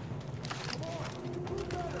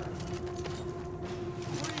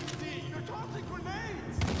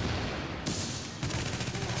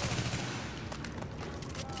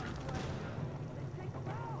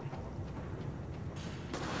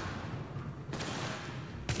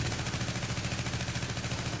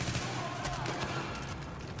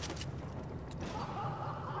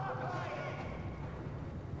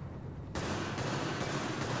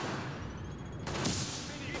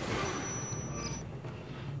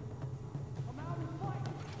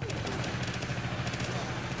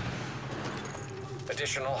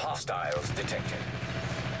 Additional hostiles detected.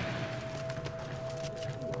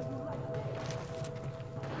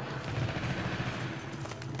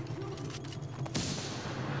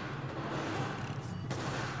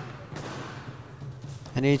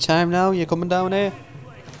 Any time now? You coming down here?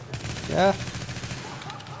 Yeah?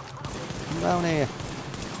 Come down here.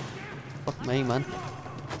 Fuck me, man.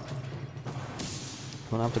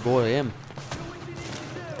 Gonna have to go to him.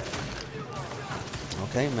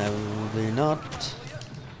 Okay, maybe not.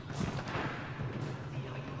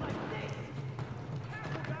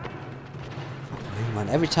 Man,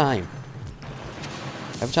 every time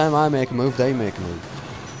I make a move, they make a move.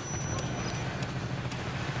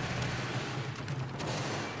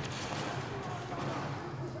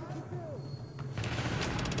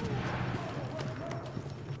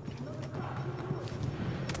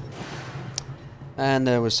 And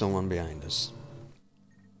there was someone behind us.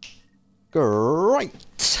 Great!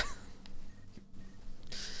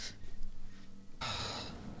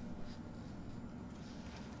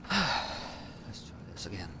 Let's try this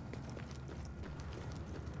again.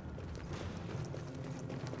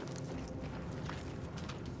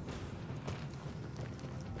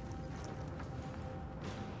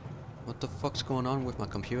 What the fuck's going on with my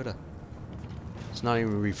computer? It's not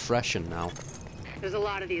even refreshing now. There's a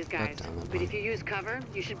lot of these guys, God damn it, but man. if you use cover,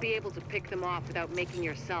 you should be able to pick them off without making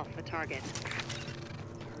yourself a target.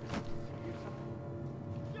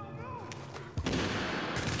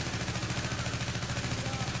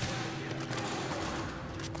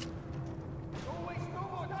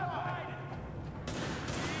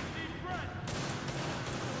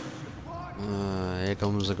 Here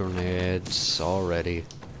comes the grenades already.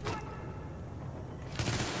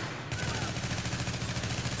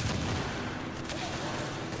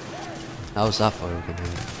 How's that for a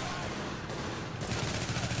grenade?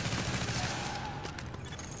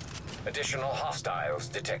 Additional hostiles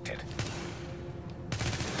detected.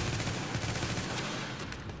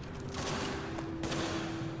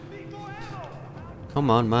 Come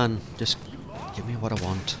on, man. Just give me what I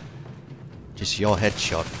want. Just your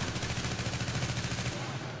headshot.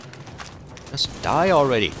 Just die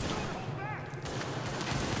already.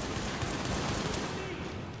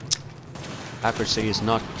 Accuracy is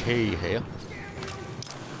not key here.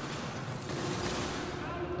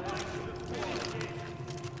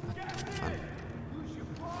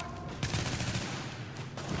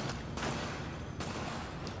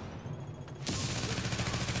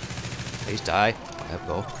 Please die. There we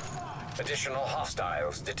go. Additional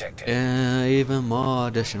hostiles detected. Even more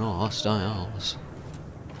additional hostiles.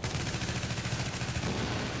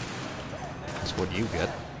 That's what you get.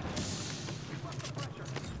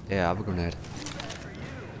 Yeah, I have a grenade.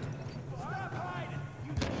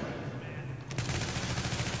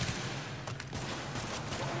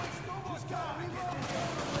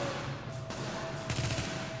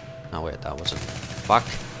 Oh wait, that wasn't. Fuck.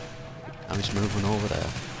 I'm just moving over there.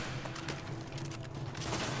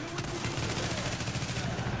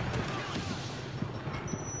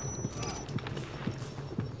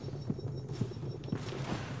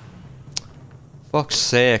 Fuck's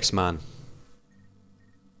sakes, man.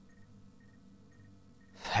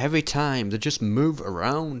 Every time they just move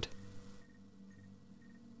around.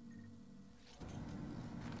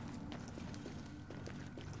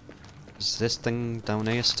 Is this thing down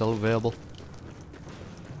here still available?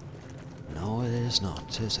 No, it is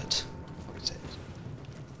not, is it? What is it?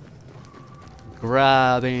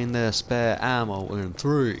 Grabbing the spare ammo in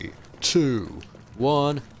 3, 2,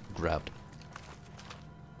 1, grabbed.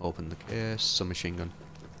 Open the case, submachine gun.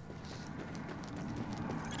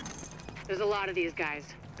 There's a lot of these guys,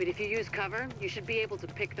 but if you use cover, you should be able to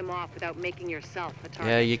pick them off without making yourself a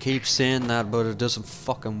target. Yeah, you keep saying that, but it doesn't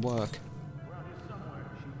fucking work.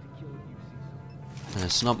 And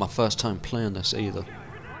it's not my first time playing this either.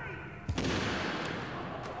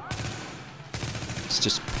 It's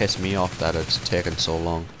just pissed me off that it's taken so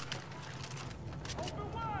long.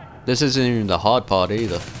 This isn't even the hard part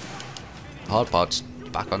either. The hard part's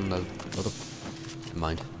back on the other... Never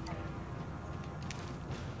mind.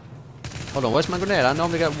 Hold on, where's my grenade? I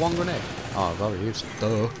normally get one grenade. Oh, I've already used it.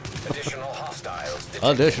 Duh. Additional hostiles detected.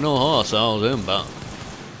 Additional hostiles inbound.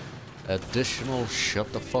 Additional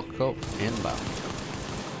shut the fuck up inbound.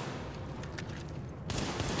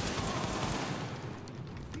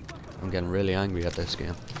 I'm getting really angry at this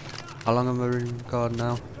game. How long have I been recording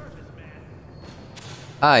now?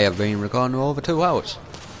 I have been recording over 2 hours.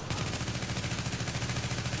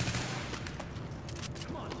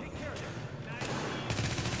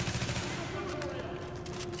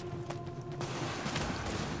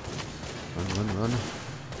 Run, run, run.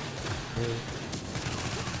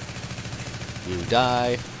 You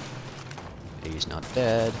die. He's not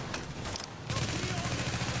dead.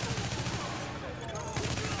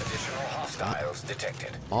 Additional hostiles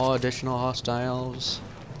detected. More additional hostiles.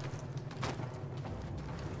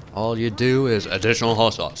 All you do is additional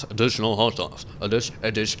hostiles, additional hostiles,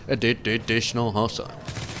 additional hostiles.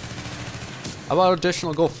 How about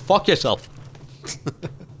additional? Go fuck yourself.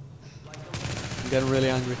 I'm getting really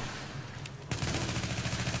angry.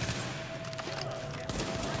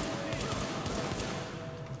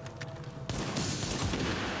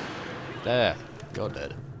 There, you're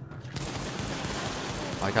dead.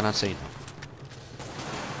 Why can't I see now?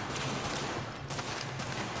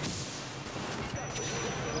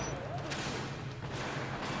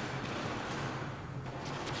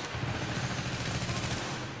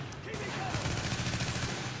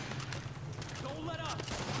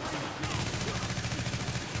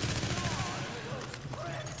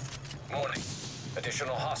 Warning.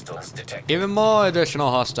 Additional hostiles detected. Even more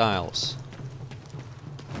additional hostiles.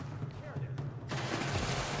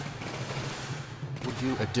 Would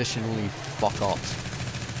you additionally fuck off?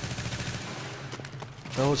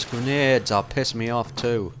 Those grenades are pissing me off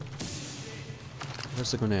too.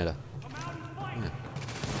 Where's the grenade? Yeah.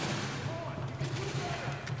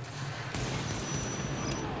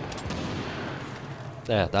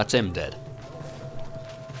 There, that's him dead.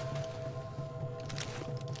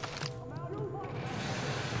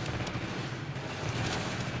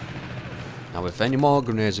 Now if any more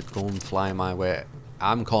grenades are going flying my way,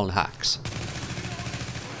 I'm calling hacks.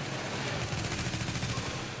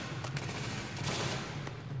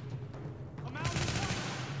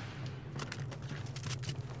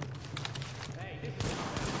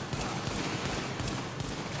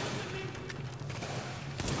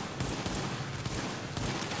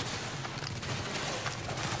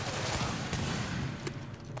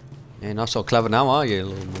 You're not so clever now, are you,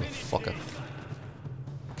 little motherfucker?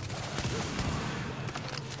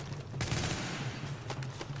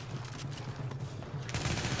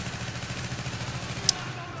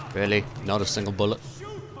 Really? Not a single bullet?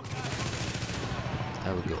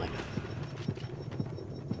 There we go.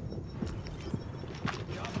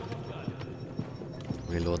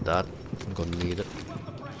 Reload that. I'm gonna need it.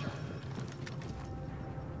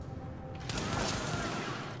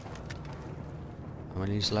 How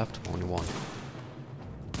many is left? Only one.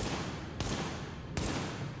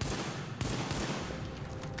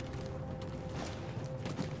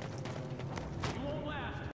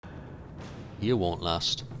 You won't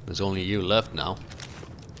last. There's only you left now.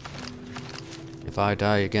 If I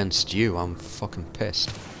die against you, I'm fucking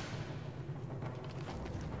pissed.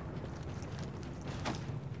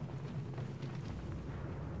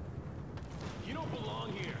 You don't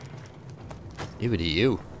belong here. Neither do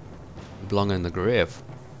you. You belong in the grave.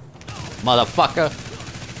 Motherfucker!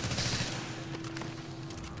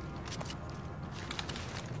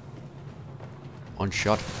 One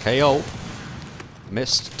shot KO.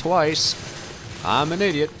 Missed twice. I'm an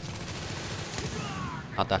idiot.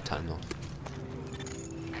 Not that time though.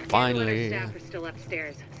 Finally. Staff are still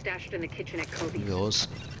upstairs, stashed in the kitchen at Kobe's. Goes.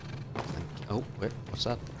 Oh wait, what's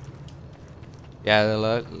that?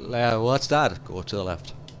 Yeah, what's that? Go to the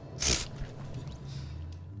left.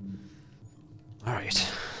 All right.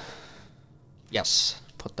 Yes,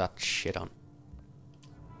 put that shit on.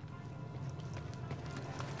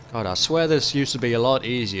 God, I swear this used to be a lot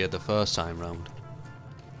easier the first time round.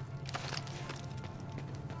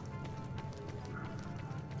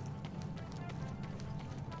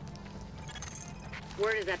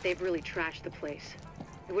 is that they've really trashed the place.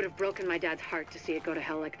 It would have broken my dad's heart to see it go to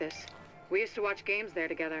hell like this. We used to watch games there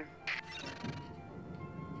together.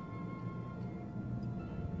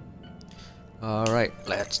 Alright,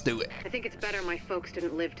 let's do it. I think it's better my folks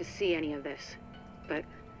didn't live to see any of this. But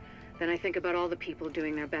then I think about all the people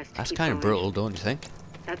doing their best to That's keep kind of going. brutal, don't you think?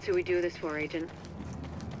 That's who we do this for, Agent.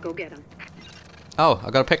 Go get him. Oh,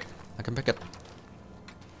 I got a pick. I can pick it.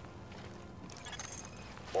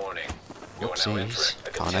 Warning. You are now entering Oopsies.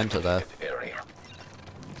 the Can't enter there. contaminated area.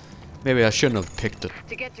 Maybe I shouldn't have picked it.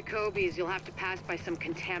 To get to Kobe's, you'll have to pass by some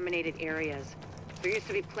contaminated areas. There used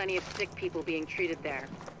to be plenty of sick people being treated there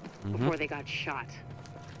before they got shot.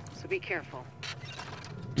 So be careful.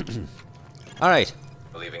 Alright.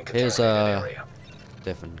 Leaving Here's contaminated a area.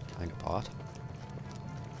 different kind of part.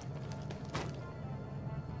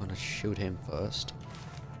 I'm gonna shoot him first.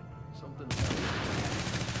 Something. Too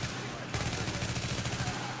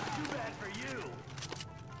bad for you.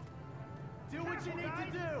 Do what you need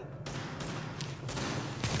to do.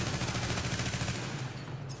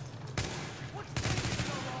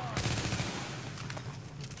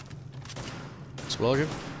 Explosion.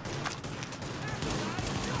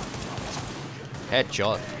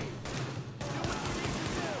 Headshot.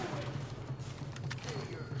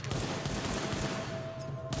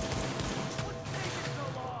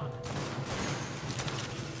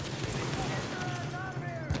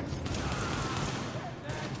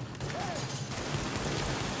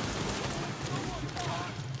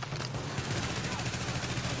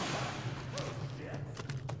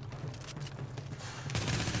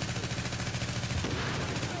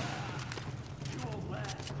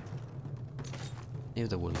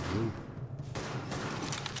 Neither will you.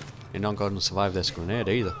 You're not going to survive this grenade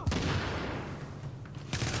either.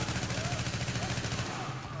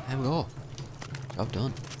 There we go. Job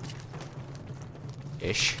done.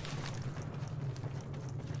 Ish.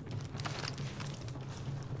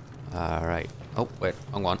 Alright. Oh, wait.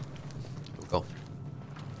 Wrong one. Here we go.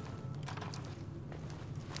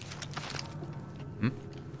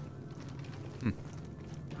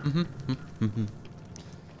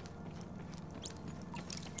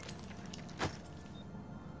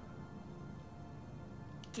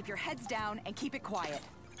 Keep your heads down and keep it quiet.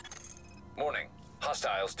 Warning.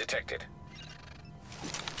 Hostiles detected.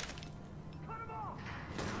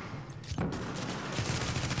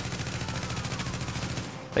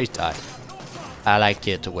 Please die. I like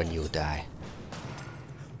it when you die.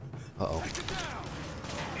 Uh-oh.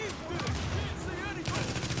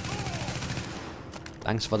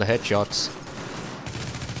 Thanks for the headshots.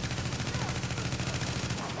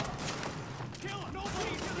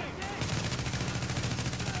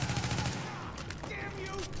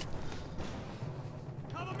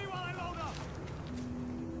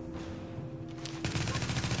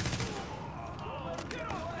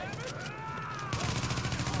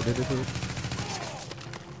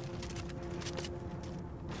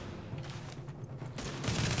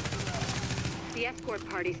 The escort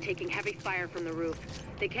party's taking heavy fire from the roof.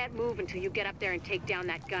 They can't move until you get up there and take down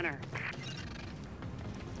that gunner.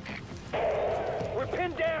 We're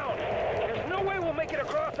pinned down. There's no way we'll make it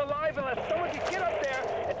across alive unless someone can get up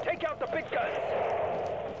there and take out the big guns.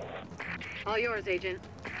 All yours, Agent.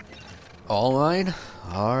 All mine?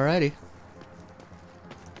 Alrighty.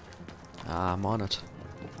 I'm on it.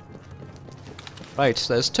 Right,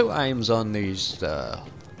 there's two aims on these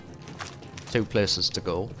two places to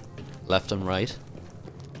go. Left and right.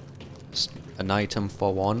 Just an item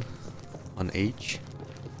for one on each.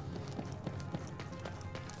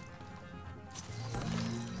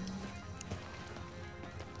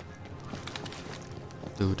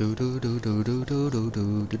 Do do do do do do do do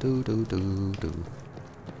do do do do do do.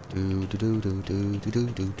 Do do do do do do do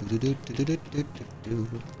do do do do do do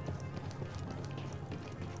do.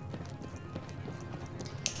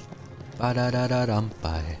 Ba da da da dum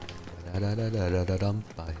bye. Da da da da da da dum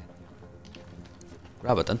bye.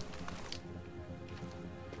 Grab it then.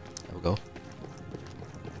 There we go.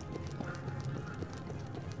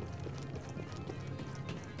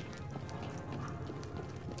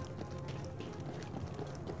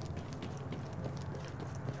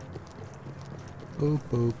 Boo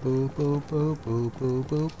boo boo boo boo boo boo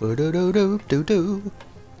boo boo do do do do do.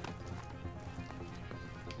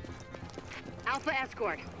 Alpha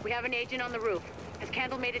Escort, we have an agent on the roof. Has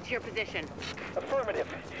Candle made it to your position? Affirmative.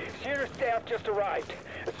 She and her staff just arrived.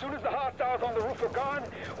 As soon as the hostiles on the roof are gone,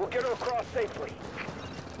 we'll get her across safely.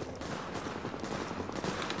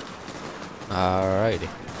 Alrighty.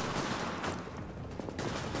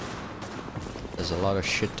 There's a lot of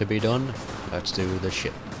shit to be done. Let's do the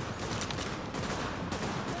shit.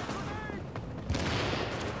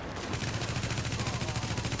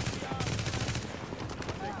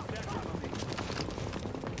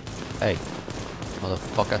 Hey,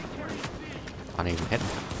 motherfucker. Can't even hit him.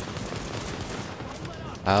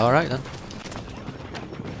 Alright then.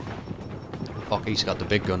 Fuck, he's got the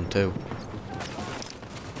big gun too.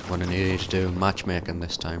 Gonna need to do matchmaking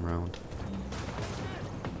this time round.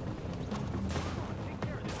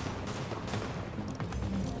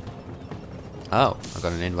 Oh, I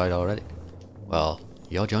got an invite already. Well,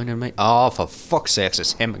 you're joining me? Oh, for fuck's sakes,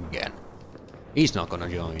 it's him again. He's not gonna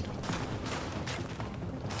join.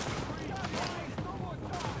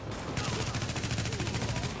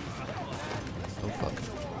 Oh fuck.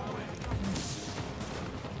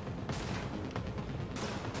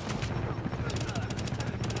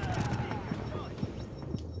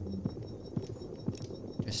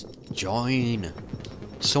 Just join.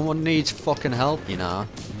 Someone needs fucking help, you know.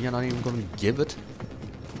 You're not even gonna give it.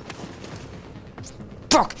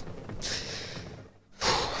 Fuck!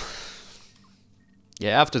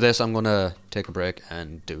 Yeah, after this I'm gonna take a break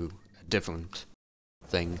and do a different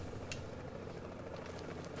thing.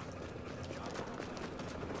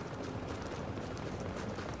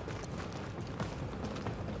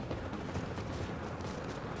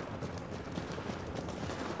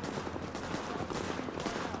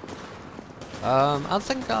 I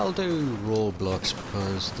think I'll do Roblox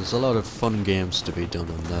because there's a lot of fun games to be done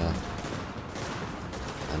on there.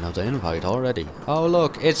 Another invite already. Oh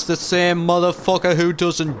look, it's the same motherfucker who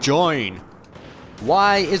doesn't join.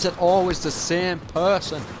 Why is it always the same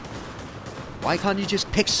person? Why can't you just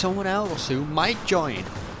pick someone else who might join?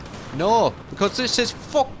 No, because this is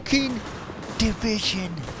fucking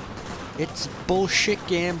Division. It's a bullshit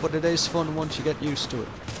game, but it is fun once you get used to it.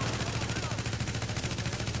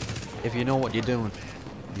 If you know what you're doing,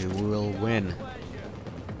 you will win.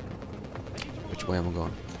 Which way am I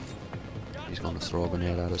going? He's going to throw a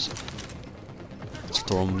grenade at us. Let's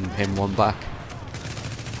throw him one back.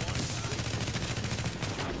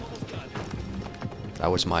 That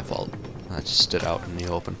was my fault. I just stood out in the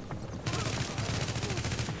open.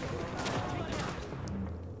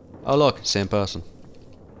 Oh look, same person.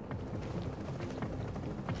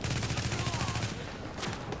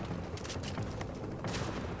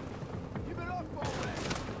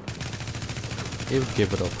 You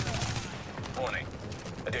give it up. Warning.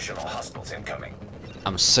 Additional hostiles incoming.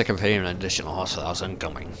 I'm sick of hearing additional hostiles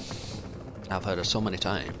incoming. I've heard it so many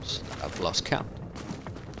times, I've lost count.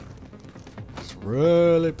 It's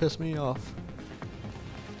really pissed me off.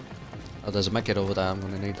 Oh, there's a medkit over there, I'm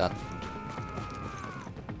gonna need that.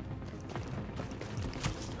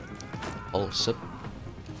 Pulse it.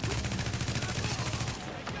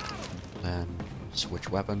 Then switch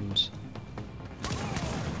weapons.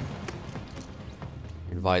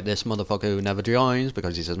 Invite this motherfucker who never joins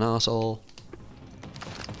because he's an asshole.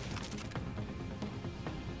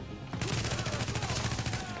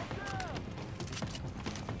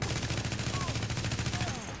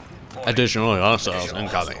 Additional hostiles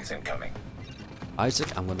incoming.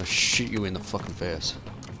 Isaac, I'm gonna shoot you in the fucking face.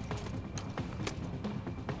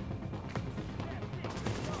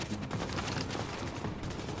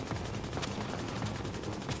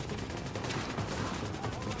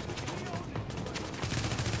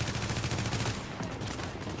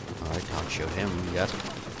 I can't shoot him yet.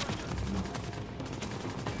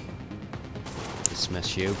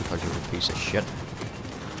 Dismiss you because you're a piece of shit.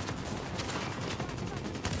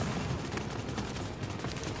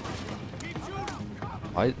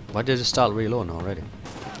 Why did it start reloading already?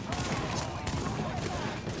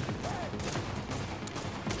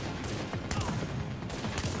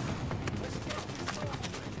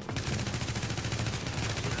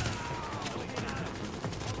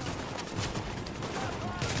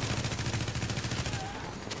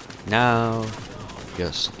 Now,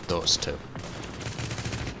 just those two.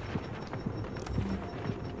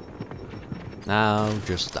 Now,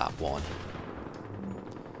 just that one.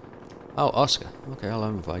 Oh, Oscar. Okay, I'll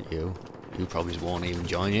invite you. You probably won't even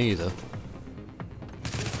join either.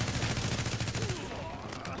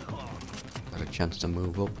 Got a chance to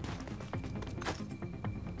move up.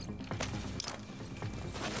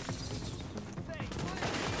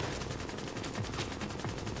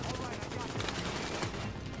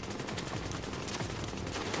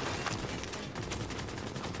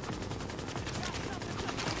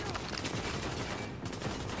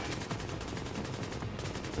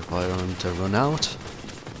 Require him to run out.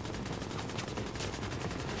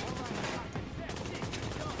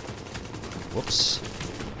 Whoops.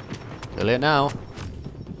 Too late now.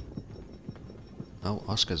 Oh,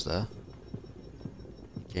 Oscar's there.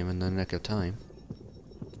 Came in the nick of time.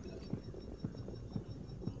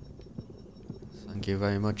 Thank you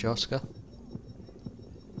very much, Oscar.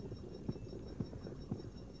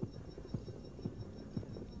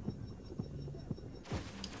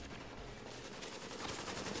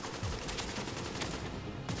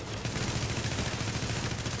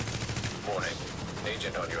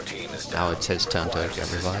 agent on your team is down. Now it's his turn to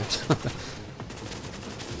get revived.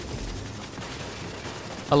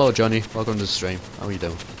 Hello Johnny, welcome to the stream. How are you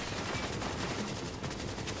doing?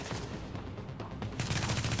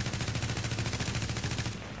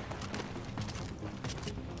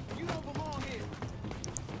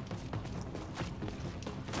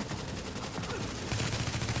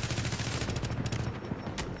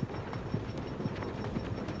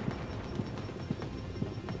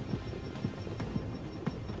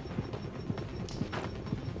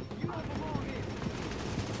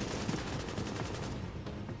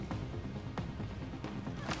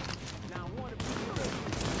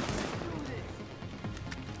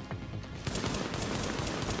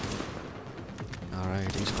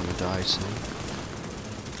 Alright, he's gonna die soon.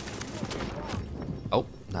 Oh,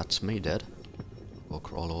 that's me dead. We'll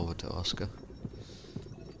crawl over to Oscar.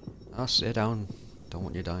 Oh, stay down. Don't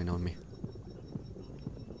want you dying on me.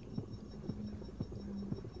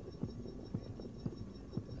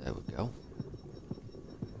 There we go.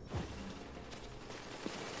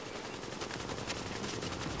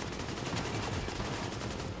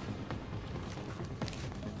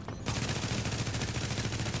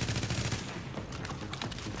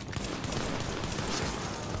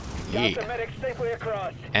 Got the medic safely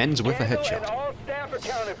across. Ends with a Candle headshot. And all staff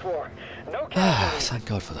accounted for. No Ah, thank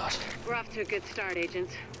God for that. We're off to a good start,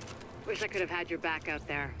 agents. Wish I could have had your back out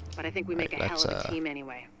there, but I think we make a hell of a team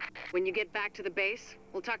anyway. When you get back to the base,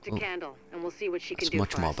 we'll talk to Candle, and we'll see what she can do for us.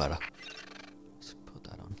 It's much more better. Let's put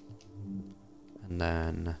that on. And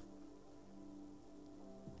then...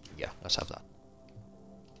 yeah, let's have that.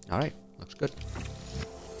 Alright, looks good.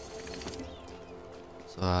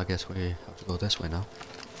 So I guess we have to go this way now.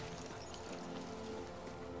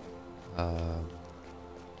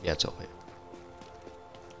 Yeah, it's over here.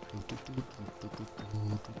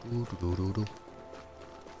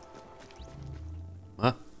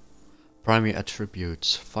 Huh? Primary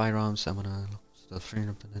attributes. Firearms, stamina, stuff.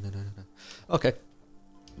 Okay.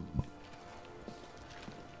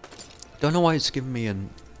 Don't know why it's giving me a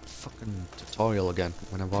fucking tutorial again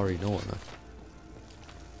when I've already known it.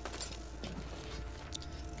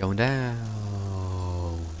 Going down.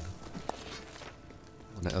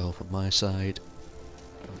 Want it off on my side.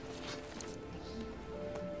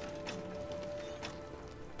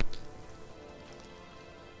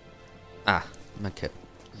 Ah, medkit.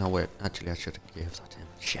 No wait, actually I should have gave that to him.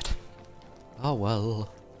 Shit. Oh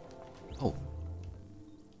well. Oh.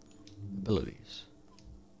 Abilities.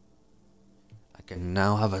 I can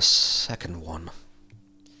now have a second one.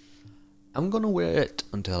 I'm gonna wait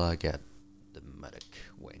until I get the medic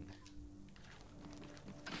wing.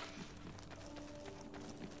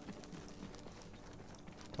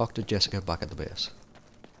 Talk to Jessica back at the base.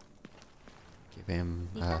 Give him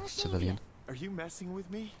civilian. Are you messing with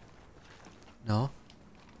me? No.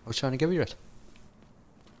 I was trying to give you it.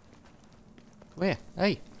 Come here.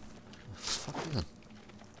 Hey. Fuck you then.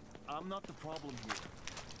 I'm not the problem here.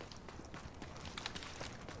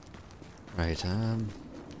 Right,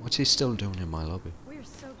 what's he still doing in my lobby? We're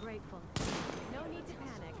so grateful. No need to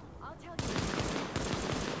panic. I'll tell you.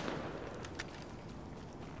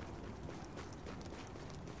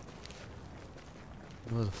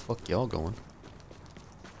 Where the fuck y'all going?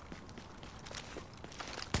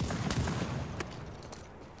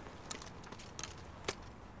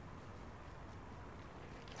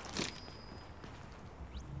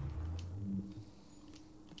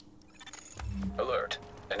 Alert.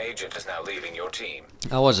 An agent is now leaving your team.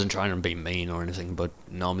 I wasn't trying to be mean or anything, but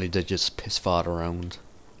normally they just piss fart around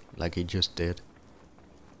like he just did.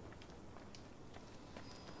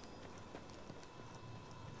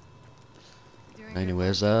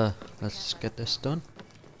 Anyways, let's get this done.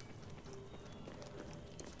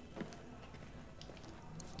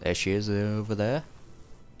 There she is over there.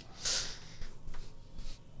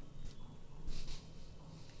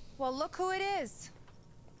 Well, look who it is.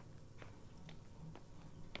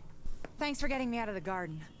 Thanks for getting me out of the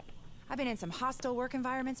garden. I've been in some hostile work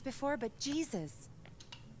environments before, but Jesus.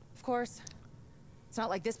 Of course, it's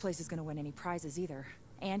not like this place is gonna win any prizes either.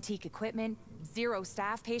 Antique equipment, 0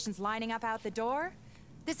 staff, patients lining up out the door.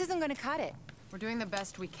 This isn't gonna cut it. We're doing the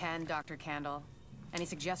best we can, Dr. Candle. Any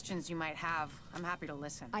suggestions you might have, I'm happy to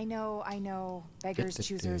listen. I know. Beggars,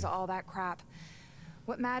 choosers, all that crap.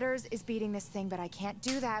 What matters is beating this thing, but I can't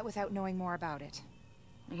do that without knowing more about it.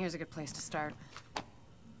 And here's a good place to start.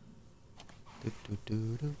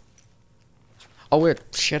 Oh wait,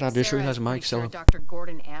 shit, I just Sarah realized is Mike's pretty still sure Dr.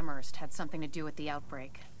 Gordon Amherst had something to do with the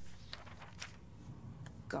outbreak.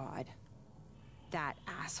 God. That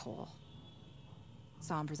asshole.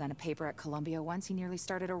 Saw him present a paper at Columbia once. He nearly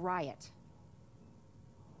started a riot.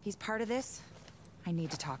 He's part of this. I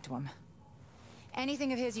need to talk to him.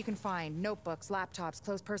 Anything of his you can find. Notebooks, laptops,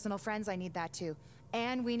 close personal friends, I need that too.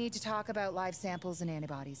 And we need to talk about live samples and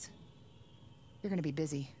antibodies. You're gonna be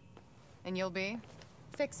busy. And you'll be?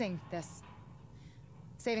 Fixing this.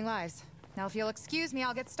 Saving lives. Now if you'll excuse me,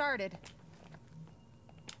 I'll get started.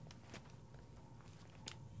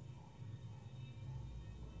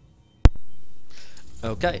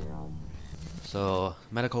 Okay. So,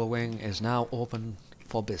 medical wing is now open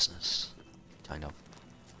for business. Kind of.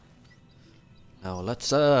 Now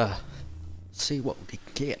let's see what we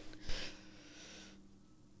get.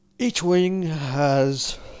 Each wing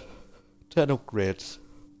has 10 upgrades.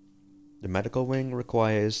 The medical wing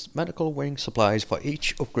requires medical wing supplies for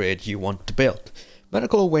each upgrade you want to build.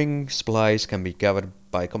 Medical wing supplies can be gathered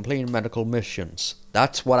by completing medical missions.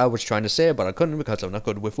 That's what I was trying to say, but I couldn't because I'm not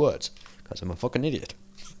good with words. Because I'm a fucking idiot.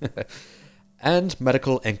 And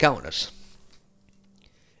medical encounters.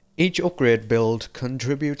 Each upgrade build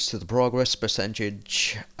contributes to the progress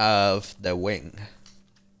percentage of the wing.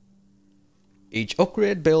 Each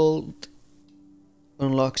upgrade build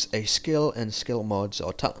unlocks a skill and skill mods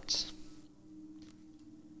or talents.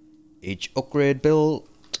 Each upgrade build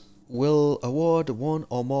will award one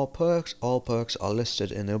or more perks. All perks are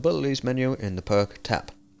listed in the abilities menu in the perk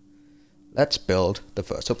tab. Let's build the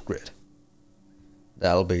first upgrade.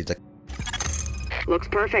 That'll be the... Looks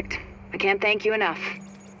perfect. I can't thank you enough.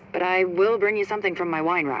 But I will bring you something from my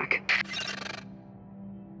wine rack.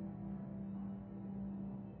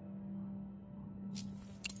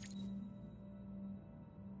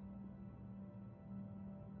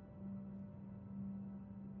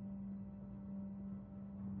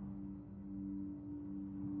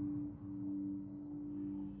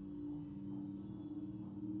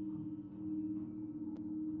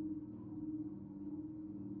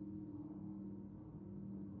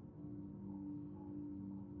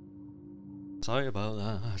 Sorry about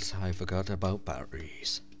that, I forgot about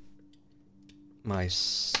batteries. My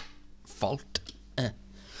fault.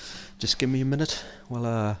 Just give me a minute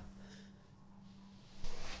while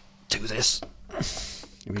do this.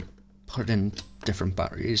 We put in different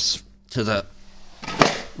batteries to the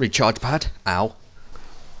recharge pad. Ow.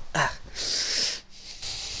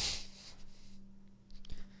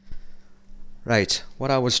 Right,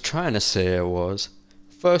 what I was trying to say was,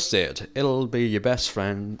 first aid, it'll be your best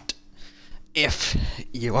friend if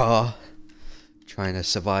you are trying to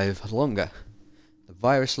survive longer. The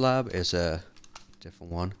virus lab is a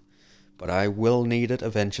different one, but I will need it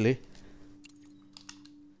eventually.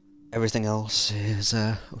 Everything else is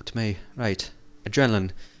up to me. Right,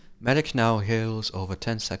 adrenaline. Medic now heals over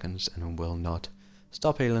 10 seconds and will not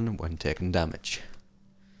stop healing when taking damage.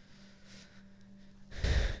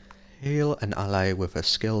 Heal an ally with a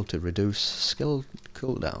skill to reduce skill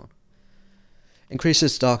cooldown.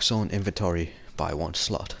 Increases Dark Zone inventory by 1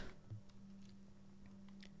 slot.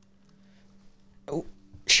 Oh,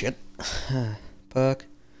 shit. Perk.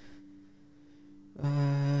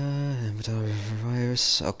 Inventory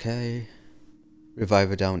virus, okay.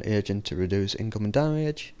 Revive a down agent to reduce incoming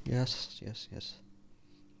damage. Yes, yes, yes.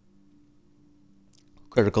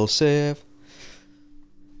 Critical save.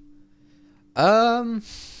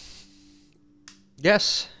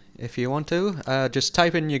 Yes, if you want to. Just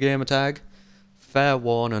type in your gamer tag. Fair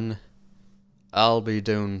warning, I'll be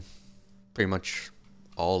doing pretty much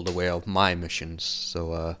all the way of my missions,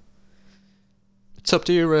 so it's up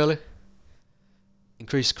to you really.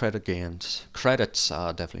 Increased credit gains. Credits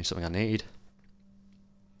are definitely something I need.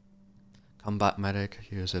 Combat medic,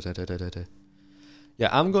 use it. Yeah,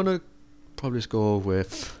 I'm gonna probably just go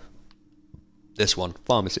with this one,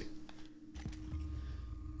 pharmacy.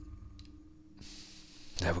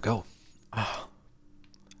 There we go. Oh.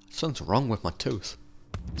 Something's wrong with my tooth.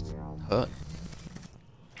 Hurt.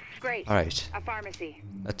 Great. All right. A pharmacy.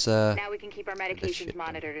 Let's Now we can keep our medications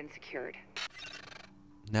monitored and secured.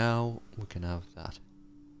 Now we can have that.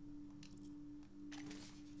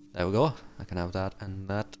 There we go. I can have that and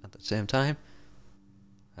that at the same time.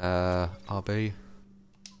 RB.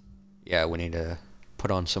 Yeah, we need to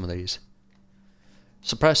put on some of these.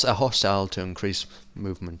 Suppress a hostile to increase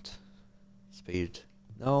movement speed.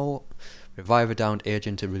 No. Revive a downed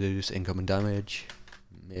agent to reduce incoming damage.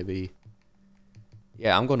 Maybe.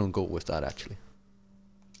 Yeah, I'm gonna go with that actually.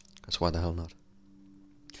 Because why the hell not?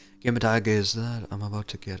 Gamer tag is that I'm about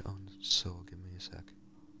to get on, so give me a sec.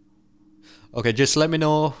 Okay, just let me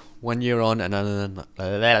know when you're on, and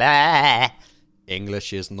then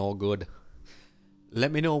English is no good.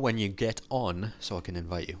 Let me know when you get on so I can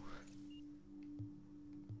invite you.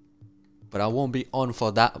 But I won't be on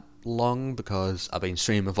for that long because I've been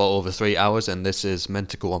streaming for over 3 hours and this is meant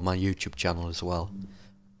to go on my YouTube channel as well.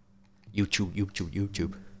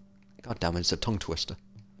 YouTube. God damn it, it's a tongue twister.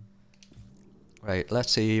 Right,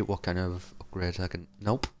 let's see what kind of upgrades I can...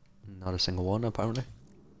 Nope, not a single one apparently.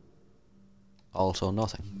 Also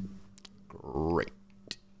nothing. Great.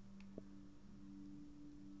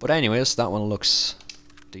 But anyways, that one looks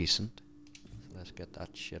decent. So let's get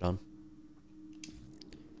that shit on.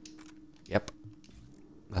 Yep.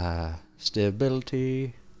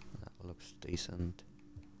 Stability. That looks decent.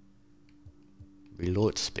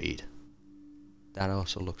 Reload speed. That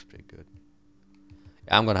also looks pretty good.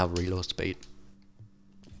 Yeah, I'm gonna have reload speed.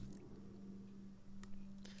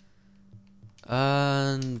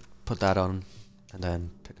 And put that on. And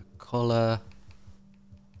then pick a color.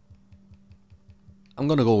 I'm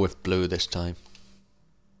gonna go with blue this time.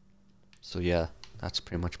 So yeah, that's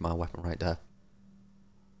pretty much my weapon right there.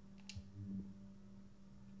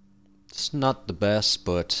 It's not the best,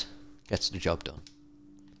 but gets the job done.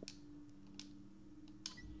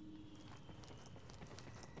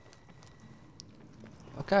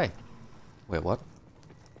 Okay. Wait, what?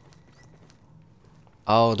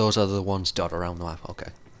 Oh, those are the ones dotted around the map.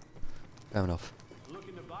 Okay. Fair enough.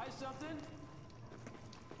 Looking to buy something?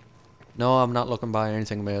 No, I'm not looking to buy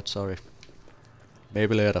anything, mate. Sorry.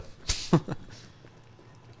 Maybe later.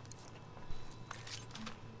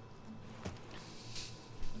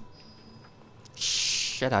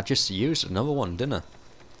 Shit, I just used another one, didn't I?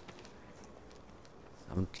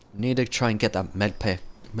 I need to try and get that medpep.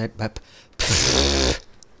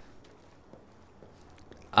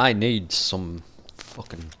 I need some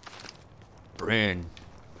fucking brain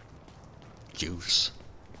juice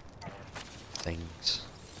things.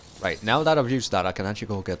 Right, now that I've used that, I can actually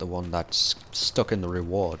go get the one that's stuck in the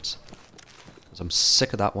rewards. Because I'm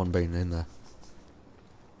sick of that one being in there.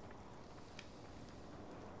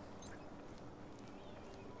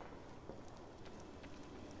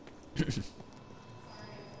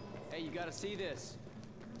 Hey, you gotta see this.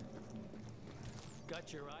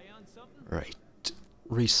 Got your eye on something? Right.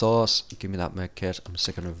 Resource, give me that med kit. I'm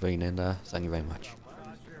sick of ravine in there. Thank you very much.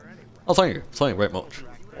 Oh, thank you. Thank you very much.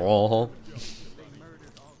 Oh.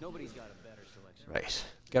 Right.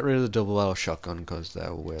 Get rid of the double barrel shotgun because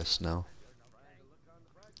they're waste now.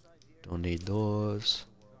 Don't need those.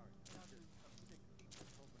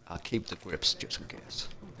 I'll keep the grips just in case.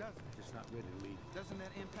 Doesn't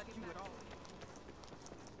that impact you at all?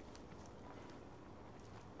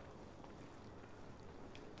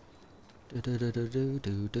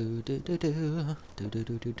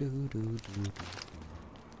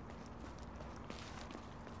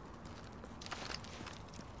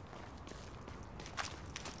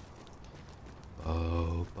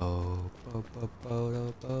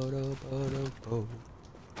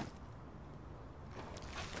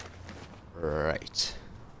 Right.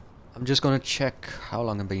 I'm just gonna check how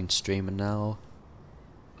long I've been streaming now.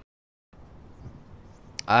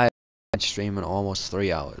 I've been streaming almost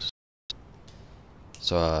 3 hours.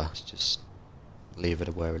 So just leave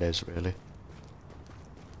it where it is, really.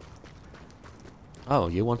 Oh,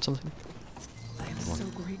 you want something? I am so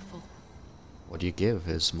grateful. What do you give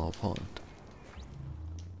his small pond?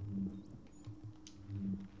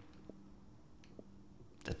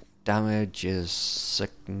 The damage is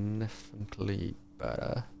significantly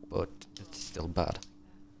better, but it's still bad.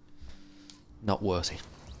 Not worthy.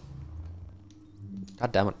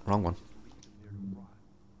 God damn it, wrong one.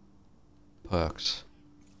 Perks.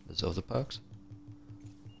 There's other perks?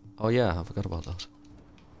 Oh yeah, I forgot about that.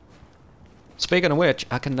 Speaking of which,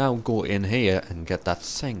 I can now go in here and get that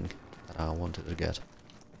thing that I wanted to get.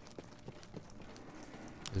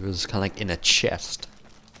 It was kind of like in a chest,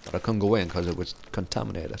 but I couldn't go in because it was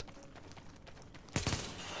contaminated.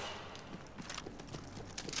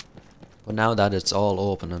 But now that it's all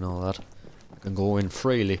open and all that, I can go in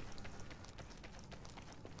freely.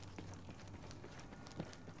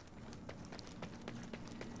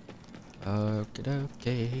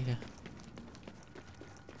 Okay.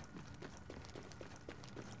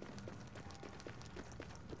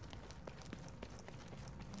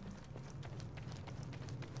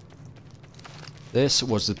 This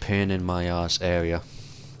was the pain in my ass area.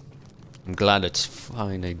 I'm glad it's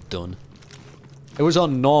finally done. It was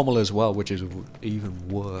on normal as well, which is even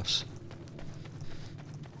worse.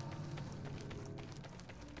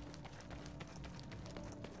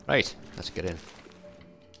 Right, let's get in.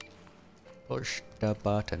 Push the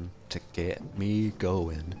button to get me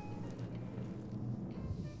going.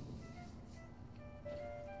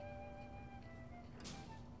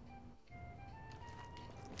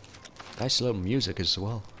 Nice little music as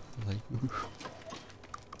well. Like,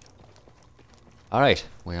 alright,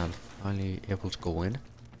 we are finally able to go in.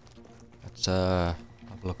 Let's have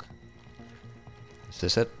a look. Is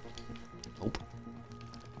this it?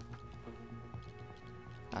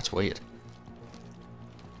 That's weird.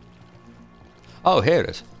 Oh, here it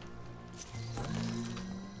is.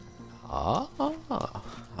 Ah,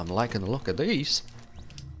 I'm liking the look of these.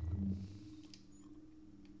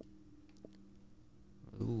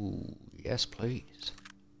 Ooh, yes, please.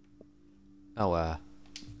 Oh,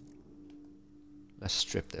 let's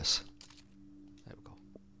strip this. There we go.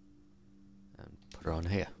 And put it on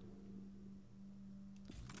here.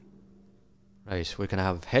 Right, we can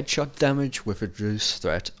have headshot damage with reduced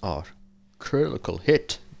threat or critical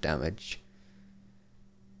hit damage.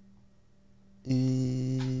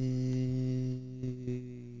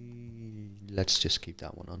 Let's just keep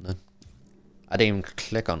that one on then. I didn't even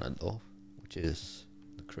click on it though, which is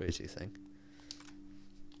the crazy thing.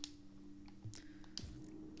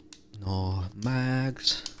 No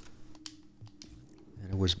mags.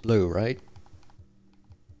 And it was blue, right?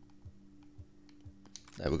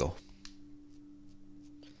 There we go.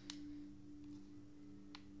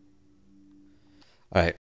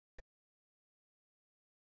 Alright.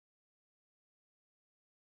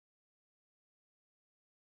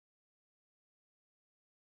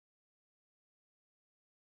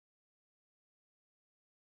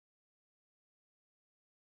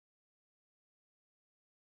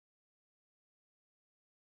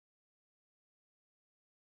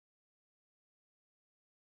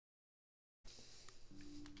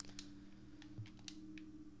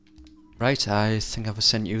 Right, I think I've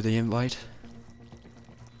sent you the invite.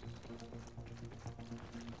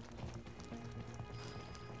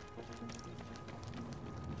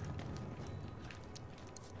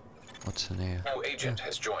 What's in here? New agent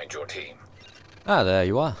has joined your team. Ah, there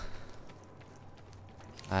you are.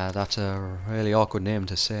 That's a really awkward name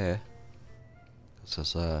to say. This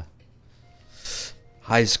is a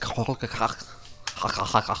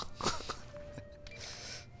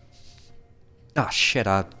Ah shit,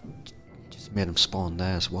 I just made him spawn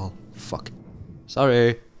there as well. Fuck.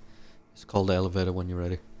 Sorry. Just call the elevator when you're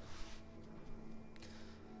ready.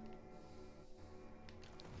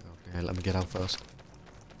 Okay, let me get out first.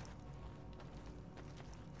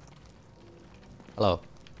 Hello.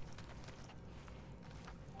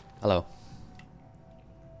 Hello.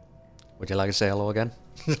 Would you like to say hello again?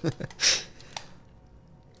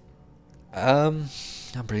 I'm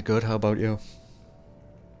pretty good. How about you?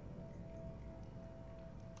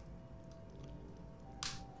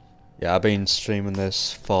 Yeah, I've been streaming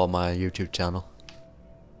this for my YouTube channel.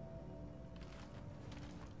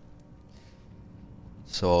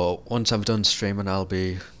 So once I'm done streaming, I'll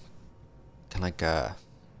be kind of like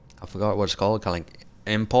I forgot what it's called, kind of like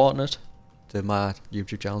importing it to my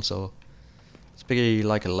YouTube channel. So it's basically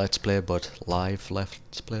like a let's play, but live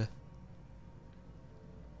let's play.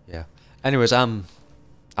 Yeah. Anyways, I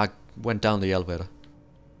went down the elevator.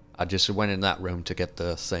 I just went in that room to get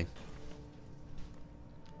the thing.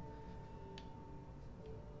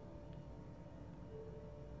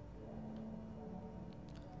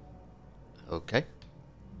 Okay.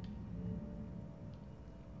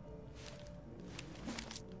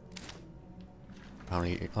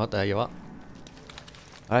 Apparently, oh, there you are.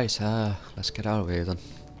 Alright, let's get out of here then.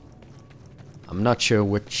 I'm not sure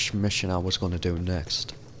which mission I was going to do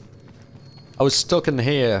next. I was stuck in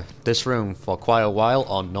here, this room, for quite a while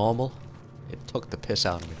on normal. It took the piss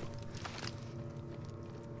out of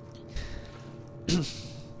me.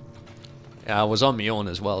 Yeah, I was on my own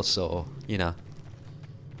as well, so, you know.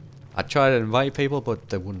 I tried to invite people, but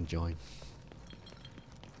they wouldn't join.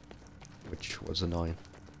 Which was annoying.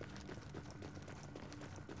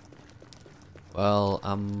 Well,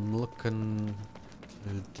 I'm looking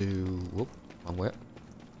to do... Whoop, wrong way.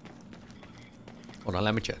 Hold on,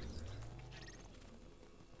 let me check.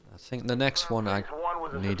 I think the next one I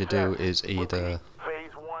need to do is either...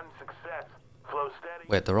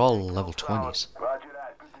 Wait, they're all level 20s.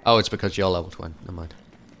 Oh, it's because you're level 20. Never mind.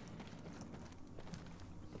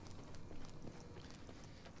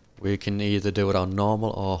 We can either do it on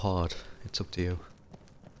normal or hard. It's up to you.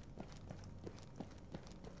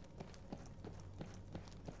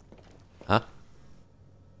 Huh?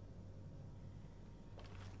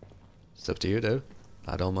 It's up to you, dude.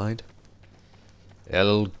 I don't mind.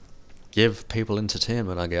 It'll give people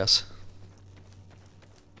entertainment, I guess.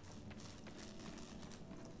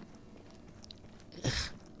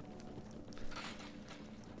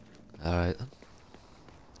 Alright.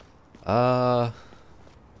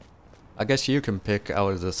 I guess you can pick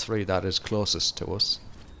out of the three that is closest to us.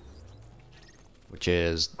 Which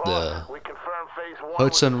is the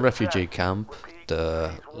Hudson Refugee Camp,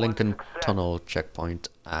 the Lincoln Tunnel Checkpoint,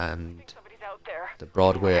 and the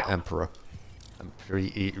Broadway Emperor.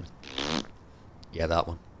 Yeah, that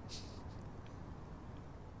one.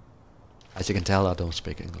 As you can tell, I don't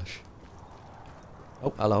speak English.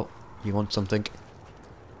 Oh, hello. You want something?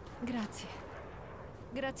 Grazie.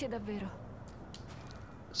 Grazie davvero.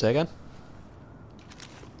 Say again?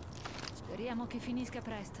 Speriamo che finisca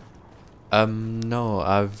presto. No,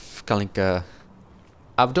 I've kind of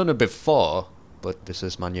I've done it before, but this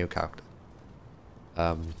is my new character.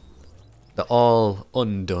 They're all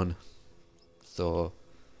undone, so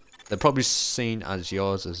they're probably seen as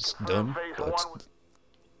yours as done, but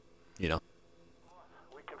you know.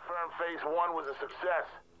 We confirmed phase 1 was a success.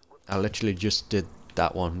 I literally just did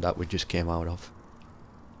that one that we just came out of.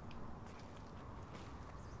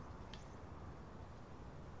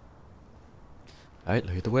 Alright,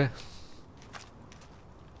 lead the way.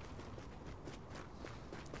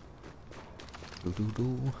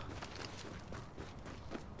 Doo-doo-doo.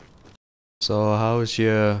 So, how's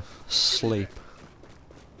your sleep?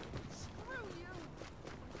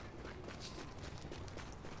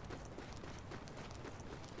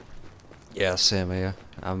 Yeah, same here.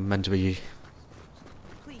 I'm meant to be...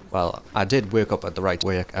 Well, I did wake up at the right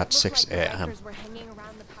way at 6 AM.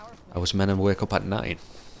 I was meant to wake up at 9.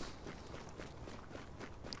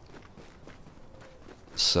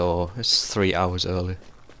 So, it's 3 hours early.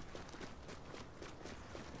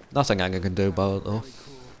 Nothing I can do about it though.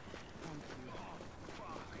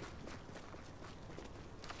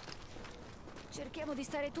 Cerchiamo di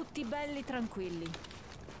stare tutti belli tranquilli.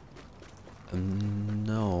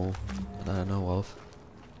 No, that I know of.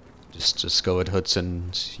 Just go at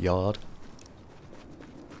Hudson's yard.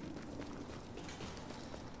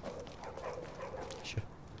 Sure.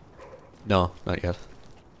 No, not yet.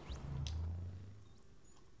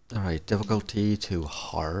 Alright, difficulty to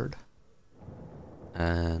hard.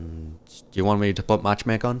 And do you want me to put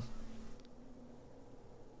matchmake on?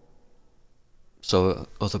 So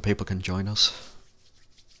other people can join us.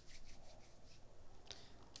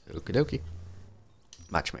 Okie dokie.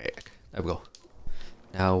 Matchmake. There we go.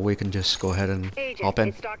 Now we can just go ahead and hop in.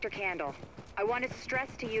 It's Dr. Candle. I want to stress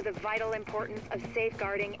to you the vital importance of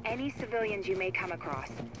safeguarding any civilians you may come across.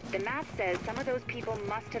 The map says some of those people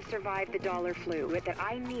must have survived the dollar flu, that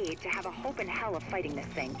I need to have a hope in hell of fighting this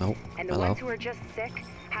thing. Nope. And the ones who are just sick,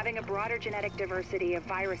 having a broader genetic diversity of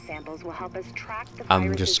virus samples will help us track the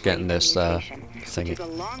I'm just getting this mutation, thingy. which is a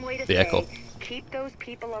long way to the say, echo. keep those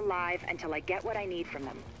people alive until I get what I need from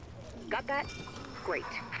them. Got that? Great.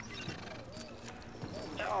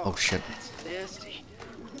 Oh shit. Nasty.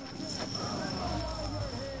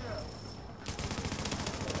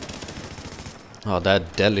 Oh, they're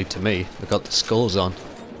deadly to me. They got the skulls on.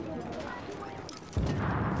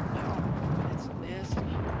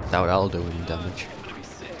 Doubt I'll do any damage.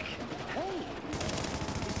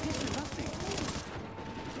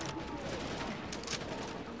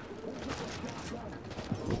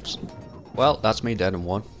 Oops. Well, that's me dead in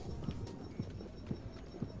one.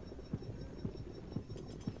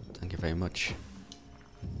 Thank you very much.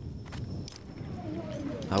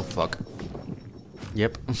 Oh fuck.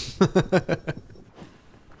 Yep.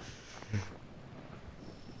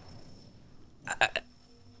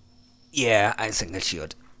 Yeah, I think I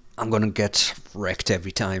should. I'm gonna get wrecked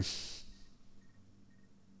every time.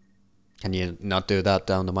 Can you not do that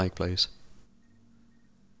down the mic, please?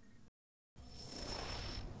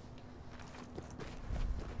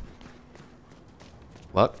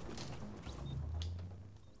 What?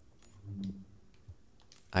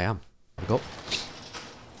 I am. There we go.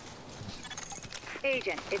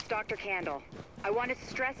 Agent, it's Dr. Candle. I want to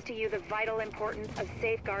stress to you the vital importance of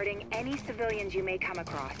safeguarding any civilians you may come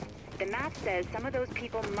across. The map says some of those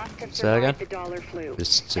people must have survived the dollar flu.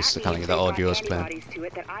 It's just the kind of the audio is playing. To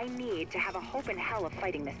it that I need to have a hope in hell of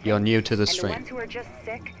fighting this. You're new to the stream. And the ones who are just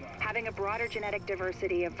sick, having a broader genetic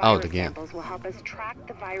diversity of virus samples will help us track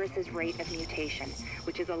the virus's rate of mutation,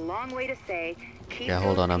 which is a long way to say keep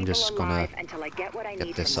hold on, I'm just gonna until I get what I get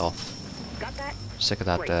need this from off. Got that? Sick of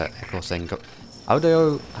that echo thing. How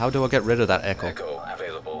do I get rid of that echo? Echo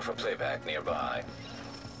available for playback nearby.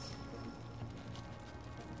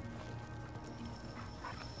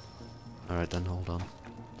 Alright then, hold on.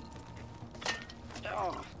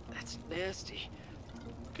 Oh, that's nasty.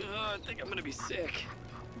 God, I think I'm gonna be sick.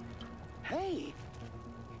 Hey,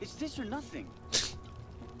 it's this or nothing.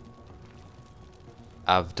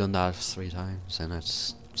 I've done that 3 times and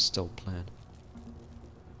it's still playing.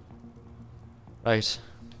 Right.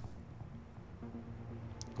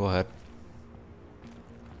 Go ahead.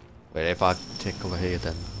 Wait, if I take over here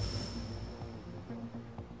then...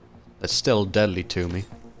 It's still deadly to me,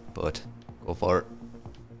 but go for it.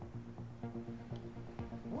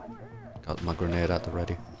 Got my grenade at the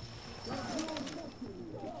ready.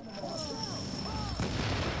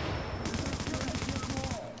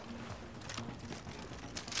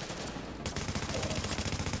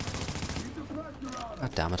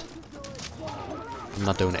 God damn it. I'm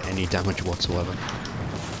not doing any damage whatsoever.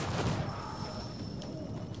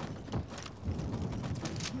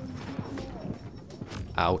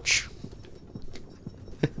 Ouch.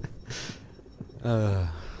 Do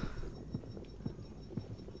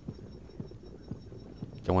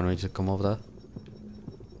you want me to come over there?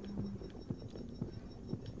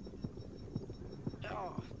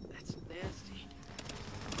 Oh, that's nasty.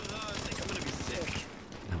 I think I'm gonna be sick.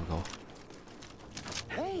 There we go.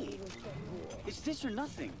 Hey, it's this or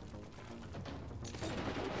nothing.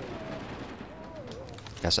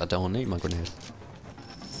 Guess I don't need my grenade.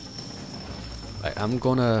 Right, I'm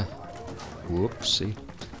gonna... Whoopsie.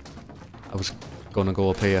 I was gonna go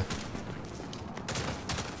up here.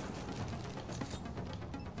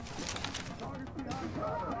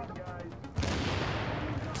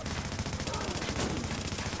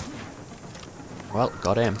 Well,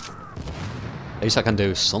 got him. At least I can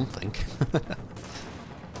do something.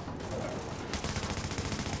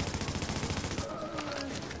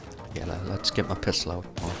 Yeah, let's get my pistol out.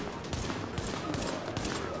 Oh.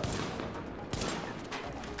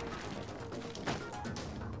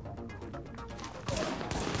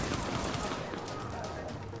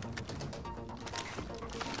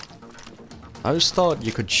 I always thought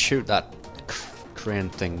you could shoot that crane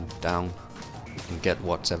thing down and get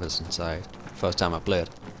whatever's inside. First time I played.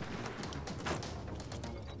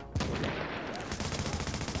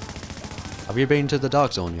 Have you been to the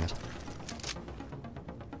Dark Zone yet?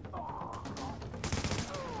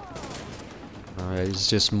 It's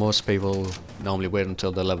just most people normally wait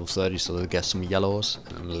until they're level 30 so they get some yellows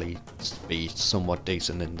and at least be somewhat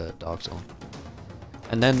decent in the Dark Zone.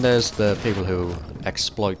 And then there's the people who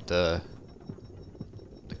exploit the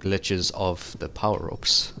glitches of the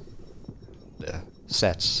power-ups. The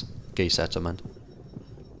sets. Key sets, I meant.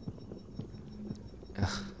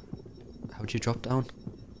 How'd you drop down?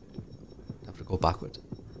 I have to go backward.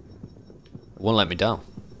 It won't let me down.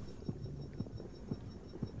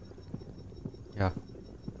 Yeah.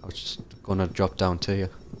 I was just gonna drop down to you.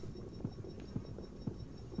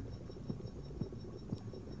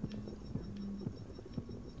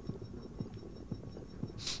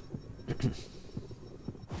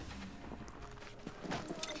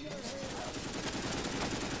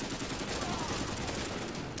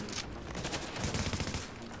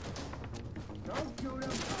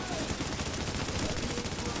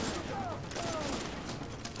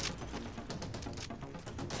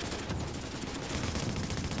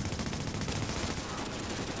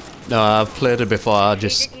 No, I've played it before. I'm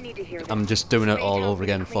just doing it all over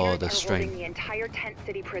again for the stream. The entire tent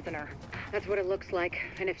city prisoner. That's what it looks like.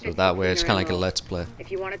 And if So that way it's kind of like a let's play.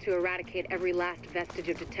 If you wanted to eradicate every last vestige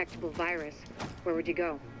of detectable virus, where would you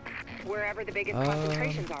go? Wherever the biggest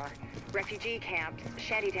concentrations are. Refugee camps,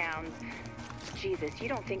 shanty towns. Jesus, you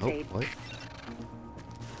don't think they'd... What?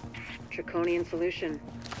 Draconian solution,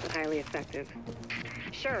 but highly effective.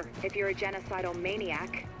 Sure, if you're a genocidal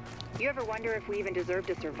maniac. You ever wonder if we even deserve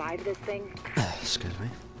to survive this thing? Excuse me.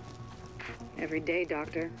 Every day,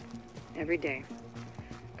 Doctor. Every day.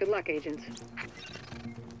 Good luck, agents.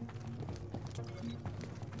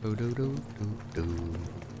 Do do do do do.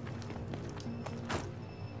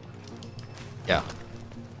 Yeah.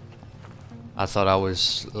 I thought I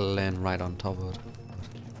was laying right on top of it.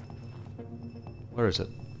 Where is it?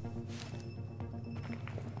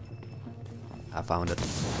 I found it.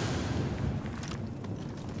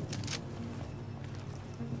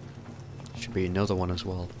 Should be another one as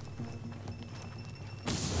well.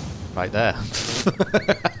 Right there.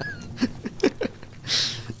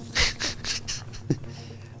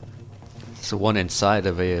 There's one inside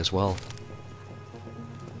of here as well.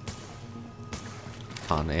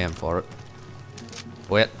 Can't aim for it.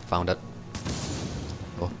 Wait, found it.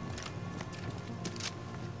 Oh.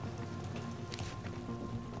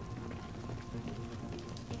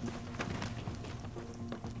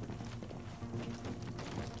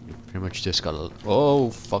 Pretty much just got a... Oh,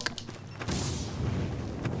 fuck.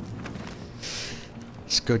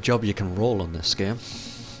 It's a good job you can roll on this game.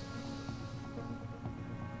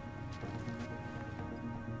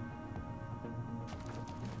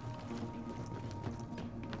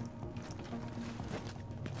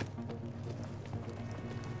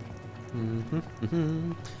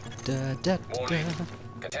 Warning.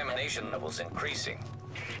 Contamination levels increasing.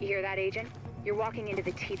 You hear that, Agent? You're walking into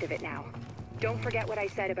the teeth of it now. Don't forget what I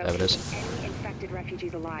said about There it is. keeping any infected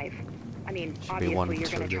refugees alive. I mean, Should be one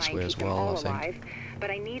obviously you're going to through try this way and as keep them well, all I think. alive,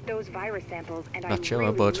 but I need those virus samples, and Not I sure,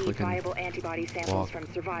 really but we need can viable antibody samples walk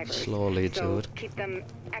from survivors. slowly so to it. keep them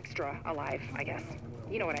extra alive, I guess.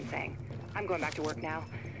 You know what I'm saying. I'm going back to work now.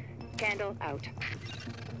 Candle out.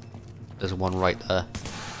 There's one right there.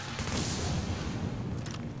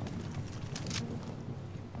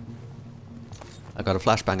 I got a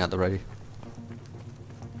flashbang at the ready.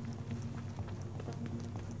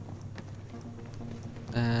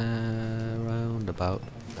 Round about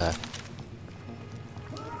there.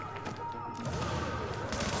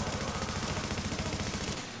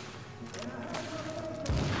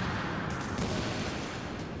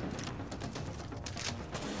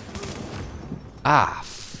 Ah,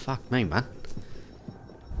 fuck me, man.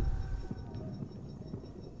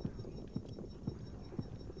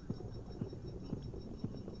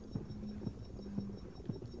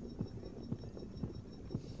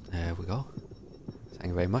 There we go. Thank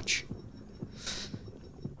you very much.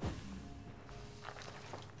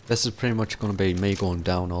 This is pretty much going to be me going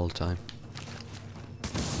down all the time.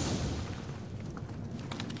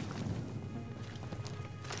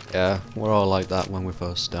 Yeah, we're all like that when we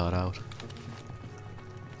first start out.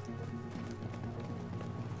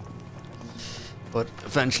 But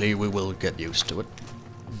eventually we will get used to it.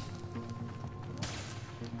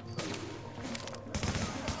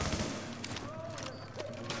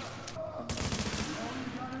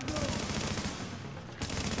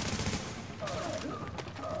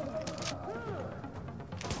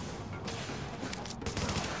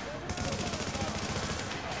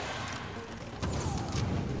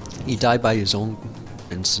 He died by his own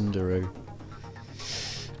incendiary.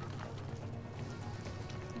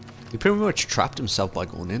 He pretty much trapped himself by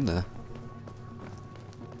going in there.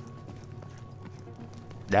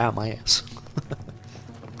 Damn my ass.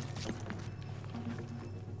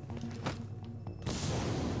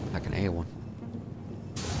 I can hear one.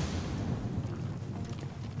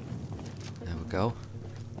 There we go.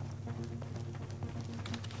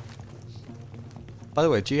 By the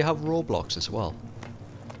way, do you have Roblox as well?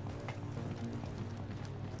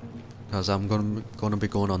 Because I'm gonna be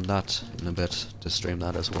going on that in a bit to stream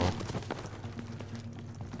that as well.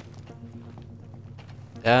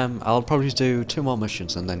 I'll probably do 2 more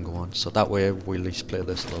missions and then go on, so that way we at least play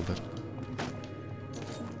this a little bit.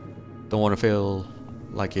 Don't want to feel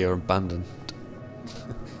like you're abandoned.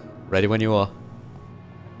 Ready when you are.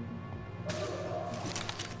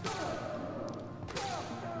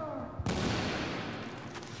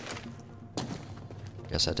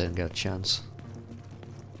 Guess I didn't get a chance.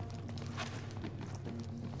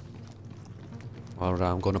 Alright,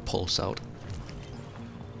 I'm gonna pulse out.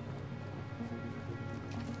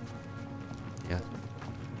 Yeah.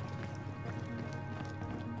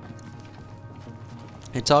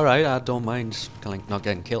 It's alright, I don't mind like not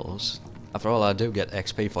getting kills. After all, I do get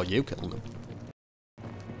XP for you killing them.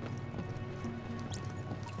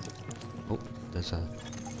 Oh, there's a...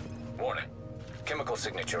 Warning. Chemical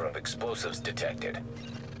signature of explosives detected.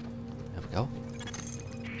 There we go.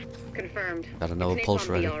 Confirmed. Got another pulse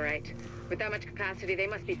ready. All right. With that much capacity, they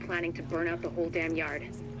must be planning to burn out the whole damn yard.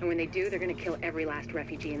 And when they do, they're gonna kill every last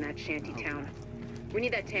refugee in that shanty town. We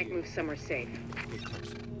need that tank moved somewhere safe.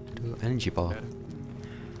 Do energy bar.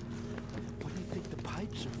 What do you think the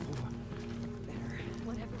pipes are for?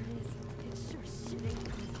 Whatever it is, it's sure shitting.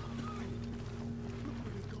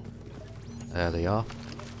 There they are.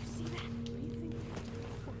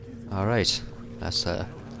 Alright, let's get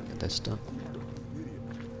this done.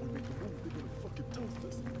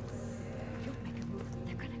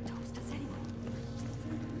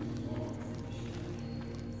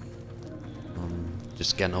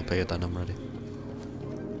 Just getting up here, then I'm ready.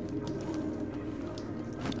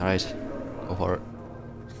 Alright, go for it.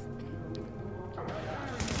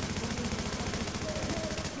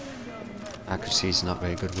 Accuracy's not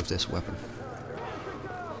very good with this weapon.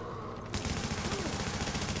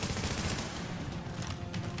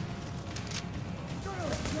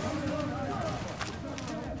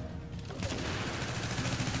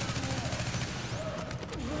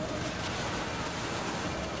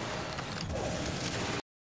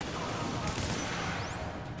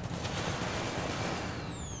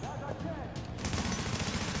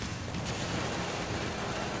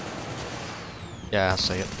 Yeah, I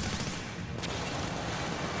see it.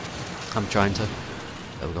 I'm trying to.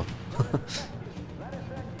 There we go.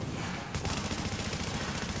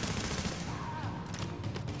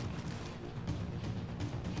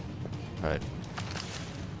 Alright.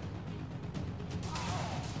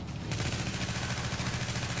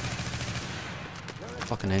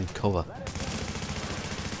 Fucking in cover.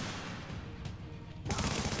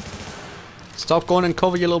 Stop going in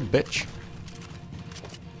cover, you little bitch.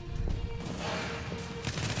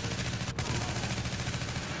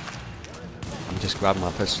 Just grab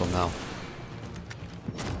my pistol now.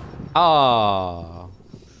 Ah! I'm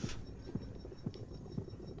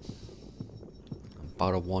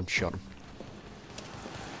about to one-shot him.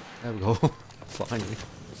 There we go. Finally.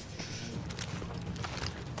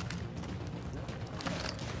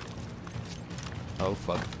 Oh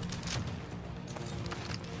fuck.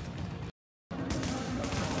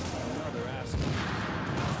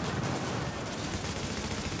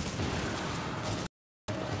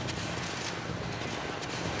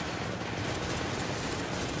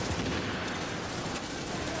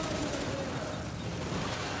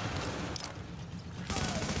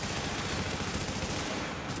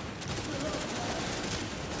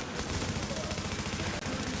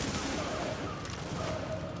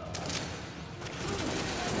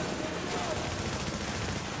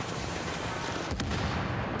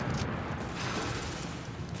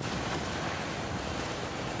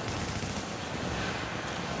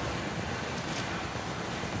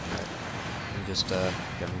 Just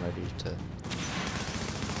getting ready to.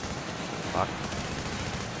 Fuck.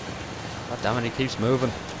 God damn it, he keeps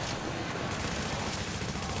moving.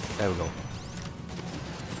 There we go.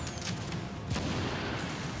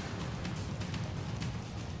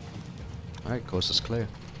 Alright, coast is clear.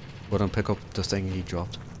 Wouldn't pick up the thing he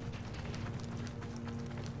dropped.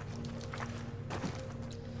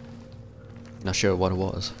 Not sure what it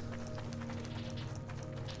was.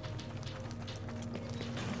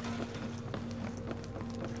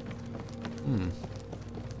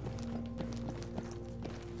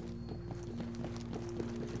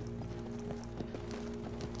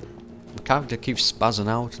 The character keeps spazzing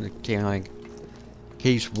out and it kind of like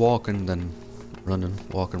keeps walking then running,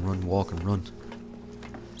 walk and run, walk and run.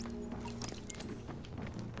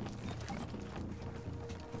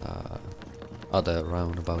 Other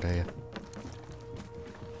roundabout here.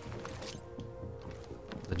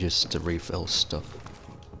 They're just to refill stuff.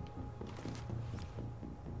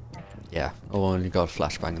 Yeah, oh, only got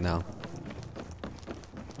flashbang now.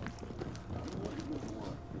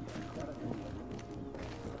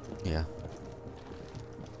 Yeah.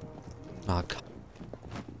 Oh, God.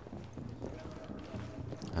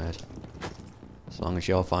 Alright. As long as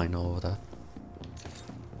you're fine over there.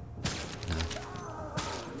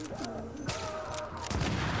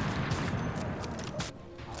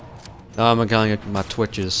 No, my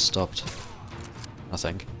Twitch is stopped, I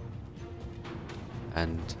think.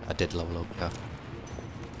 And I did level up, yeah.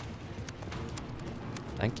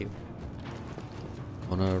 Thank you.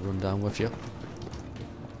 Wanna run down with you?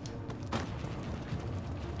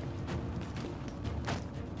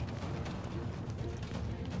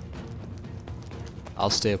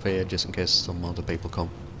 I'll stay up here just in case some other people come.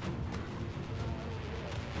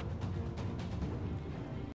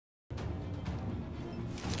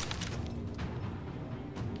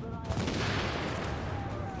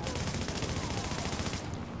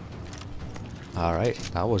 Alright,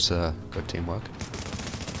 that was good teamwork.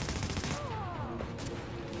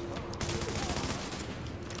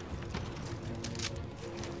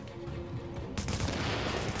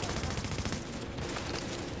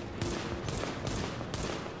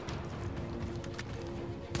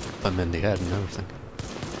 I'm in the head and everything.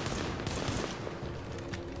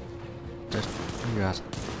 Just, where you at?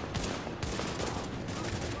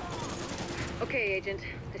 Okay, Agent.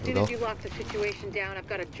 As soon as you lock the situation down, I've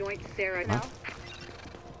got a joint Sarah now.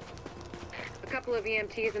 A couple of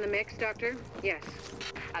EMTs in the mix, Doctor? Yes.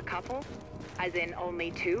 A couple? As in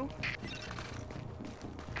only two?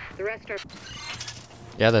 The rest are...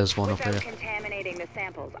 Yeah, there's one up Without here. Contaminating the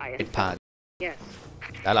samples, I assume. It pad. Yes.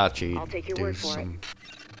 That'll actually I'll take your do word for some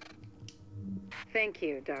Thank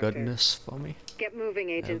you, Doctor. goodness for me. Get moving,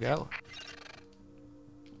 Agent. There we go.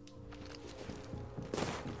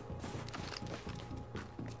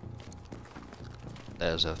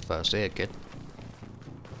 There's a first aid kit.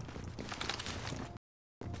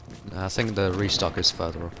 I think the restock is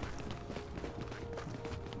further up.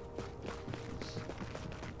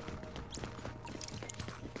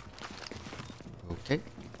 Okay.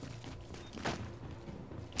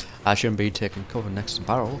 I shouldn't be taking cover next to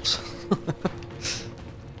barrels.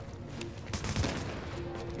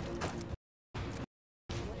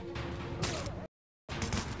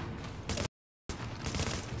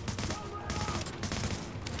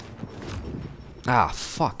 Ah,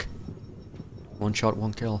 fuck. One shot,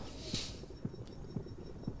 one kill.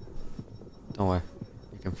 Don't worry.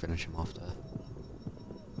 You can finish him off there.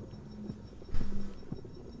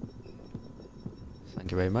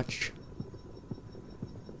 Thank you very much.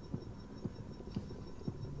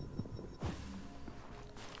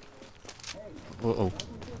 Uh-oh.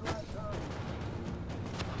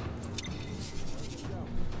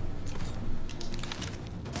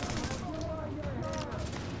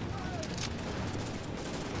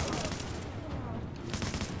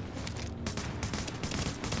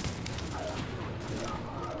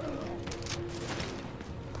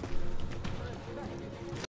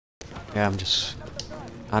 Yeah, I'm just...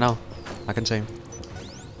 I know. I can see him.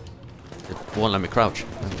 It won't let me crouch.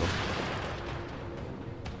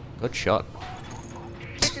 Good shot.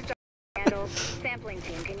 This is Dr. Randall. Sampling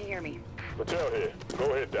team, can you hear me? Patel here. Go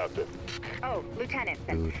ahead, Doctor. Oh, Lieutenant,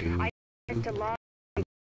 I just a log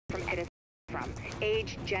from Edison from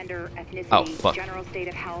age, gender, ethnicity, general state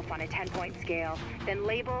of health on a 10-point scale, then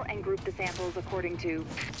label and group the samples according to...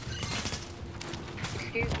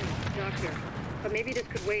 Excuse me, Doctor, but maybe this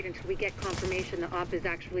could wait until we get confirmation the op is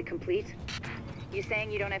actually complete. You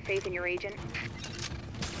saying you don't have faith in your agent?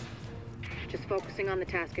 Just focusing on the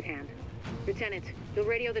task at hand. Lieutenant, you'll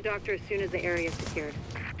radio the doctor as soon as the area is secured.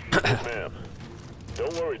 Yes, ma'am.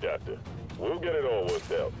 Don't worry, Doctor. We'll get it all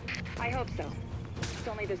worked out. I hope so. It's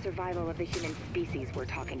only the survival of the human species we're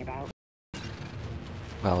talking about.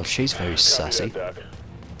 Well, she's very sassy. That, Doc.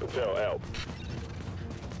 Patel out.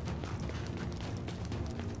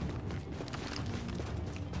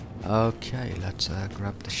 Okay, let's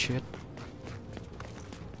grab the shit.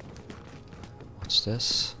 What's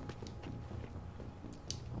this?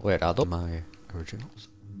 Wait, are those my originals?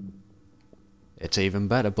 It's even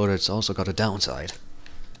better, but it's also got a downside.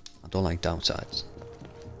 I don't like downsides.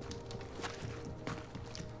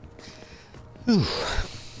 Whew.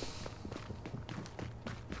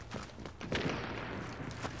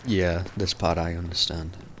 Yeah, this part I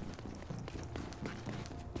understand.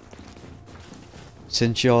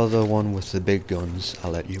 Since you're the one with the big guns,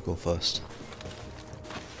 I'll let you go first.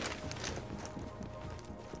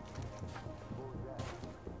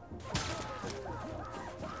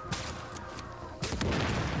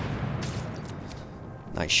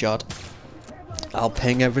 Nice shot. I'll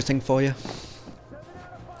ping everything for you.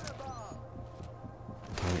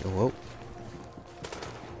 Whoa.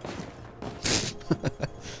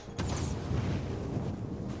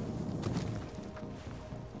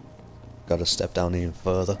 Gotta step down even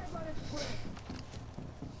further.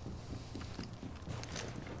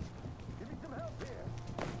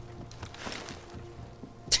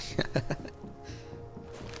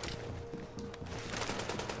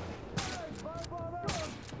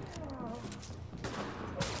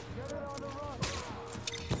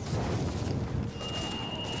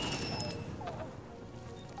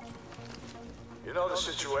 You know the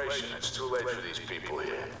situation. It's too late for these people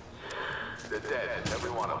here. They're dead,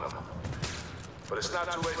 every one of them. But it's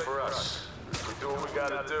not too late for us. If we do what we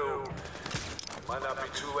gotta do, it might not be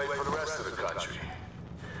too late for the rest of the country.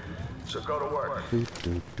 So go to work.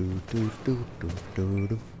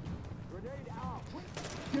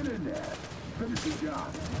 Get in there. Finish the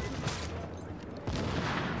job.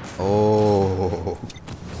 Oh,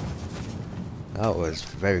 that was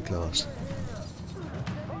very close.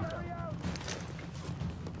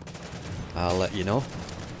 I'll let you know.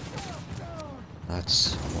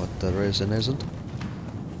 That's what there is and isn't.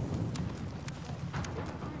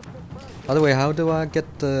 By the way, how do I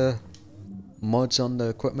get the mods on the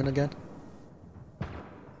equipment again?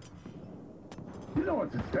 You know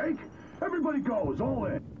what's at stake? Everybody goes, all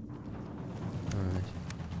in. Alright.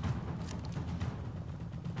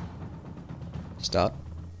 Start.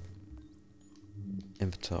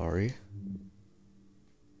 Inventory.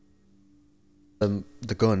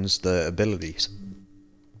 The guns, the abilities.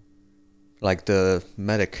 Like the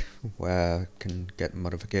medic, where I can get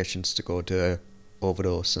modifications to go to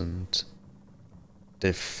overdose and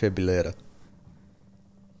defibrillator.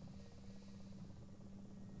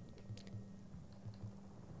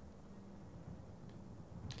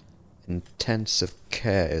 Intensive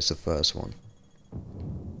care is the first one.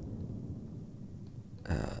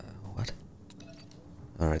 What?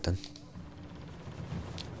 Alright then.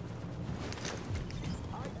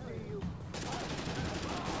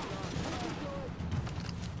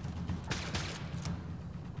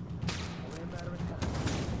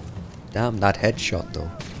 Damn, that headshot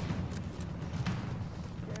though.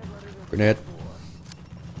 Grenade.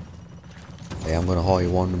 Hey, I'm gonna haul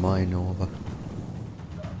you one of mine over.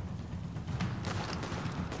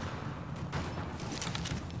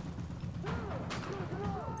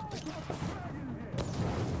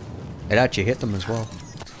 It actually hit them as well.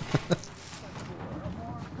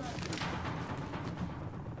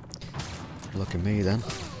 Look at me then.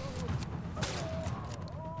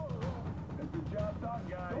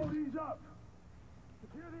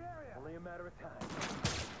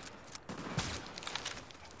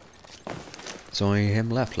 It's only him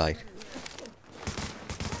left, like.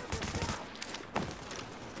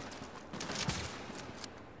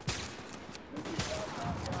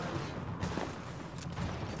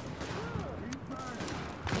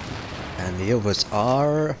 And the others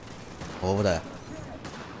are over there.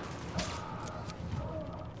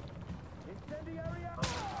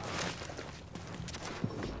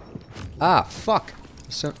 Ah, fuck!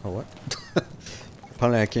 So, oh, what?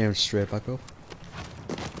 Apparently I came straight back up.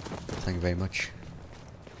 Thank you very much.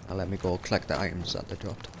 Now let me go collect the items that they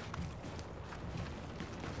dropped.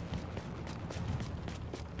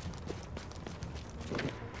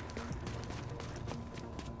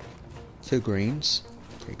 Two greens.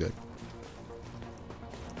 Okay, good.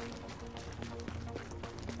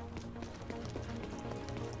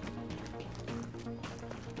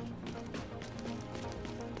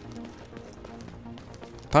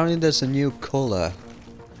 Apparently there's a new colour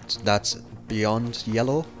that's beyond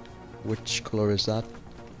yellow. Which colour is that?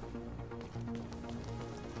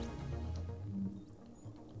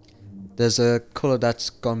 There's a colour that's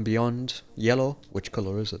gone beyond yellow. Which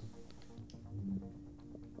colour is it?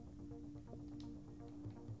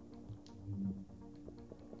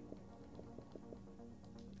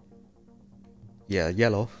 Yeah,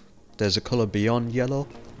 yellow. There's a colour beyond yellow.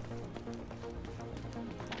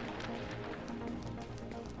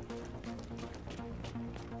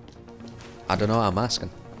 I don't know, I'm asking.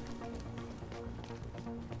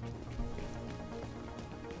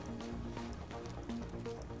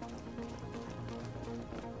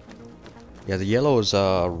 Yeah, the yellows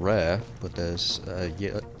are rare, but there's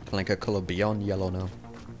like a colour beyond yellow now.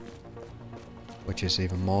 Which is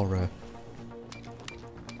even more rare.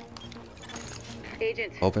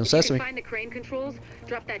 Agent, Open if sesame. you can find the crane controls,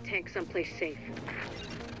 drop that tank someplace safe.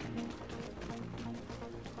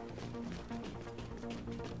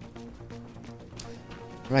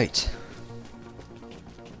 Right.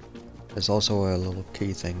 There's also a little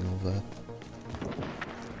key thing over there.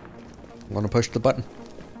 I'm gonna push the button.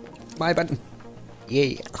 My button.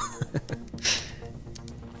 Yeah.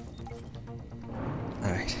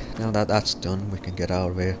 Alright, now that that's done, we can get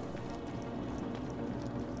out of here.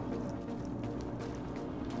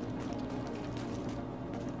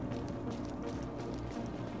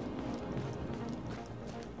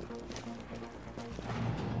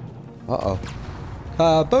 Uh-oh.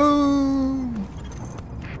 Kaboom!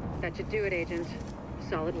 That should do it, Agent.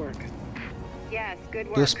 Solid work. Yes, good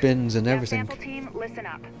work. Dustbins and Now, everything. sample team, listen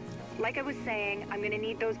up. Like I was saying, I'm gonna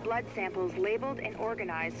need those blood samples labeled and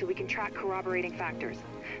organized so we can track corroborating factors.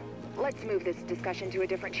 Let's move this discussion to a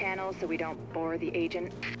different channel so we don't bore the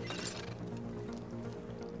agent.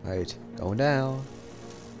 Right, going down.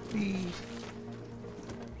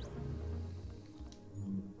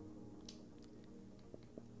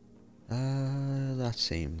 That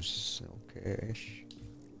seems okay-ish.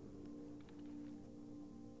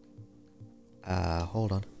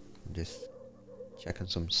 Hold on. I'm just checking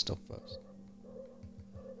some stuff first.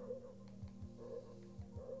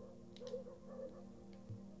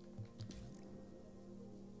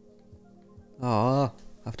 Oh, I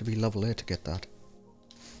have to be level 8 to get that.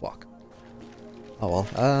 Fuck. Oh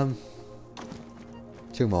well,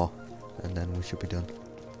 2 more, and then we should be done.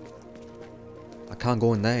 I can't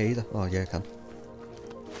go in there either. Oh yeah, I can.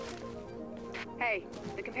 Hey,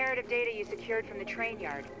 the comparative data you secured from the train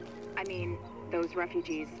yard. I mean, those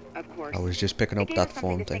refugees, of course. I was just picking up It gave that us something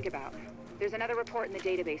phone to thing. think about. There's another report in the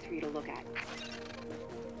database for you to look at.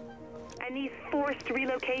 And these forced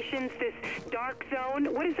relocations, this dark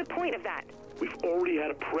zone, what is the point of that? We've already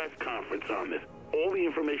had a press conference on this. All the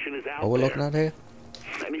information is out What we're there. looking at here?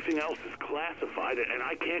 Anything else is classified, and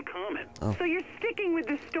I can't comment. Oh. So you're sticking with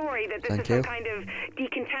the story that this Thank is you. some kind of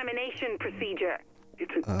decontamination procedure.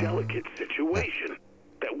 It's a delicate situation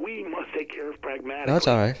that we must take care of pragmatically. No, it's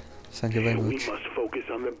alright. Thank you very We much. must focus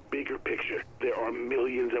on the bigger picture. There are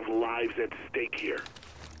millions of lives at stake here.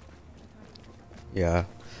 Yeah.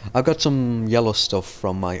 I've got some yellow stuff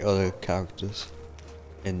from my other characters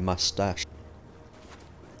in my stash.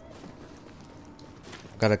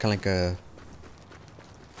 Got a kind of like a...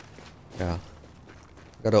 Yeah.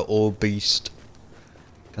 Got an old beast.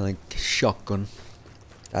 Kind of like shotgun.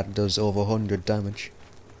 That does over 100 damage.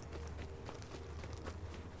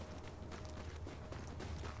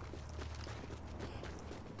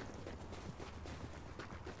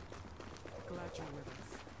 Glad you're with us.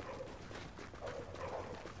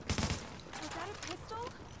 Was that a pistol?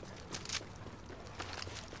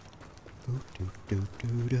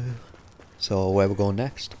 So where we going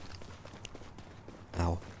next?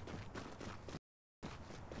 Ow.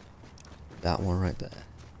 That one right there.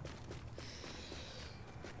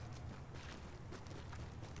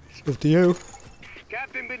 It's up to you.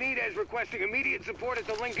 Captain Benitez requesting immediate support at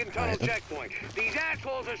the Lincoln Tunnel checkpoint. These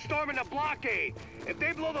assholes are storming the blockade. If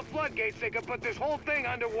they blow the floodgates, they could put this whole thing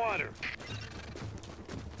underwater.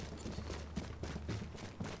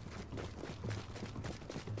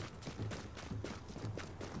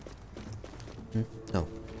 No.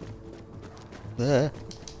 There.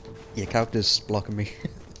 Your character's blocking me.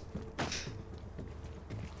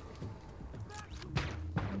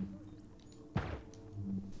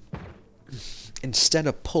 instead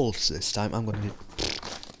of pulse this time, I'm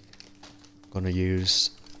gonna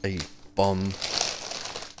use a bomb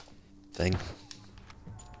thing.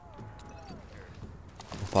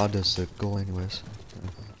 How far does it go anyways?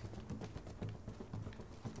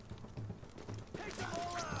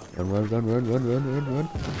 Run.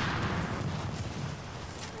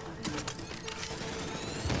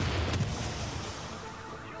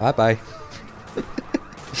 Bye.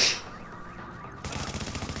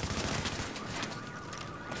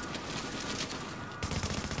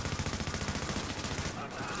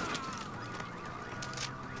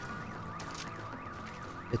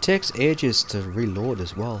 It takes ages to reload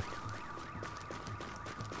as well.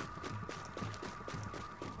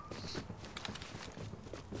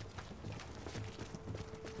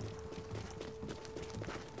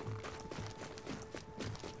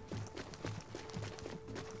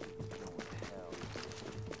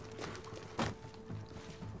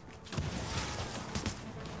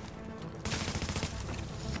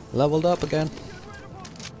 Leveled up again.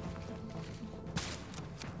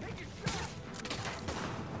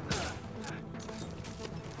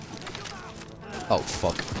 Oh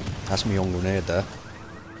fuck, that's my own grenade there.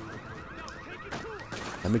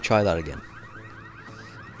 Let me try that again.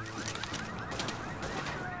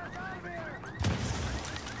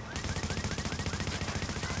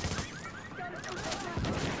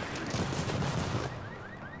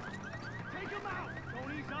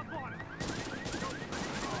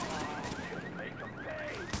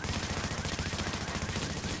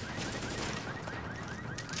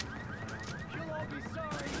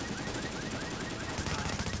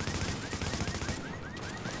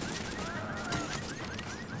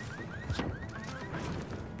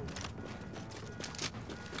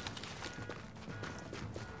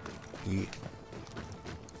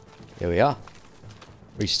 Here we are.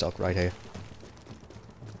 Restock right here.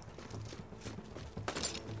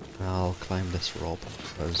 I'll climb this rope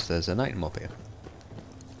because there's an item up here.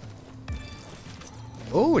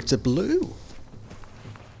 Oh, it's a blue.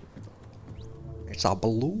 It's a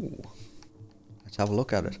blue. Let's have a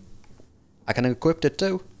look at it. I can equip it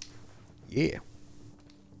too. Yeah.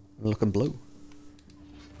 Looking blue.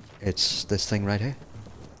 It's this thing right here.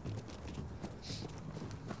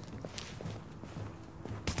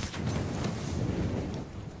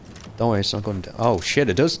 Don't worry, it's not going to... Oh shit,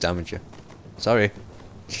 it does damage you. Sorry.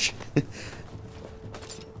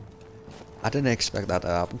 I didn't expect that to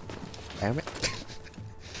happen. Damn it.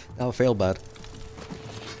 Now I feel bad.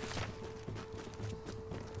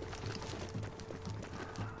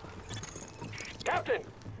 Captain!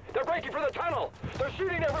 They're breaking for the tunnel! They're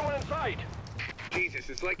shooting everyone in sight! Jesus,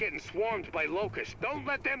 it's like getting swarmed by locusts. Don't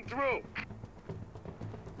let them through!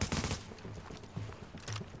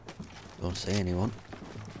 Don't see anyone.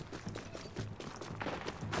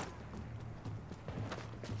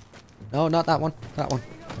 No, not that one. That one.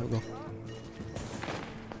 There we go.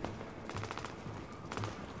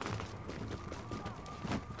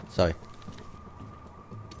 Sorry.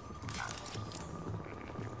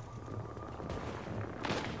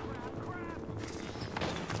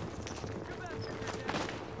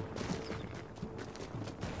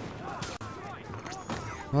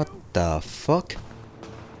 What the fuck?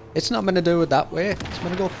 It's not meant to do it that way. It's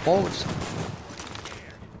meant to go forwards.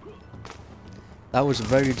 That was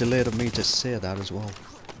very delayed of me to say that as well.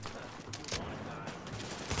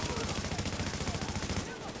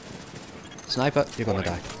 Sniper, you're gonna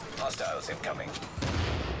die. Hostiles incoming.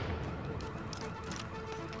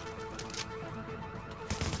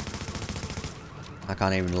 I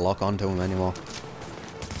can't even lock onto him anymore.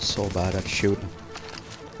 So bad at shooting.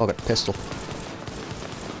 Fuck it, pistol.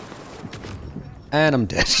 And I'm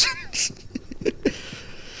dead.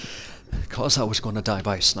 Cause I was gonna die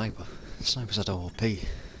by a sniper. Snipers at OP.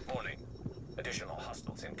 Warning. Additional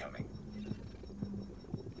hostiles incoming.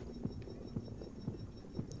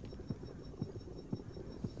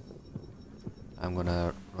 I'm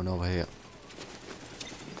gonna run over here.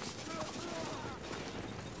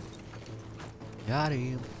 Got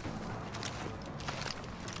him.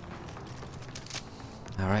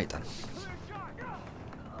 Alright then.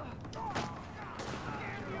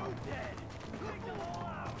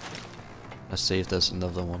 Let's see if there's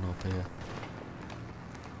another one up here.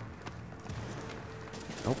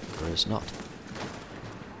 Nope, there is not.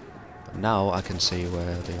 But now I can see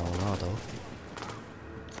where they all are though.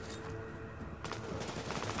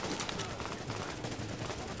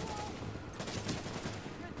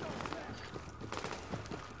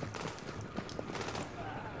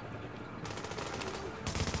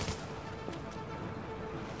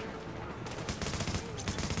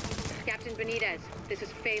 Captain Benitez, this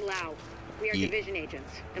is Faye Lau. We are division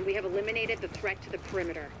agents, and we have eliminated the threat to the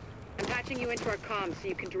perimeter. I'm patching you into our comms so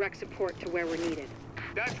you can direct support to where we're needed.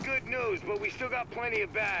 That's good news, but we still got plenty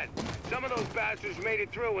of bad. Some of those bastards made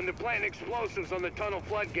it through and they're planting explosives on the tunnel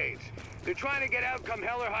floodgates. They're trying to get out come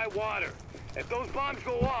hell or high water. If those bombs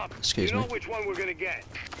go off, you know which one we're gonna get.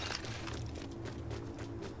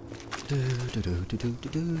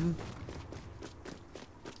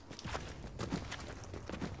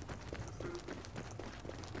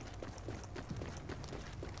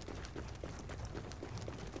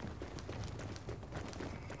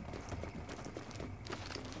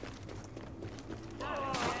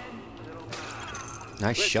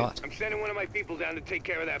 Nice Listen, shot. I'm sending one of my people down to take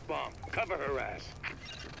care of that bomb. Cover her ass.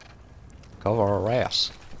 Cover her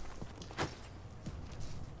ass.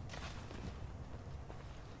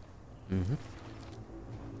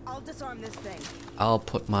 I'll disarm this thing. I'll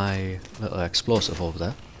put my little explosive over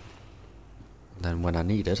there. And then when I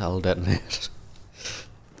need it, I'll detonate it.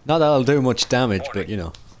 Not that I'll do much damage, but you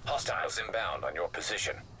know. Hostiles inbound on your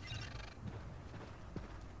position.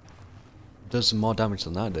 Does some more damage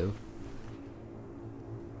than I do.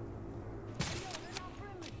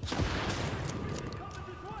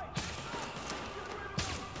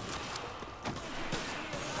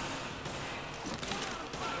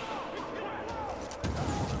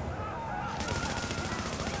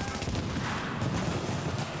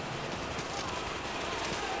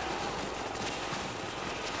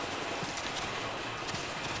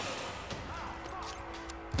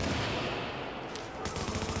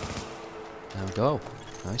 There we go.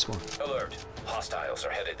 Nice one. Alert. Hostiles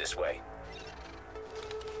are headed this way.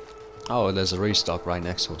 Oh, there's a restock right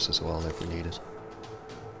next to us as well if we need it.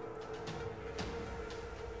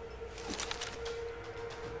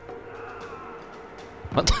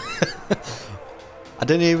 What? I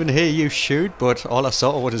didn't even hear you shoot, but all I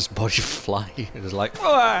saw was his body fly. It was like,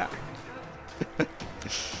 "Wah!"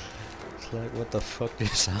 It's like, what the fuck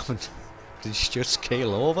just happened? Did he just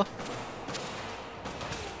keel over?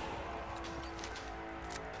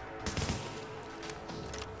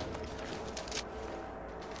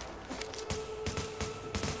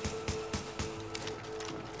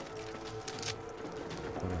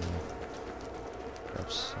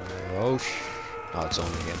 Oh, oh, it's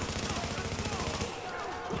only him.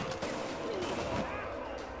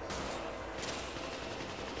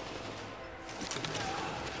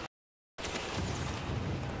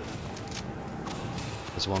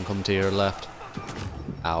 There's one coming to your left.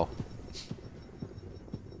 Ow.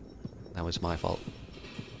 That was my fault.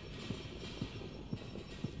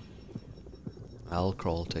 I'll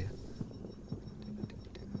crawl to you.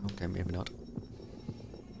 Okay, maybe not.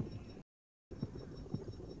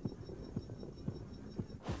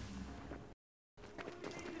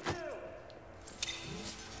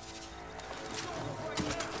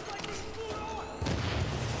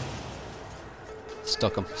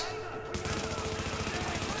 Stuck him.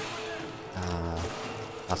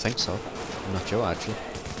 I think so. I'm not sure actually.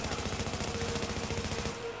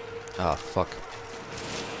 Oh fuck.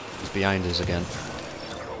 He's behind us again.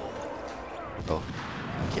 Oh,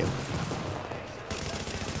 thank you.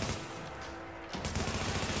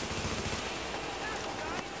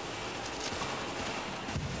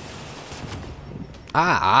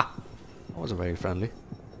 Ah! That wasn't very friendly.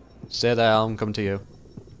 Stay there, I'm coming to you.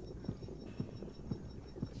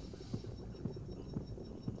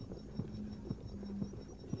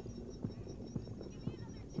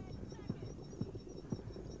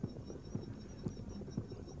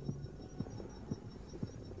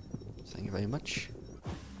 Thank you very much.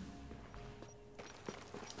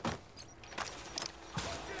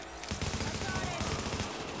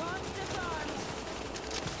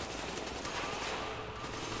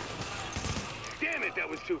 Damn it, that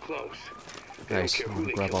was too close. Nice, I'll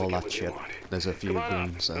grab all that shit. There's a few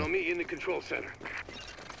greens there. I'll meet you in the control center.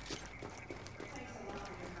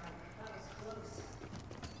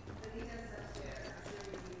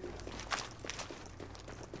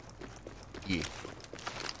 Yeah.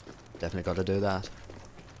 Definitely got to do that.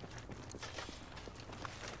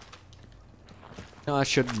 No, I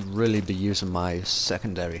should really be using my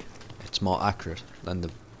secondary. It's more accurate than the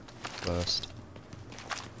first.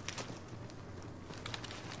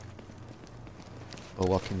 But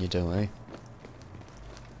what can you do, eh?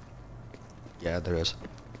 Yeah, there is.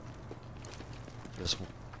 There's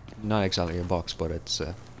not exactly a box, but it's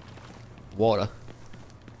water.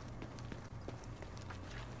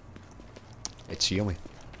 It's yummy.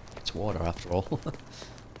 It's water after all.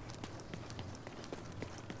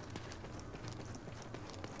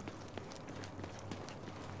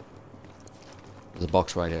 There's a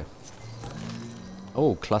box right here.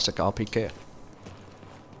 Oh, classic RPK.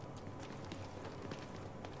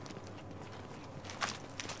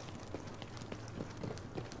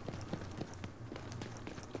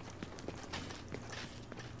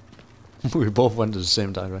 We both went in the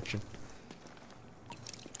same direction.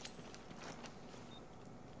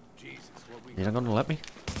 You're not gonna let me?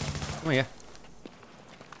 Come here.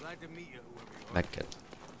 Glad to meet you, whoever you are. Medkit.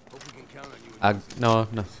 Hope we can count on you. No,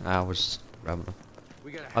 I was grabbing them.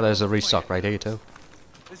 Oh, there's a restock right here too.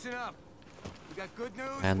 Listen up. We got good news.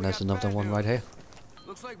 And there's another one right here.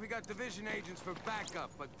 Looks like we got division agents for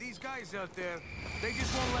backup, but these guys out there, they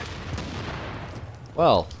just won't let.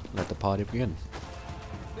 Well, let the party begin.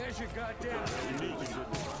 There's your goddamn.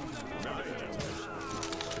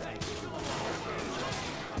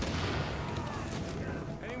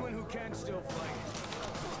 Anyone who can still fight,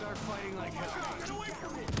 start fighting like hell. Get away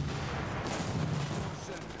from me!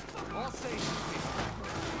 All safe.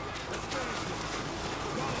 Let's finish this.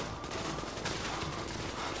 Go!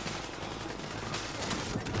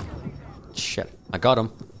 Shit, I got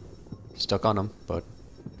him. Stuck on him, but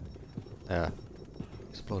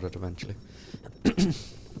exploded eventually.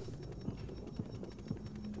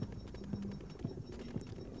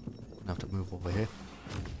 I have to move over here.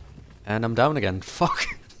 And I'm down again. Fuck.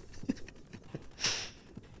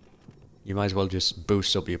 You might as well just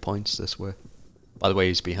boost up your points this way. By the way,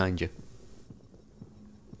 he's behind you.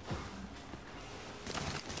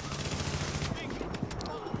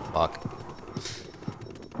 Fuck.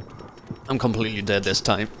 I'm completely dead this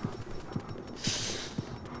time.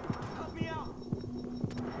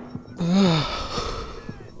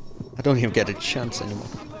 I don't even get a chance anymore.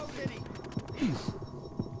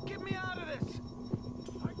 Get me out of this!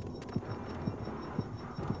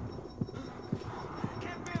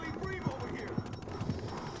 Can't barely breathe over here.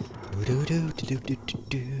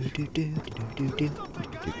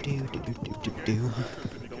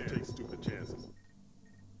 Don't take stupid chances.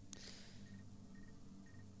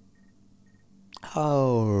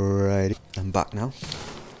 Alrighty, I'm back now.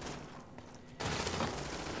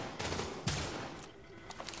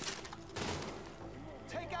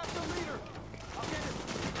 Take out the leader. I'll get him.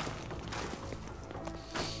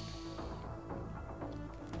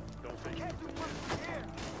 Don't take Can't do much from here.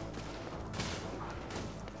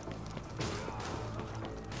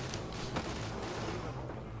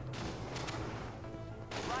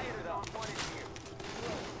 Rioter though, one in here.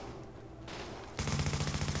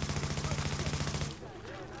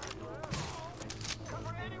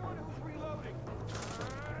 Cover anyone who's reloading.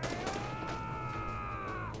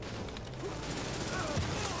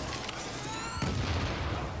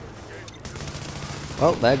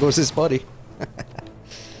 Well, there goes his body.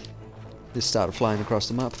 Just started flying across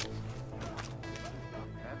the map. That's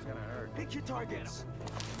gonna hurt. Pick your targets.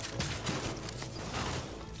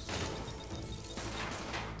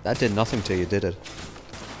 That did nothing to you, did it?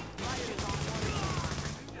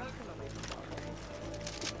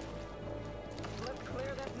 Let's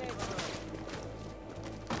clear that neighborhood.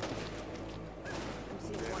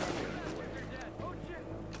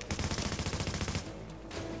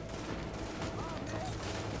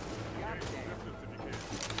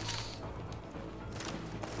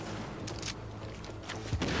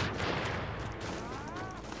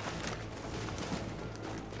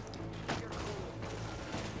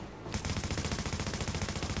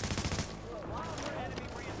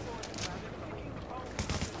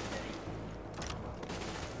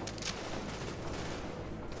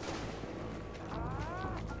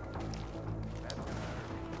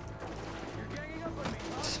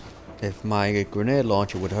 If my grenade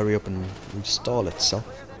launcher would hurry up and install itself.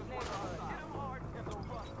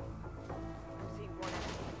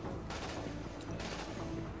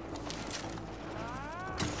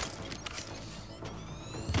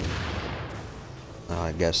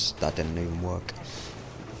 I guess that didn't even work.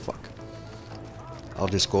 Fuck. I'll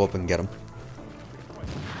just go up and get him.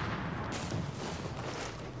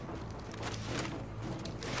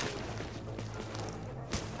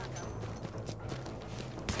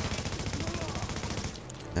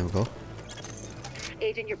 There we go.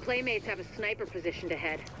 Agent, your playmates have a sniper positioned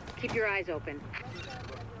ahead. Keep your eyes open.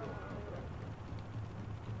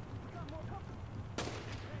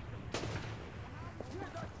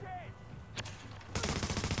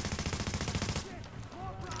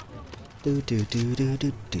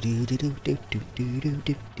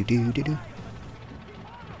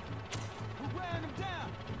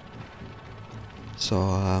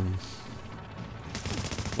 So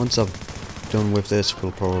once I've done with this,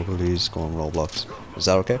 we'll probably just go on Roblox. Is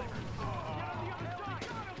that okay?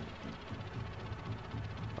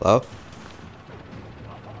 Hello?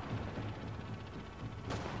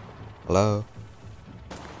 Hello?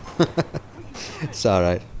 It's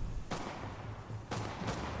alright.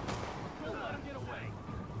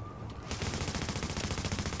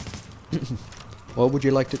 What would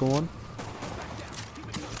you like to go on?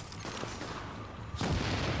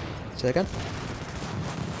 Say again?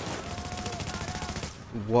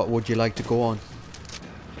 What would you like to go on?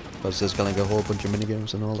 Because there's like a whole bunch of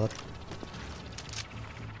minigames and all that.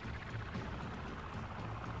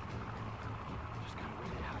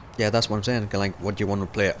 Yeah, that's what I'm saying. Like, what do you want to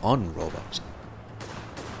play on Roblox?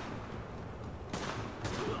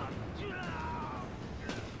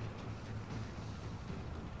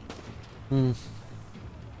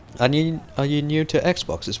 And are you new to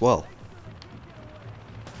Xbox as well?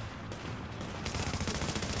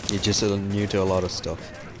 You're just new to a lot of stuff.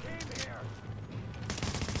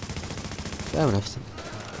 Fair enough.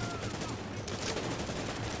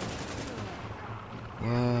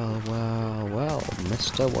 Well,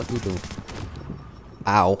 mister, what you do?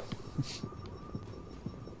 Ow.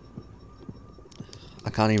 I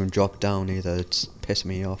can't even drop down either, it's pissing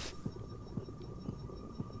me off.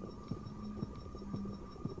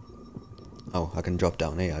 Oh, I can drop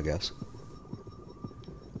down here, I guess.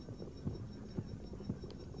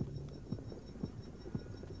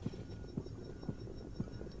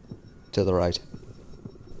 To the right.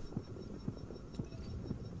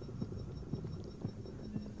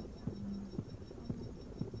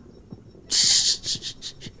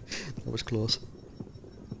 That was close.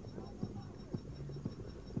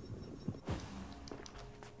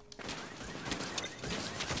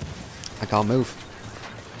 I can't move.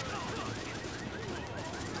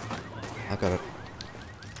 I got it.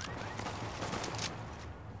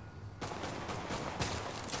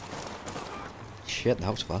 Shit,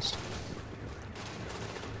 that was fast.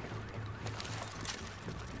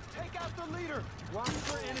 Take out the leader. Watch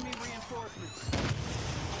for enemy reinforcements.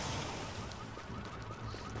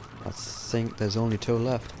 I think there's only 2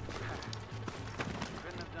 left.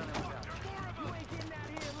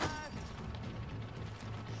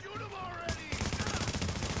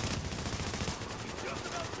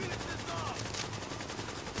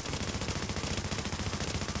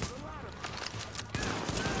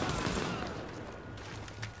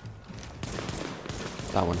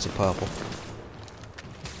 That one's a purple.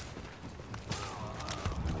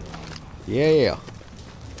 Yeah.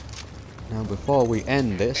 Now before we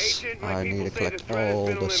end this, I need to collect all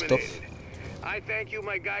the stuff. I thank you,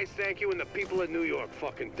 my guys thank you, and the people of New York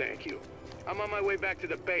fucking thank you. I'm on my way back to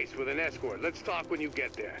the base with an escort. Let's talk when you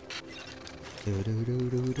get there.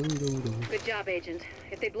 Good job, Agent.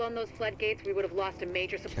 If they'd blown those floodgates, we would have lost a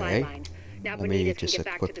major supply line. Now Benitez can get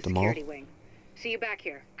back to the security wing. See you back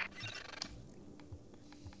here.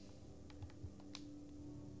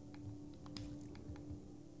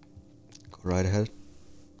 Go right ahead.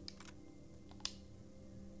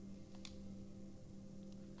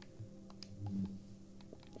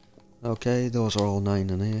 Okay, those are all 9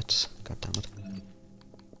 and 8s. God damn it.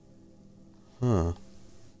 Huh.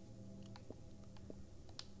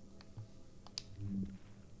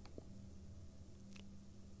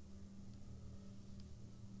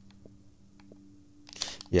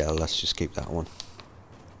 Yeah, let's just keep that one.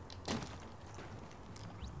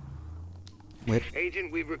 Wait.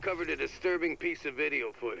 Agent, we've recovered a disturbing piece of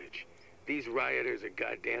video footage. These rioters are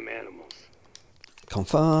goddamn animals.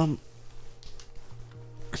 Confirm.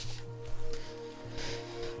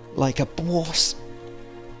 Like a boss.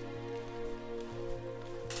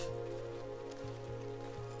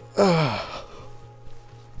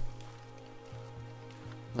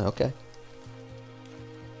 Okay.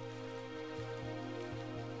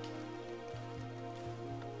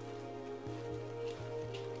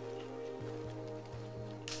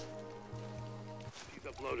 He's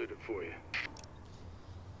uploaded it for you.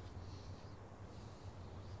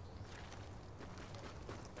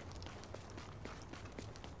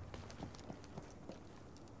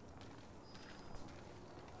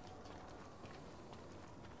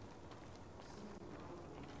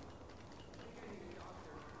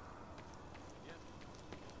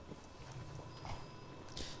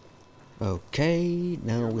 Okay,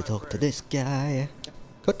 now we talk to this guy.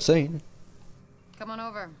 Cutscene. Come on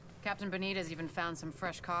over. Captain Benitez even found some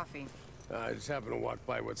fresh coffee. I just happened to walk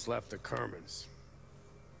by what's left of Kerman's.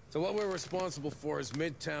 So what we're responsible for is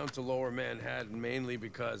Midtown to Lower Manhattan, mainly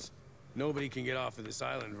because nobody can get off of this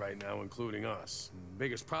island right now, including us. The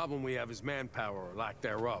biggest problem we have is manpower, or lack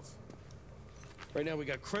thereof. Right now we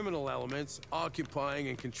got criminal elements occupying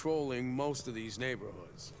and controlling most of these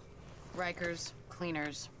neighborhoods. Rikers,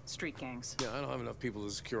 cleaners, street gangs. Yeah, I don't have enough people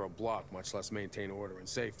to secure a block, much less maintain order and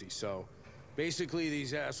safety, so... Basically,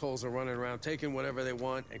 these assholes are running around taking whatever they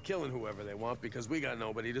want and killing whoever they want because we got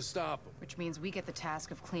nobody to stop them. Which means we get the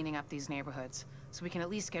task of cleaning up these neighborhoods, so we can at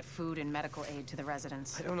least get food and medical aid to the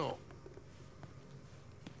residents. I don't know.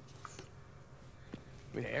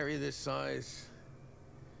 I mean, an area this size,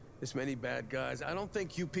 This many bad guys, I don't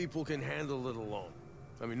think you people can handle it alone.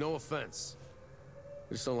 I mean, no offense.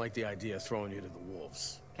 I just don't like the idea of throwing you to the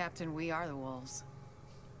wolves. Captain, we are the wolves.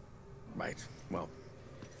 Right, well,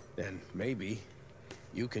 then maybe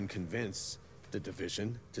you can convince the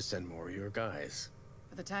division to send more of your guys.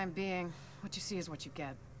 For the time being, what you see is what you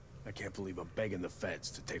get. I can't believe I'm begging the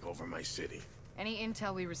feds to take over my city. Any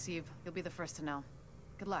intel we receive, you'll be the first to know.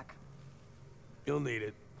 Good luck. You'll need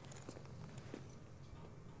it.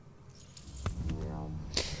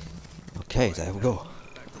 Okay, there we go.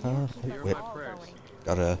 Wait,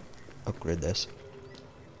 gotta upgrade this.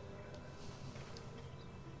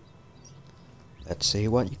 Let's see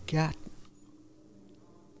what you got.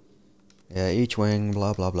 Yeah, each wing,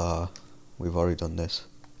 blah blah blah. We've already done this.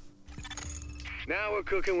 Now we're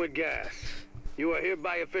cooking with gas. You are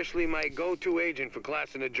hereby officially my go-to agent for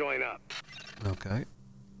classing to join up. Okay.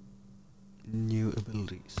 New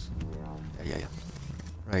abilities. Yeah.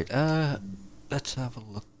 Right, let's have a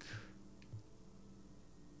look.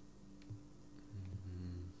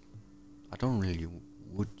 I don't really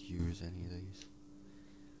would use any of these.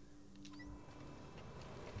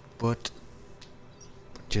 But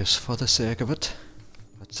just for the sake of it,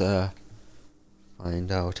 let's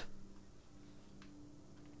find out.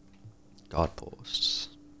 Guard posts.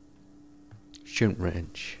 Shooting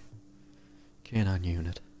range. Canine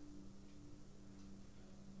unit.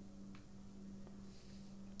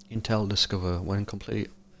 Intel discover when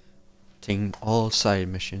completing all side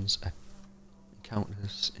missions.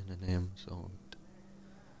 Encounters in the name zone.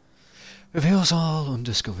 Reveals all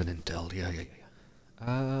undiscovered intel. Yeah.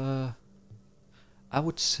 I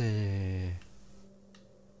would say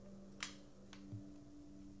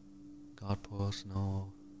guard post,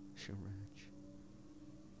 no. Shooting range.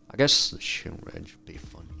 I guess the shooting range would be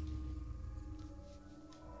fun.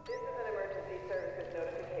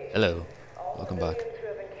 Hello, welcome back.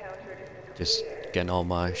 Just getting all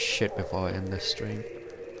my shit before I end this stream.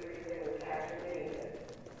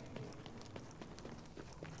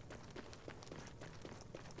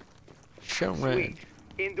 Shooting range.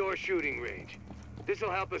 Indoor shooting range.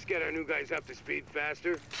 This'll help us get our new guys up to speed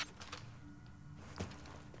faster.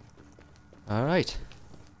 Alright.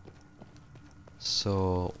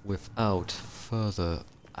 So, without further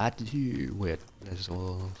ado, wait, there's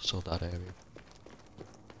also that area.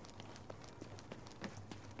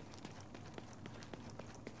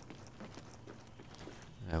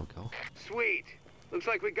 There we go. Sweet. Looks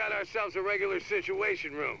like we got ourselves a regular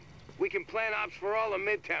situation room. We can plan ops for all of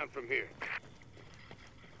Midtown from here.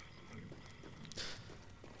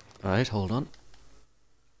 Alright, hold on.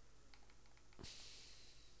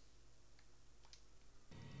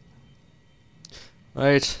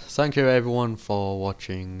 Right, thank you everyone for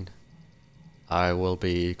watching. I will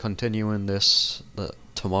be continuing this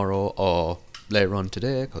tomorrow or later on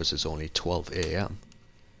today because it's only 12 AM.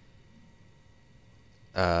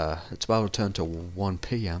 It's about to turn to 1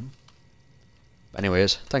 PM.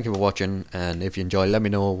 Anyways, thank you for watching, and if you enjoy, let me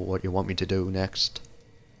know what you want me to do next,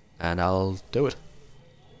 and I'll do it.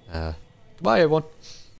 Goodbye everyone.